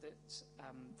amount that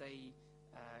they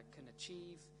can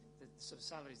achieve, the sort of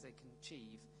salaries they can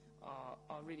achieve,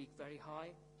 are really very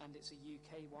high, and it's a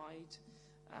UK-wide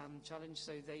challenge.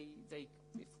 So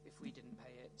if we didn't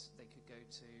pay it, they could go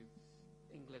to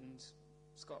England,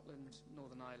 Scotland,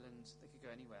 Northern Ireland. They could go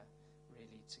anywhere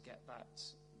really to get that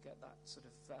sort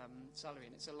of salary.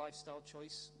 And it's a lifestyle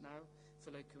choice now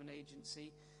for local and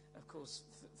agency. Of course,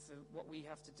 for what we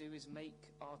have to do is make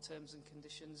our terms and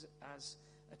conditions as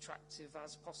attractive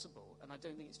as possible. And I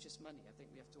don't think it's just money. I think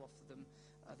we have to offer them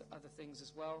other things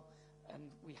as well.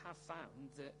 And we have found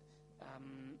that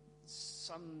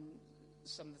some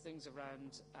of the things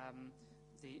around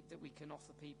that we can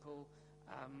offer people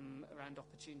around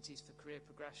opportunities for career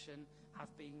progression have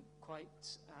been quite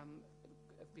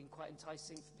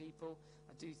enticing for people.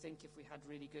 I do think if we had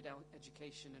really good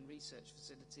education and research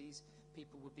facilities,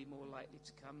 people would be more likely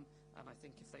to come. And I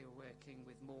think if they were working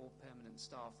with more permanent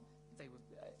staff, they would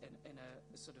in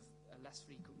a sort of a less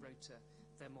frequent rota,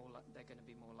 they're going to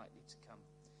be more likely to come.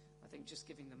 I think just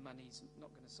giving them money is not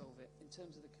going to solve it. In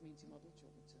terms of the community model, do you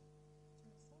want me to?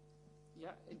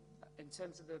 Yeah, in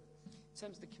terms of the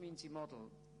community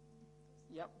model.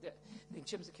 Yeah, in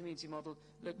terms of the community model,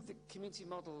 look, the community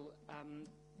model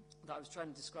that I was trying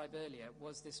to describe earlier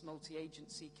was this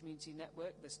multi-agency community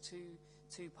network. There's two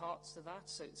parts to that.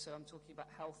 So I'm talking about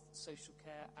health, social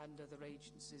care, and other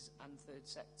agencies and third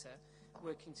sector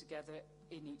working together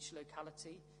in each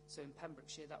locality. So in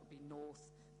Pembrokeshire, that would be North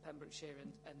Pembrokeshire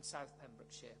and South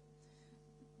Pembrokeshire.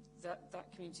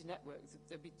 That community network,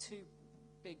 there'd be two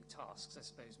big tasks, I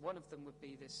suppose. One of them would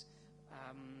be this: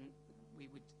 we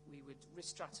would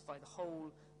risk stratify the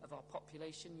whole of our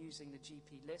population using the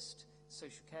GP list,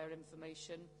 social care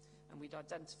information, and we'd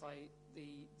identify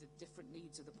the different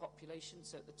needs of the population.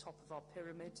 So at the top of our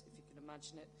pyramid, if you can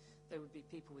imagine it, there would be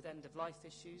people with end-of-life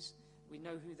issues. We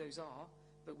know who those are,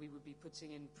 but we would be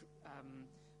putting in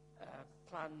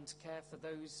planned care for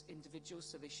those individuals,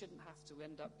 so they shouldn't have to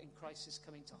end up in crisis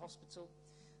coming to hospital.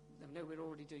 I know we're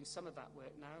already doing some of that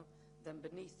work now. Then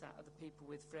beneath that are the people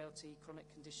with frailty, chronic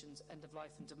conditions,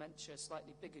 end-of-life and dementia, a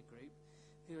slightly bigger group,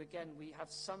 who again we have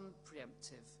some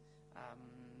preemptive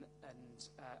and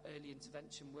early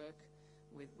intervention work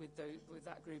with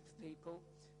that group of people,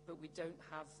 but we don't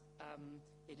have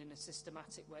it in a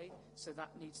systematic way, so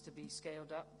that needs to be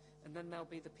scaled up. And then there'll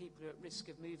be the people who are at risk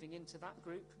of moving into that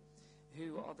group,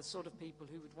 who are the sort of people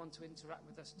who would want to interact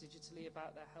with us digitally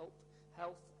about their health,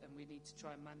 and we need to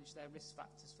try and manage their risk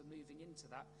factors for moving into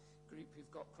that group who've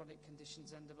got chronic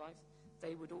conditions, end of life.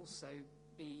 They would also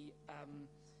be,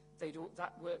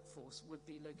 that workforce would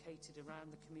be located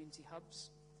around the community hubs,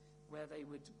 where they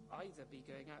would either be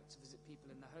going out to visit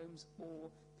people in their homes, or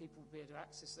people would be able to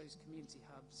access those community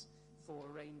hubs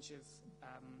for a range of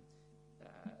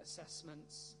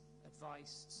assessments,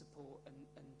 advice, support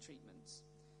and treatments.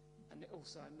 And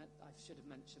also, I should have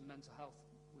mentioned mental health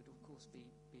would of course be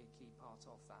a key part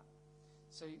of that.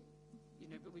 So,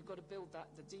 but we've got to build that.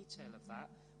 The detail of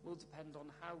that will depend on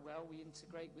how well we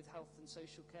integrate with health and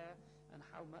social care, and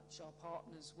how much our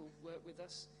partners will work with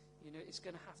us. It's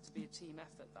going to have to be a team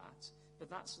effort, but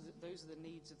those are the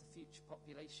needs of the future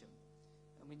population,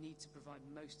 and we need to provide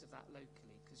most of that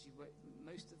locally, because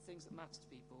most of the things that matter to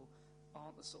people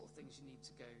aren't the sort of things you need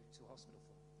to go to a hospital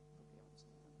for.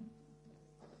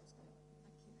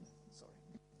 Sorry.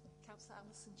 Councillor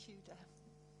Alison Tudor.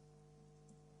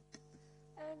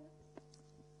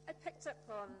 I picked up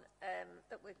on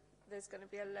that there's going to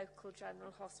be a local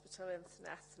general hospital in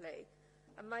Llanelli,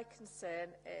 and my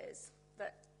concern is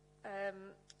that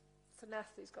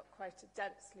Llanelli's got quite a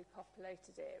densely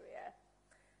populated area,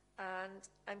 and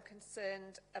I'm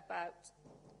concerned about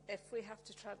if we have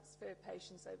to transfer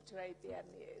patients over to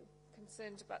ABMU,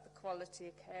 concerned about the quality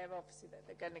of care, obviously, that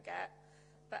they're going to get,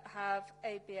 but have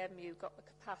ABMU got the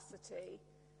capacity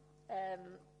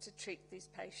to treat these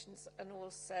patients, and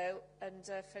also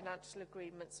under financial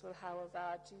agreements with Hywel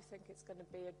Dda, do you think it's going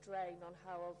to be a drain on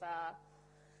Hywel Dda?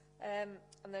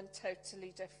 And then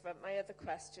totally different, my other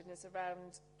question is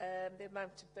around the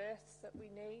amount of births that we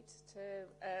need to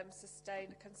sustain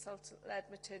a consultant-led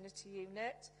maternity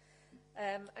unit.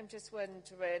 I'm just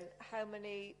wondering how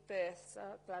many births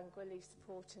are Glangwili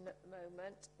supporting at the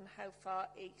moment, and how far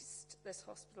east this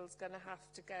hospital is going to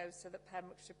have to go so that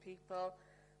Pembrokeshire people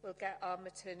will get our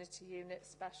maternity unit,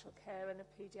 special care and a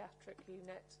paediatric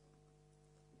unit.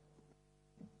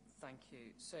 Thank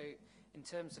you. So, in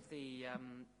terms of the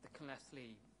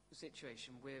Llanelli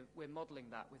situation, we're modelling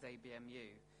that with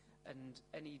ABMU, and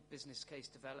any business case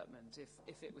development,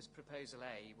 if it was proposal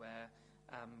A, where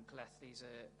Llanelli's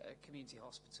a community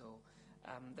hospital,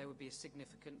 there would be a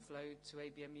significant flow to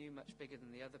ABMU, much bigger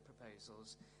than the other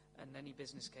proposals, and any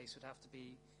business case would have to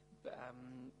be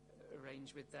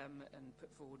arranged with them and put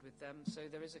forward with them. So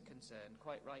there is a concern,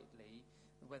 quite rightly,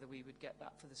 whether we would get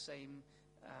that for the same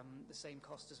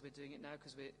cost as we're doing it now,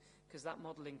 because that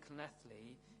model in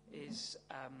Llanelli is,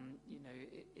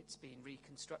 it's been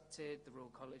reconstructed. The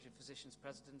Royal College of Physicians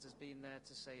President has been there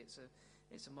to say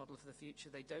it's a model for the future.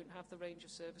 They don't have the range of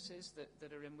services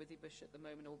that are in Withybush at the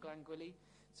moment, or Glangwili,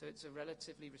 so it's a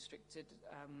relatively restricted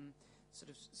sort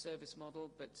of service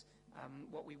model, but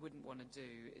what we wouldn't want to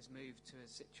do is move to a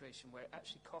situation where it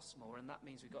actually costs more, and that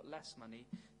means we've got less money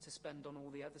to spend on all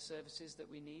the other services that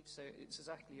we need. So it's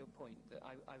exactly your point that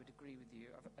I would agree with you.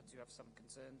 I do have some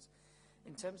concerns.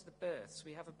 In terms of the births,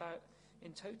 we have about,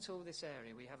 in total this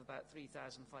area, we have about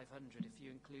 3,500 if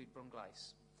you include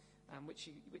Bronglais, which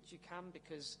you can,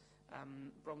 because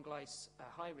Bronglais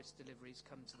high-risk deliveries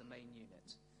come to the main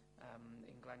unit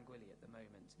in Glangwili at the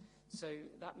moment. So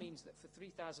that means that for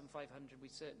 3,500 we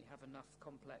certainly have enough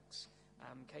complex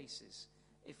cases.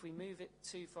 If we move it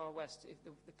too far west,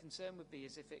 the concern would be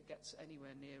is if it gets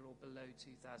anywhere near or below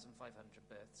 2,500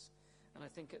 births. And I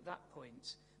think at that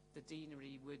point the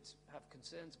deanery would have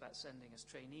concerns about sending us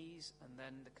trainees, and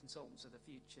then the consultants of the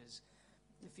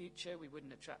future, we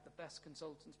wouldn't attract the best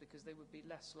consultants because they would be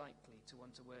less likely to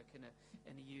want to work in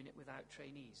a unit without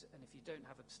trainees. And if you don't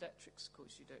have obstetrics, of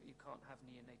course, you can't have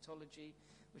neonatology,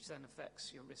 which then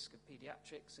affects your risk of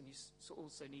paediatrics, and you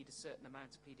also need a certain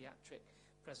amount of paediatric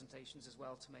presentations as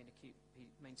well to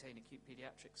maintain acute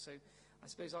paediatrics. So I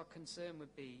suppose our concern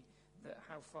would be that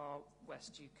how far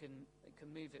west you can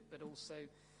move it, but also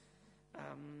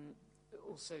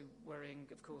worrying,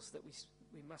 of course, that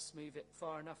we must move it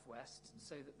far enough west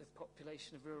so that the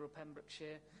population of rural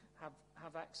Pembrokeshire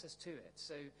have access to it.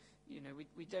 So,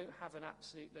 we don't have an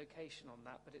absolute location on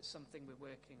that, but it's something we're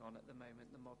working on at the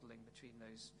moment, the modelling between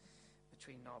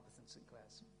Narberth and St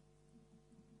Clair's.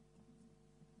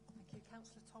 Thank you.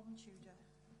 Councillor Tom Tudor.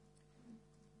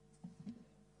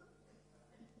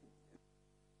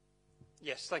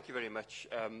 Yes, thank you very much.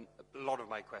 A lot of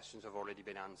my questions have already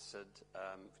been answered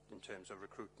in terms of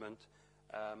recruitment.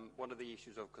 One of the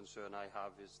issues of concern I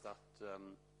have is that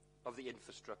of the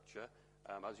infrastructure.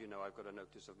 As you know, I've got a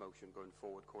notice of motion going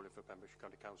forward calling for Pembrokeshire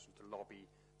County Council to lobby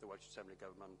the Welsh Assembly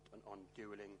Government on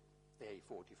dualling the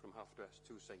A40 from Halfdress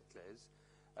to St Clair's.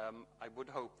 I would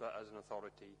hope that as an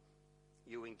authority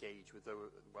you engage with the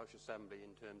Welsh Assembly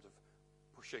in terms of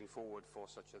pushing forward for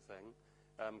such a thing.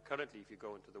 Currently, if you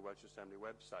go into the Welsh Assembly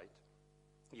website,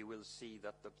 you will see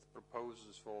that the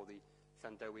proposals for the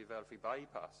Llandewi-Felfrey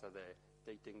bypass are there,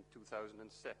 dating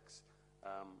 2006,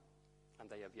 and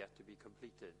they have yet to be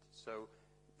completed. So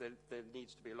there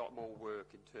needs to be a lot more work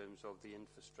in terms of the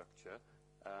infrastructure.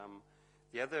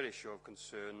 The other issue of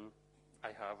concern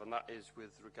I have, and that is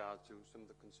with regard to some of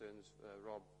the concerns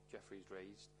Rob Jeffries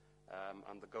raised,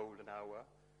 and the golden hour.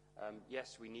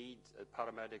 Yes, we need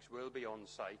paramedics will be on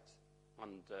site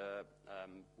and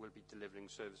will be delivering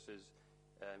services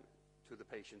to the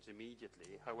patients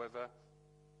immediately. However,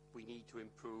 we need to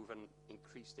improve and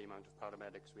increase the amount of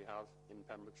paramedics we have in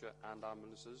Pembrokeshire and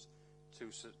ambulances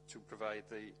to provide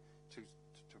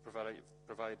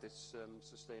this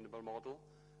sustainable model.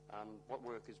 And what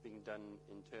work is being done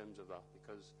in terms of that,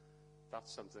 because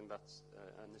that's something that's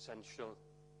an essential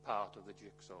part of the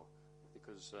jigsaw.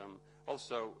 Because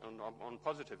also, on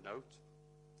positive note,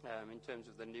 in terms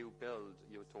of the new build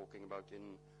you're talking about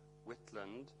in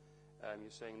Whitland, you're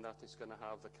saying that it's going to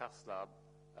have the cath lab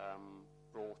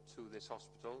brought to this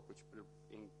hospital, which will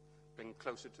bring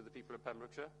closer to the people of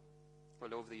Pembrokeshire.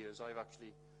 Well, over the years, I've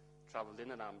actually travelled in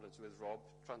an ambulance with Rob,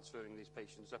 transferring these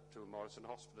patients up to Morrison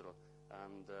Hospital,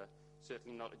 and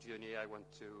certainly not a journey I want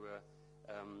to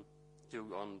do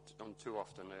on too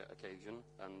often an occasion,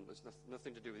 and there's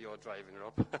nothing to do with your driving,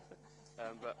 Rob.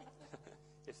 But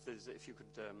if you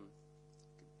could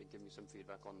give me some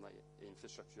feedback on the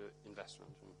infrastructure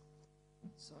investment.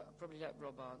 So I'll probably let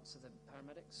Rob answer the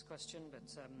paramedics question, but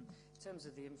in terms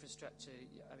of the infrastructure,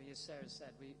 I mean, as Sarah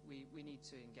said, we need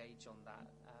to engage on that,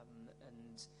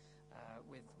 and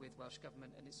with Welsh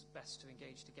Government, and it's best to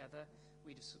engage together.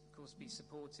 We'd, of course, be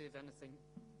supportive.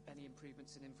 Any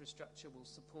improvements in infrastructure will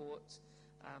support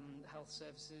health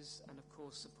services and, of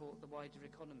course, support the wider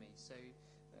economy. So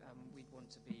we'd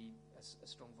want to be a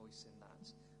strong voice in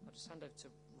that. I'll just hand over to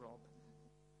Rob.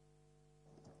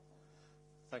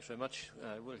 Thanks very much.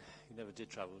 Well, you never did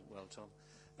travel well,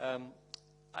 Tom.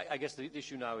 I guess the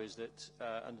issue now is that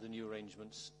under the new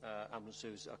arrangements, ambulance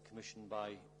services are commissioned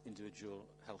by individual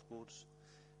health boards.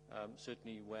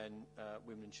 Certainly when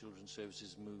Women and Children's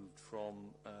Services moved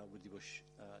from Withybush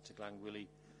to Glangwili,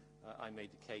 I made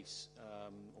the case,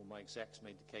 or my execs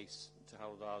made the case to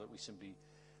Hywel Dda that we simply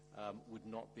would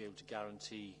not be able to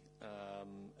guarantee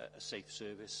a safe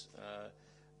service.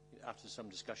 After some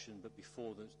discussion, but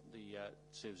before the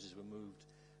services were moved,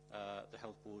 the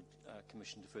Health Board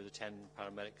commissioned a further 10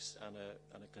 paramedics and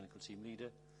a clinical team leader.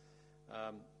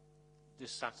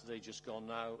 This Saturday, just gone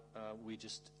now, we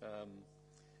just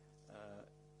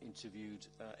interviewed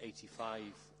 85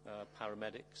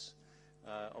 paramedics,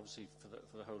 obviously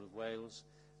for the whole of Wales.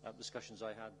 Discussions I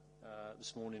had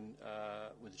this morning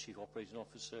with the Chief Operating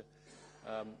Officer,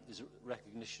 there's a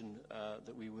recognition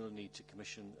that we will need to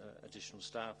commission additional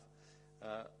staff.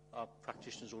 Our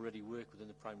practitioners already work within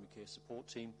the primary care support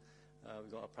team.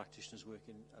 We've got our practitioners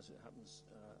working, as it happens,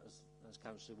 as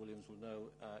Councillor Williams will know,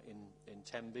 in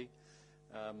Tenby.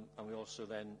 And we also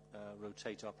then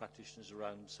rotate our practitioners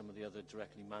around some of the other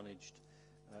directly managed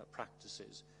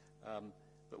practices.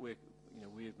 But we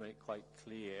have made it quite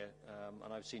clear,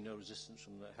 and I've seen no resistance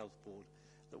from the Health Board,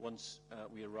 that once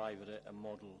we arrive at a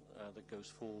model that goes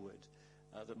forward,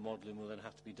 that modelling will then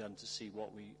have to be done to see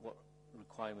what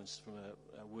requirements from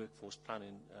a workforce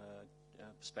planning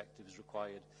perspective is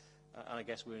required. And I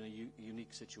guess we're in a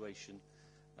unique situation.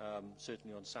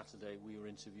 Certainly on Saturday we were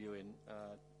interviewing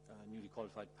newly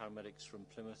qualified paramedics from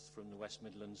Plymouth, from the West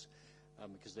Midlands,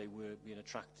 because they were being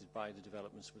attracted by the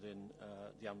developments within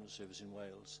the ambulance service in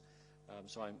Wales.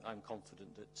 So I'm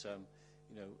confident that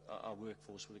our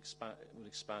workforce will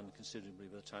expand considerably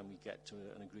by the time we get to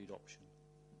an agreed option.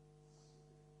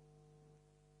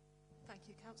 Thank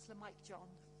you. Councillor Mike John.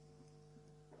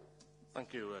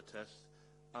 Thank you, Tess.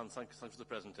 And thanks for the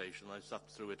presentation. I sat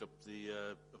through it up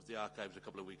the archives a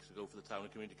couple of weeks ago for the town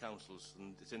and community councils,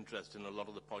 and it's interesting. A lot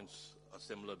of the points are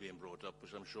similar being brought up,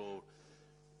 which I'm sure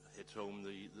hits home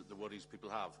the worries people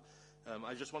have.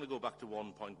 I just want to go back to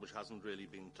one point which hasn't really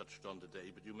been touched on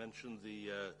today, but you mentioned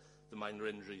the minor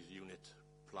injuries unit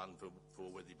plan for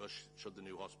Withybush, should the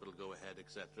new hospital go ahead,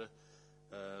 etc.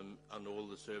 And all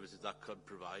the services that could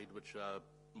provide, which are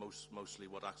mostly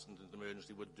what accident and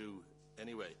emergency would do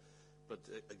anyway. But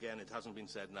again, it hasn't been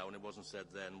said now, and it wasn't said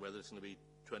then, whether it's going to be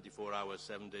 24 hours,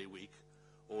 7-day week,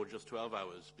 or just 12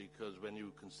 hours, because when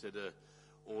you consider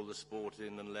all the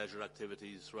sporting and leisure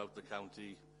activities throughout the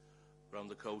county, around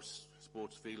the coast,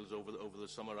 sports fields over the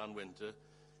summer and winter,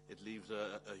 it leaves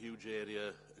a huge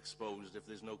area exposed if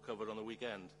there's no cover on the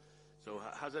weekend. So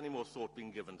has any more thought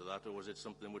been given to that, or is it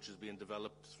something which is being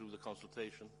developed through the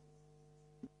consultation?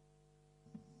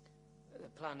 The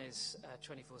plan is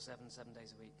 24/7, 7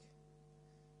 days a week.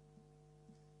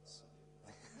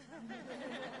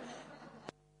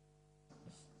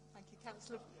 Thank you,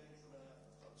 Councillor.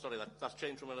 Sorry, that's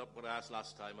changed from what I asked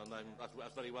last time, and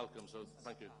that's very welcome, so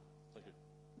thank you. Thank you.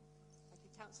 Thank you,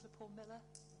 Councillor Paul Miller.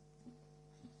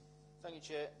 Thank you,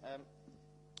 Chair.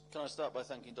 Can I start by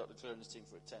thanking Dr. Clare and his team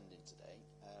for attending today?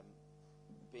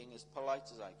 Being as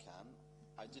polite as I can,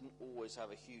 I didn't always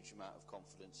have a huge amount of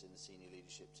confidence in the senior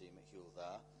leadership team at Hywel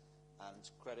Dda, and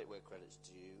credit where credit's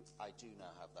due, I do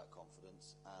now have that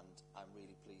confidence, and I'm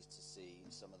really pleased to see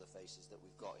some of the faces that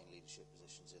we've got in leadership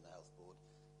positions in the Health Board.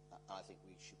 I think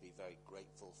we should be very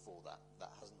grateful for that.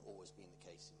 That hasn't always been the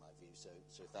case in my view,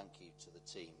 so thank you to the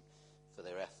team for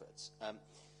their efforts.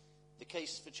 The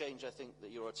case for change, I think,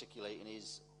 that you're articulating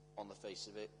is, on the face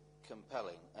of it,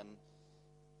 compelling, and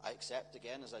I accept,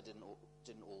 again, as I didn't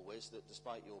always, that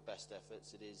despite your best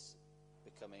efforts, it is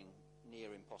becoming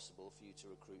near impossible for you to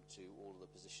recruit to all of the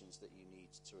positions that you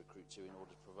need to recruit to in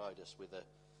order to provide us with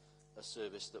a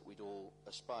service that we'd all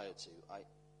aspire to.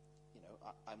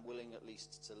 I'm willing at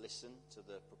least to listen to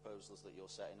the proposals that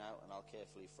you're setting out, and I'll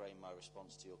carefully frame my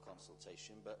response to your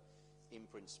consultation. But in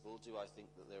principle, do I think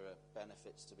that there are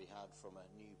benefits to be had from a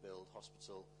new build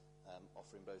hospital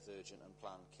offering both urgent and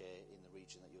planned care in the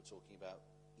region that you're talking about?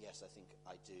 Yes, I think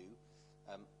I do.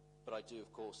 But I do,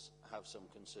 of course, have some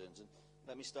concerns. And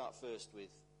let me start first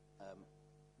with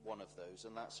one of those,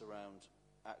 and that's around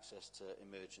access to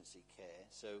emergency care.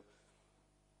 So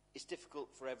it's difficult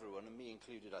for everyone, and me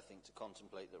included, I think, to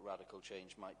contemplate that radical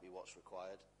change might be what's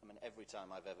required. I mean, every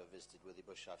time I've ever visited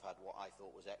Withybush, I've had what I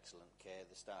thought was excellent care.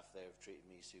 The staff there have treated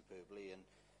me superbly, and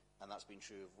that's been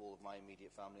true of all of my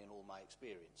immediate family and all my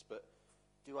experience. But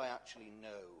do I actually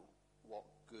know what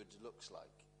good looks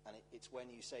like? And it's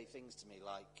when you say things to me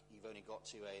like, you've only got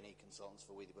 2 A&E consultants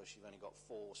for Withybush, you've only got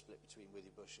 4 split between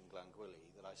Withybush and Glangwili,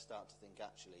 that I start to think,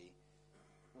 actually,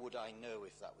 would I know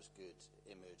if that was good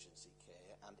emergency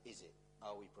care, and is it?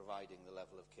 Are we providing the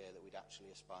level of care that we'd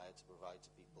actually aspire to provide to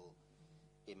people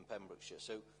in Pembrokeshire?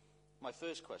 So my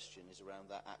first question is around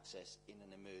that access in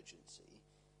an emergency.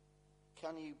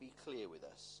 Can you be clear with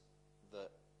us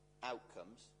that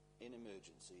outcomes in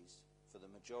emergencies for the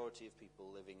majority of people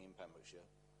living in Pembrokeshire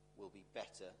will be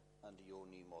better under your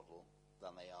new model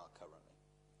than they are currently?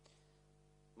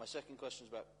 My second question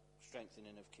is about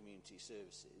strengthening of community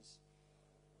services.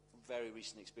 Very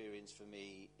recent experience for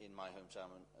me in my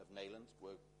hometown of Neyland,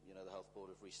 where the Health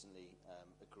Board have recently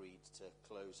agreed to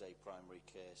close a primary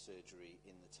care surgery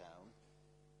in the town.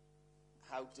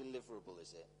 How deliverable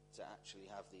is it to actually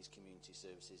have these community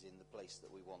services in the place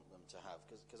that we want them to have?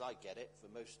 Because I get it,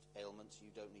 for most ailments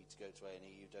you don't need to go to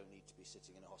A&E, you don't need to be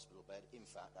sitting in a hospital bed. In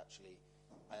fact, actually,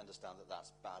 I understand that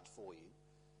that's bad for you.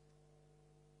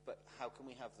 But how can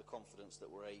we have the confidence that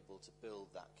we're able to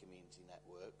build that community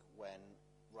network when,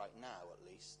 right now at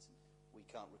least, we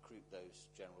can't recruit those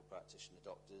general practitioner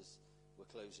doctors? We're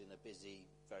closing a busy,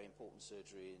 very important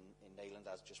surgery in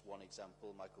Neyland as just one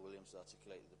example. Michael Williams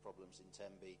articulated the problems in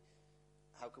Tenby.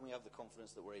 How can we have the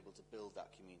confidence that we're able to build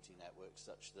that community network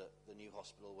such that the new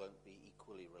hospital won't be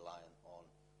equally reliant on,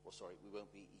 we won't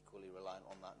be equally reliant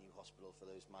on that new hospital for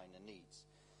those minor needs?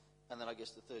 And then I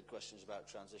guess the third question is about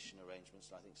transition arrangements,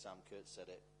 and I think Sam Kurtz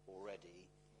said it already.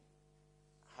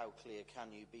 How clear can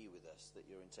you be with us that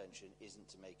your intention isn't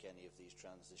to make any of these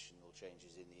transitional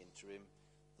changes in the interim,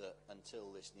 that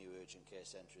until this new urgent care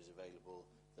centre is available,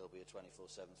 there'll be a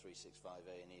 24/7, 365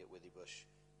 A&E at Withybush,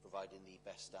 providing the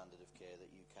best standard of care that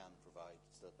you can provide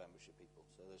to the Pembrokeshire people?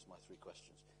 So those are my 3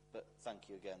 questions. But thank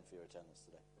you again for your attendance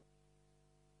today.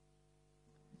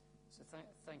 So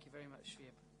thank you very much for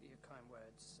your kind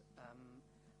words.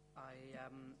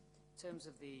 In terms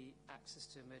of the access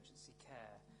to emergency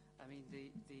care, I mean,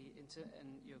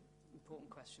 and your important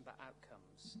question about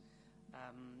outcomes,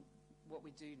 what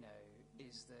we do know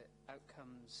is that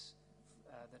outcomes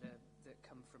that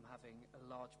come from having a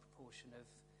large proportion of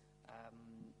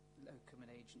locum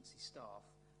and agency staff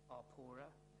are poorer.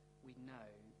 We know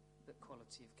that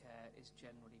quality of care is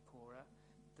generally poorer.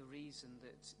 The reason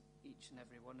that each and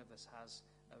every one of us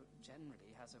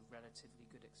generally has a relatively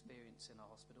good experience in our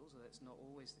hospitals, although it's not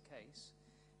always the case,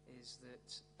 is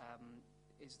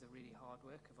the really hard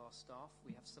work of our staff.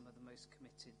 We have some of the most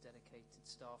committed, dedicated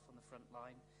staff on the front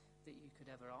line that you could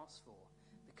ever ask for,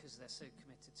 because they're so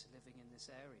committed to living in this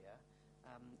area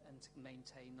and to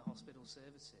maintain the hospital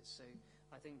services. So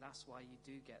I think that's why you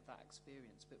do get that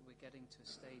experience. But we're getting to a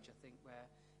stage, I think, where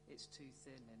it's too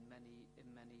thin in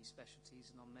many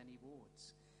specialties and on many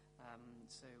wards.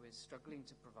 So we're struggling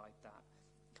to provide that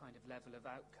kind of level of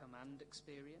outcome and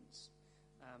experience.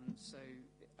 So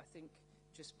I think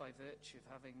just by virtue of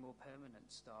having more permanent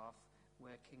staff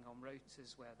working on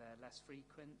rotas where they're less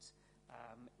frequent,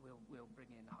 we'll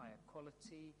bring in high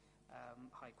quality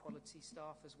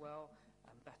staff as well,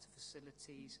 and better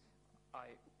facilities.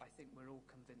 I think we're all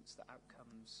convinced that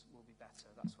outcomes will be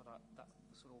better. That's what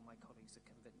all my colleagues are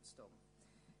convinced on.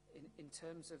 In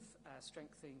terms of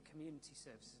strengthening community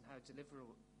services and how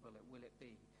deliverable will it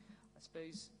be, I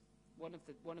suppose one of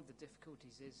the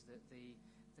difficulties is that the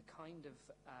kind of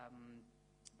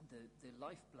the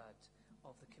lifeblood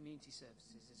of the community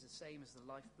services is the same as the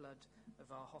lifeblood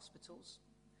of our hospitals.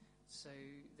 So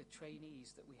the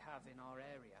trainees that we have in our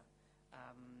area,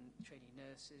 trainee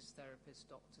nurses, therapists,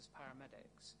 doctors,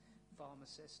 paramedics,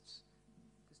 pharmacists,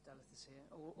 because Delith is here,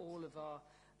 all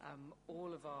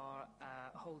of our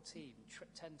whole team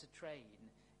tend to train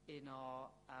in our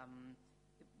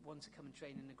want to come and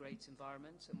train in a great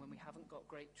environment. And when we haven't got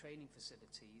great training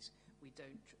facilities, we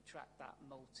don't attract that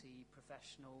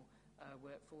multi-professional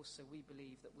workforce. So we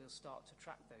believe that we'll start to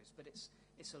track those. But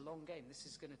it's a long game. This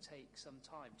is going to take some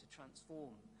time to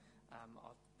transform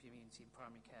our community and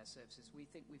primary care services, we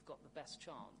think we've got the best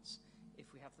chance if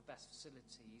we have the best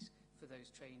facilities for those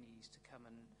trainees to come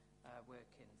and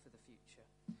work in for the future.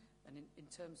 And in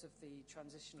terms of the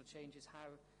transitional changes,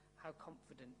 how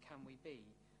confident can we be?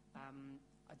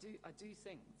 I do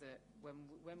think that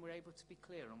when we're able to be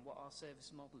clear on what our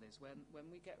service model is, when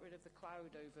we get rid of the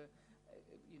cloud over,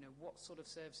 what sort of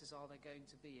services are there going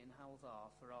to be in Hywel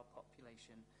Dda for our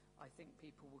population, I think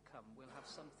people will come. We'll have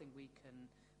something we can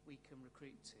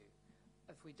recruit to.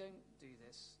 If we don't do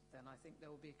this, then I think there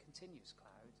will be a continuous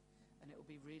cloud, and it will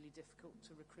be really difficult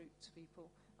to recruit to people.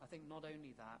 I think not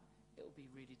only that, it will be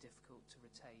really difficult to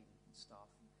retain staff.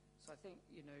 So I think,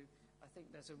 I think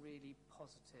there's a really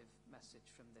positive message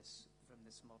from this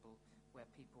model where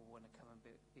people want to come and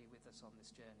be with us on this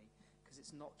journey, because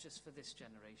it's not just for this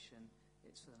generation,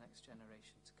 it's for the next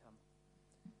generation to come.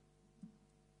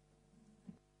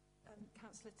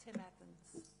 Councillor Tim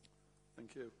Evans.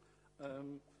 Thank you.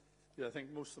 I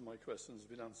think most of my questions have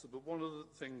been answered, but one of the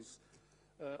things,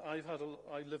 I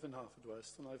live in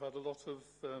Haverfordwest, and I've had a lot of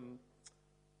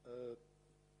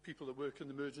people that work in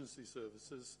emergency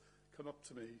services come up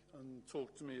to me and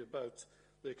talk to me about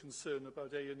their concern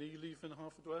about A&E leaving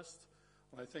Haverfordwest.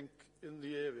 And I think in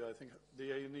the area, I think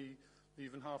the A&E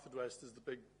leaving Haverfordwest is the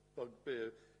big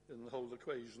bugbear in the whole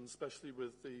equation, especially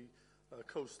with the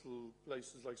coastal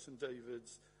places like St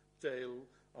David's, Dale,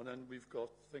 and then we've got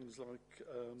things like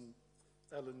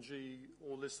LNG,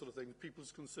 all this sort of thing.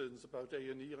 People's concerns about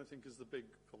A&E, I think, is the big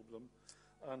problem.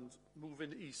 And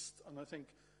moving east, and I think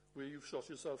where you've shot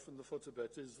yourself in the foot a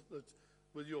bit, is that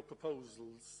with your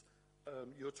proposals,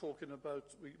 you're talking about,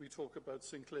 we talk about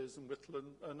St Clair's and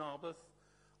Whitland and Arbeth,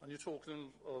 and you're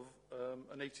talking of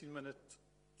an 18-minute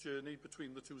journey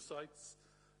between the two sites.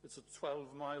 It's a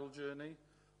 12-mile journey.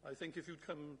 I think if you'd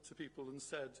come to people and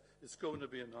said, it's going to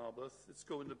be in Arbeth, it's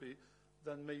going to be,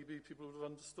 then maybe people would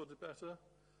have understood it better.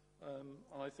 And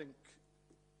I think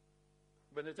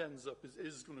when it ends up, it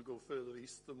is going to go further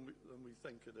east than we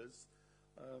think it is.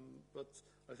 But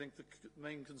I think the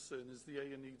main concern is the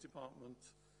A&E department.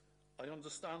 I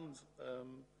understand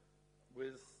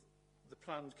with the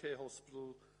planned care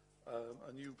hospital,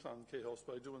 a new planned care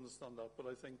hospital, I do understand that, but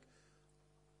I think,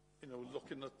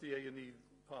 looking at the A&E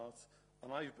part,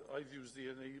 and I've used the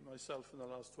A&E myself in the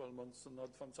last 12 months and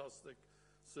had fantastic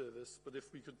service, but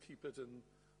if we could keep it in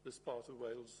this part of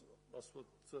Wales, that's what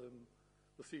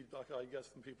the feedback I get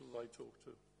from people that I talk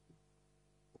to.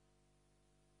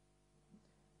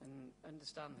 And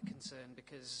understand the concern,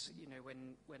 because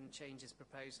when change is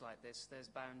proposed like this, there's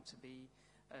bound to be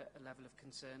a level of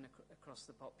concern across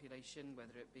the population,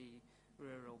 whether it be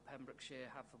rural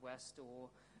Pembrokeshire, Haverfordwest, or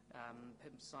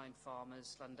Pimsine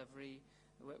farmers, Llandovery,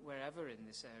 wherever in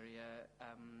this area.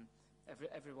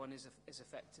 Everyone is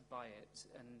affected by it,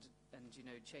 and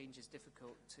change is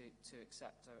difficult to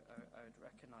accept. I would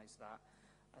recognise that.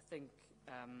 I think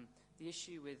the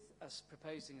issue with us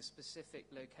proposing a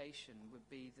specific location would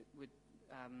be that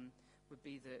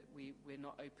we're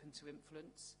not open to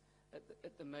influence.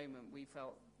 At the moment,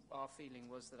 our feeling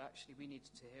was that actually we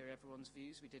needed to hear everyone's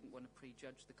views. We didn't want to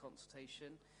prejudge the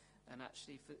consultation. And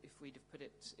actually, if we'd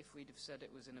have said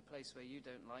it was in a place where you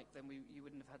don't like, then you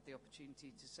wouldn't have had the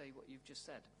opportunity to say what you've just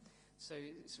said. So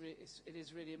it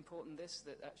is really important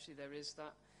that actually there is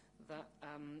that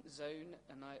zone,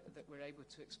 and that we're able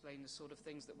to explain the sort of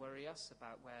things that worry us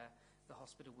about where the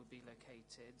hospital would be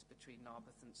located between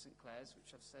Arbeth and St Clair's,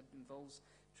 which I've said involves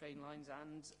train lines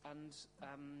and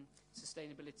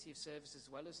sustainability of service, as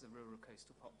well as the rural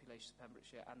coastal population of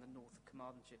Pembrokeshire and the north of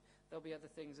Carmarthenshire. There'll be other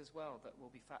things as well that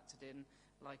will be factored in,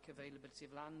 like availability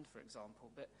of land, for example.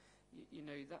 But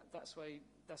that's why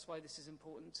this is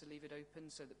important, to leave it open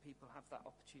so that people have that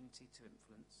opportunity to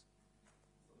influence.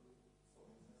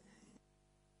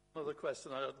 Another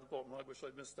question I had at the bottom, which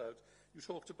I missed out. You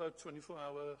talked about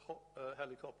 24-hour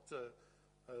helicopter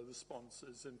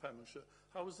responses in Pembrokeshire.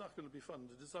 How is that going to be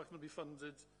funded? Is that going to be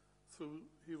funded through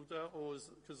Hywel Dda, or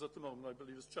because at the moment I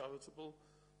believe it's charitable,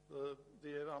 the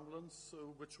air ambulance?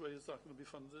 So which way is that going to be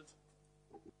funded?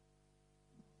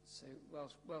 So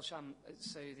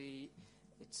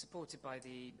it's supported by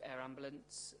the air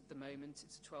ambulance at the moment.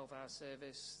 It's a 12-hour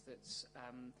service that's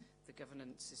the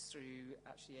governance is through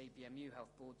actually ABMU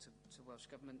Health Board to Welsh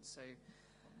Government. So,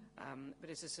 but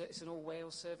it's an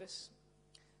all-Wales service.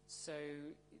 So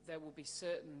there will be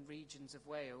certain regions of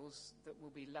Wales that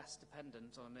will be less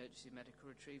dependent on emergency medical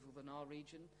retrieval than our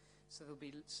region. So there'll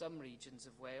be some regions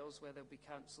of Wales where there'll be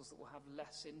councils that will have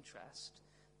less interest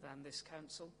than this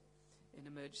council in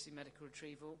emergency medical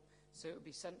retrieval. So it would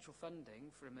be central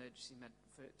funding for emergency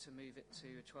to move it to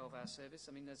a 12-hour service.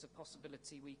 I mean, there's a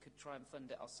possibility we could try and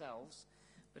fund it ourselves,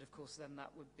 But of course then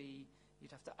that would be,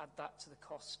 you'd have to add that to the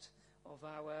cost of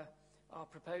our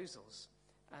proposals.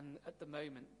 And at the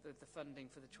moment, the funding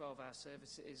for the 12-hour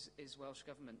service is Welsh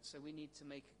Government. So we need to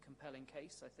make a compelling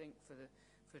case, I think,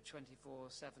 for a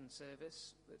 24/7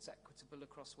 service that's equitable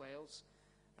across Wales.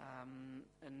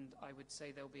 And I would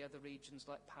say there'll be other regions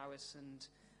like Powys and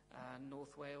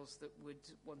North Wales that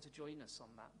would want to join us on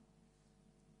that.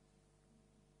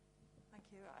 Thank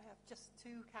you. I have just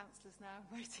two councillors now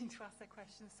waiting to ask their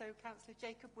questions. So Councillor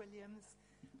Jacob Williams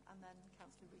and then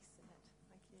Councillor Rees-Sinnott.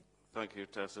 Thank you. Thank you,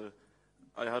 Tessa.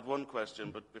 I had one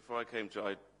question, but before I came to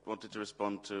it, I wanted to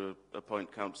respond to a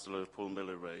point Councillor Paul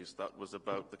Miller raised. That was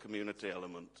about the community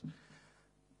element.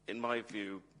 In my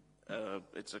view,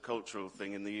 it's a cultural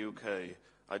thing in the UK.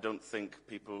 I don't think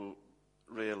people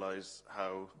realise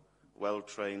how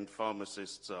well-trained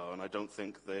pharmacists are, and I don't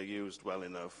think they're used well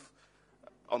enough.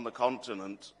 On the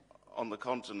continent,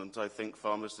 I think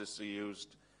pharmacists are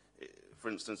used. For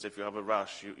instance, if you have a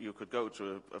rash, you could go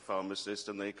to a pharmacist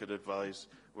and they could advise.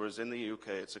 Whereas in the UK,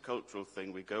 it's a cultural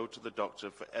thing. We go to the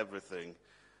doctor for everything.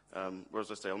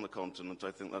 Whereas I say on the continent,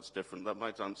 I think that's different. That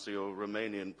might answer your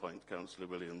Romanian point, Councillor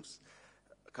Williams.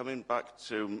 Coming back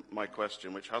to my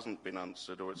question, which hasn't been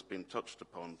answered or it's been touched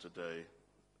upon today,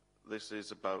 this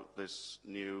is about this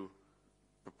new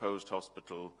proposed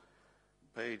hospital.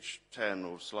 Page 10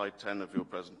 or slide 10 of your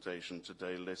presentation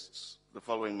today lists the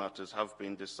following matters have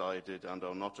been decided and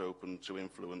are not open to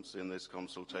influence in this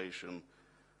consultation.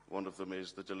 One of them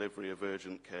is the delivery of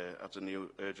urgent care at a new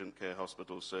urgent care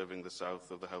hospital serving the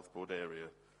south of the Health Board area.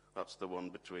 That's the one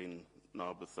between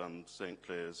Narberth and St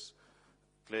Clears.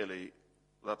 Clearly,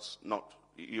 that's not,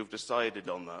 you've decided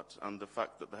on that, and the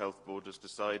fact that the Health Board has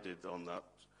decided on that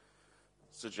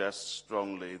suggests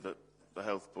strongly that the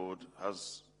Health Board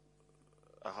has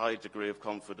a high degree of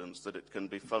confidence that it can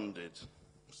be funded.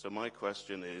 So my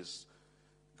question is,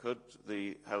 could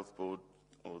the Health Board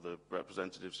or the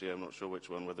representatives here, I'm not sure which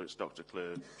one, whether it's Dr.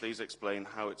 Clare, please explain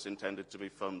how it's intended to be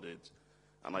funded?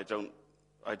 And I don't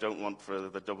want for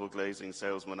the double glazing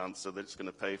salesman answer that it's going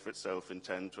to pay for itself in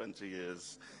 10, 20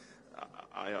 years.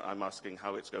 I'm asking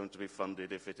how it's going to be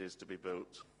funded if it is to be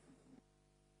built.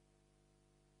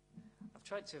 I've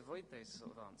tried to avoid those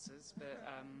sort of answers, but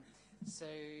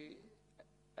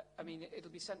I mean,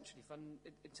 it'll be centrally funded.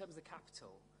 In terms of the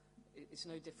capital, it's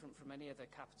no different from any other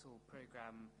capital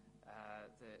programme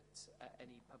that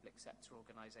any public sector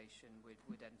organisation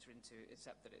would enter into,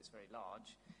 except that it's very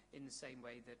large, in the same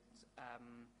way that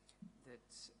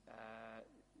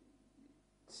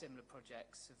similar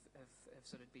projects have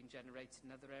sort of been generated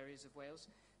in other areas of Wales.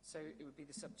 So it would be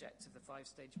the subject of the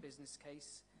 5-stage business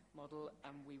case model,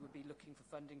 and we would be looking for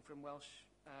funding from Welsh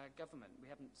Government. We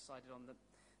haven't decided on the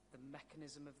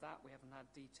mechanism of that. We haven't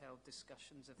had detailed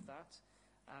discussions of that.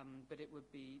 But it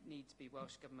would need to be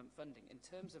Welsh Government funding. In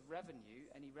terms of revenue,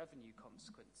 any revenue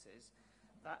consequences,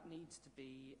 that needs to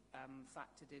be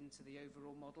factored into the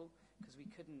overall model, because we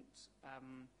couldn't,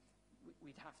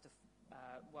 we'd have to,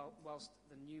 whilst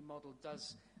the new model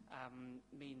does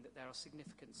mean that there are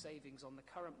significant savings on the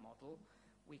current model,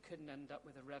 we couldn't end up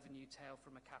with a revenue tail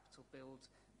from a capital build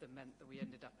that meant that we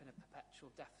ended up in a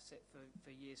perpetual deficit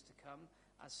for years to come,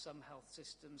 as some health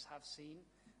systems have seen.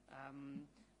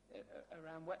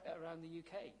 Around the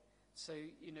UK. So,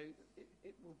 you know,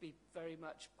 it will be very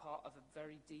much part of a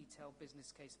very detailed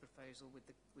business case proposal with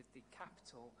the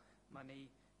capital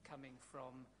money coming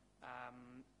from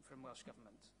Welsh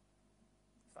Government.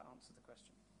 If that answers the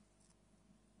question.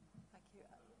 Thank you.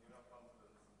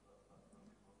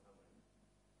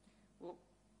 Well,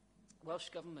 Welsh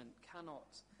Government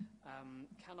cannot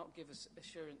give us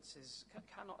assurances,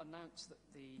 cannot announce that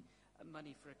the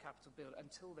money for a capital bill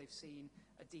until they've seen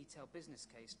a detailed business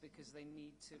case, because they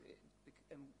need to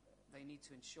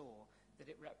ensure that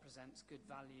it represents good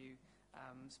value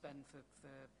spend for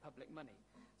public money.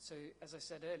 So, as I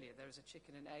said earlier, there is a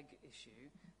chicken and egg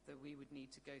issue that we would need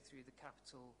to go through the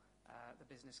capital, the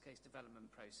business case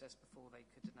development process before they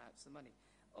could announce the money.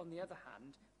 On the other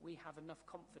hand, we have enough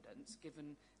confidence,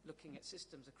 given looking at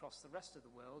systems across the rest of the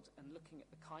world and looking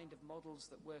at the kind of models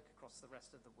that work across the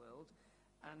rest of the world,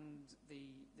 and the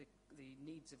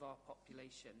needs of our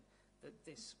population, that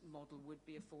this model would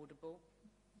be affordable.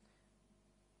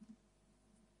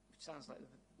 Which sounds like,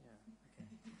 yeah,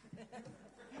 okay.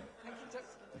 Thank you,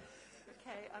 Doctor.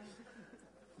 Okay,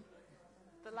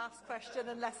 the last question,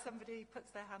 unless somebody puts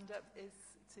their hand up,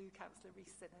 is to Councillor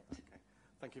Rees-Sinnott. Okay.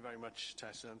 Thank you very much,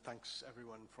 Tessa, and thanks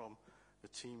everyone from the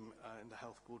team in the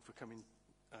Health Board for coming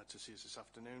to see us this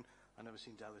afternoon. I've never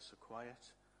seen Dallas so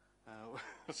quiet. But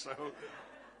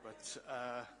it's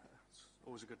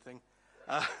always a good thing.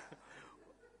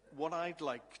 what I'd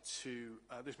like to...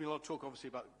 there's been a lot of talk, obviously,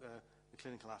 about the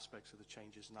clinical aspects of the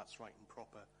changes, and that's right and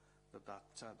proper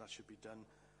that should be done.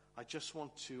 I just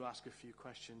want to ask a few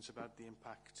questions about the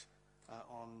impact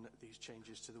on these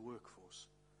changes to the workforce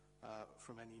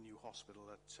from any new hospital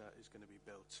that is going to be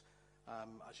built.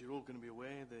 As you're all going to be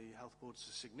aware, the Health Board is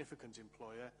a significant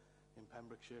employer in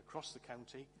Pembrokeshire, across the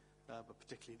county, but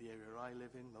particularly the area I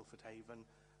live in, Milford Haven,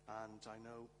 and I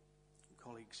know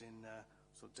colleagues in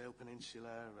sort of Dale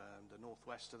Peninsula, the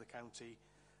northwest of the county,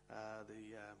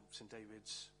 the St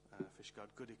David's,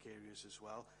 Fishguard, Goodwick areas as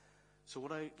well. So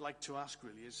what I'd like to ask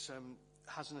really is,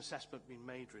 has an assessment been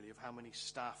made really of how many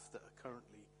staff that are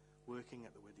currently working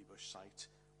at the Withybush site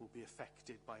will be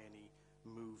affected by any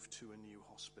move to a new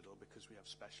hospital, because we have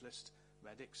specialist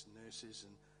medics, nurses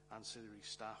and ancillary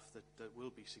staff that will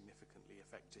be significantly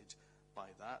affected by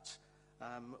that.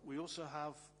 We also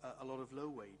have a lot of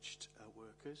low-waged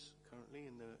workers currently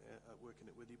working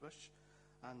at Withybush,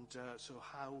 and so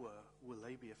how will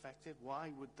they be affected?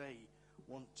 Why would they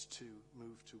want to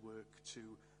move to work to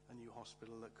a new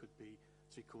hospital that could be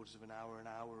 3/4 of an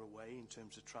hour away in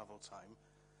terms of travel time?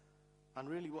 And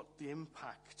really what the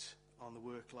impact on the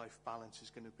work-life balance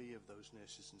is going to be of those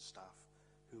nurses and staff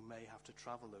who may have to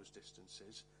travel those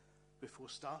distances before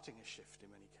starting a shift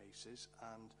in many cases,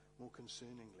 and more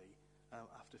concerningly,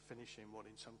 after finishing what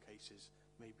in some cases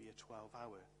may be a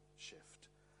 12-hour shift.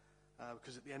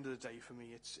 Because at the end of the day, for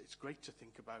me, it's great to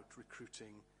think about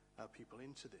recruiting people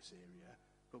into this area,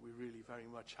 but we really very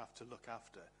much have to look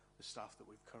after the staff that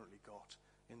we've currently got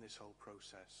in this whole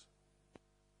process.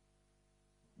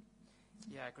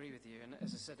 Yeah, I agree with you. And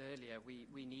as I said earlier,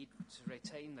 we need to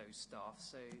retain those staff,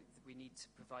 so we need to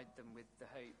provide them with the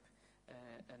hope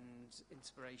and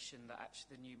inspiration that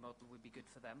actually the new model would be good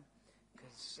for them.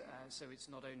 Because so it's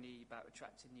not only about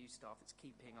attracting new staff, it's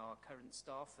keeping our current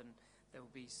staff, and there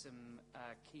will be some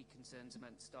key concerns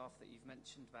among staff that you've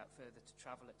mentioned about further to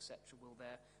travel, etc.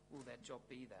 Will their job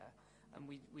be there? And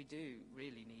we do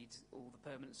really need all the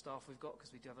permanent staff we've got,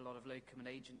 because we do have a lot of locum and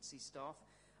agency staff.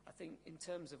 I think in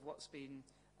terms of what's been,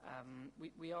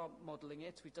 we are modelling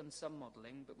it. We've done some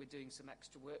modelling, but we're doing some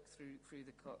extra work through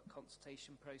the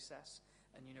consultation process.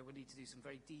 And, you know, we need to do some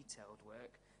very detailed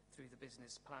work through the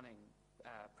business planning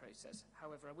process.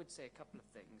 However, I would say a couple of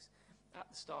things. At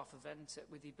the staff event at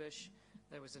Withybush,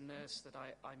 there was a nurse that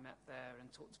I met there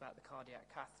and talked about the cardiac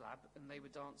cath lab, and they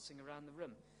were dancing around the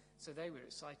room. So they were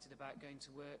excited about going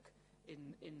to work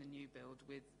in the new build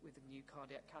with a new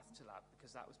cardiac catheter lab,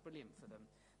 because that was brilliant for them.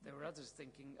 There were others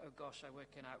thinking, oh gosh, I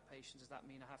work in outpatients, does that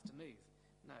mean I have to move?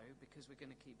 No, because we're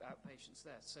going to keep outpatients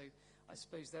there. So I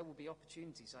suppose there will be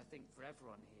opportunities, I think, for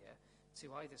everyone here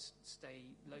to either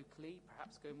stay locally,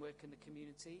 perhaps go and work in the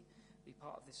community, be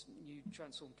part of this new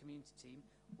transformed community team,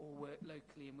 or work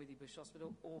locally in Withybush Hospital,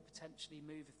 or potentially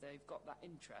move if they've got that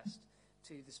interest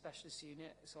to the specialist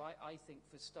unit. So I think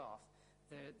for staff,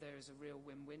 there is a real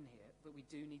win-win here, but we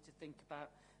do need to think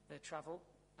about their travel,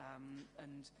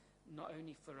 and not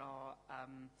only for our,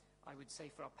 I would say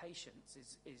for our patients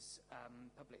is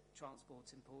public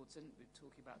transport important. We're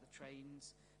talking about the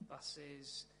trains,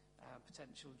 buses,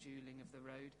 potential dualling of the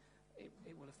road.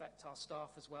 It will affect our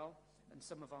staff as well, and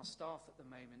some of our staff at the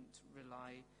moment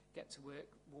get to work,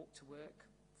 walk to work,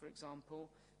 for example.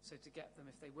 So to get them,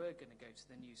 if they were going to go to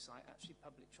the new site, actually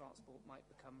public transport might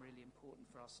become really important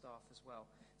for our staff as well.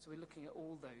 So we're looking at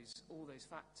all those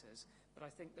factors, but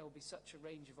I think there will be such a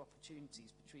range of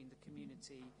opportunities between the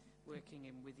community working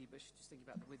in Withybush, just thinking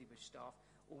about the Withybush staff,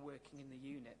 or working in the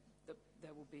unit, that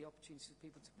there will be opportunities for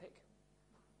people to pick.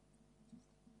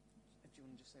 Do you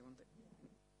want to just say one thing?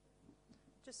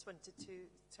 Just wanted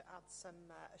to add some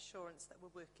assurance that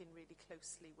we're working really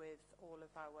closely with all of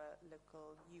our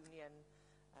local union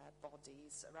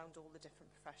bodies around all the different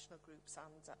professional groups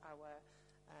and our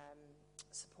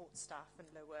support staff and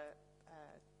lower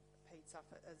paid staff.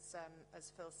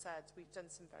 As Phil said, we've done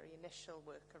some very initial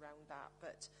work around that,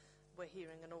 but we're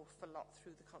hearing an awful lot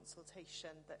through the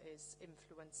consultation that is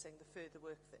influencing the further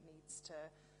work that needs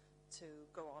to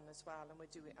go on as well. And we're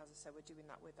doing, as I said, we're doing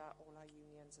that with all our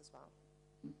unions as well.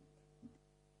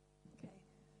 Okay,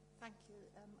 thank you.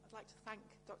 I'd like to thank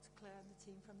Dr. Clare and the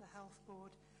team from the Health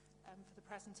Board for the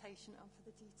presentation and for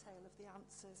the detail of the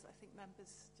answers. I think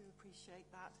members do appreciate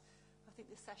that. I think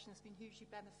this session has been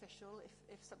hugely beneficial,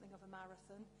 if something of a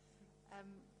marathon.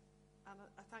 And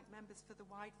I thank members for the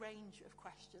wide range of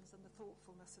questions and the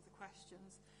thoughtfulness of the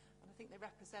questions. And I think they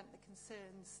represent the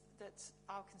concerns that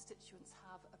our constituents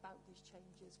have about these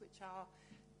changes, which are,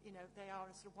 you know, they are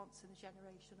sort of once in a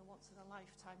generation or once in a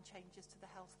lifetime changes to the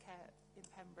healthcare in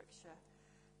Pembrokeshire.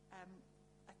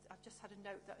 I've just had a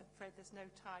note that I'm afraid there's no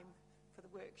time for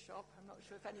the workshop. I'm not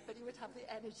sure if anybody would have the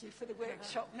energy for the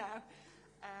workshop now.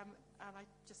 And I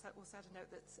just also had a note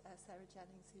that Sarah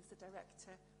Jennings, who's the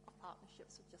Director of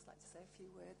Partnerships, would just like to say a few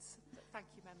words. But thank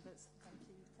you, members. Thank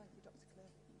you, Dr.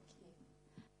 Clare.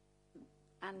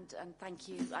 And thank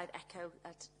you. I'd echo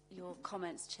at your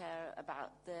comments, Chair,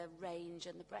 about the range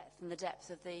and the breadth and the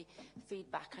depth of the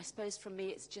feedback. I suppose from me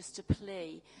it's just a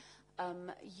plea.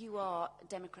 You are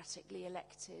democratically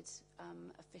elected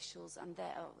officials and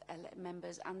their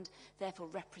members, and therefore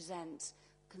represent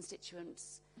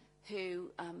constituents who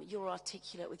you're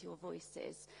articulate with your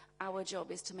voices. Our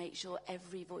job is to make sure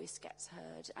every voice gets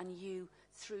heard, and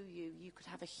through you could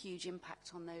have a huge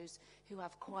impact on those who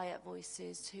have quiet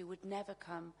voices, who would never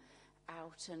come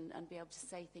out and be able to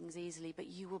say things easily, but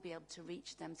you will be able to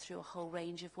reach them through a whole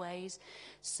range of ways.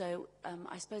 So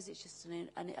I suppose it's just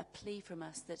a plea from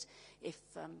us that if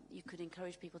you could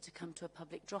encourage people to come to a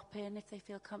public drop-in if they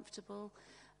feel comfortable,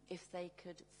 if they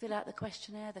could fill out the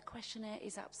questionnaire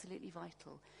is absolutely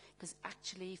vital. Because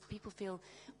actually, if people feel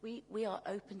we are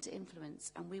open to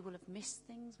influence and we will have missed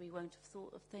things, we won't have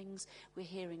thought of things, we're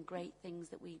hearing great things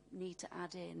that we need to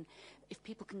add in. If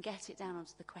people can get it down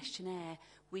onto the questionnaire,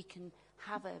 we can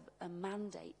have a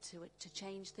mandate to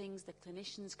change things. The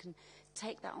clinicians can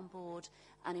take that on board,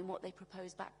 and in what they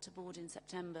propose back to board in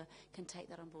September, can take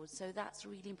that on board. So that's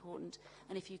really important,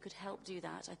 and if you could help do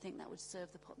that, I think that would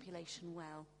serve the population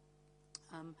well.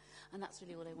 And that's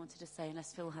really all I wanted to say,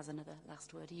 unless Phil has another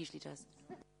last word. He usually does.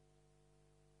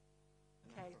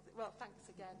 Okay, well, thanks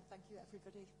again. Thank you,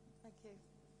 everybody. Thank you.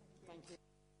 Thank you.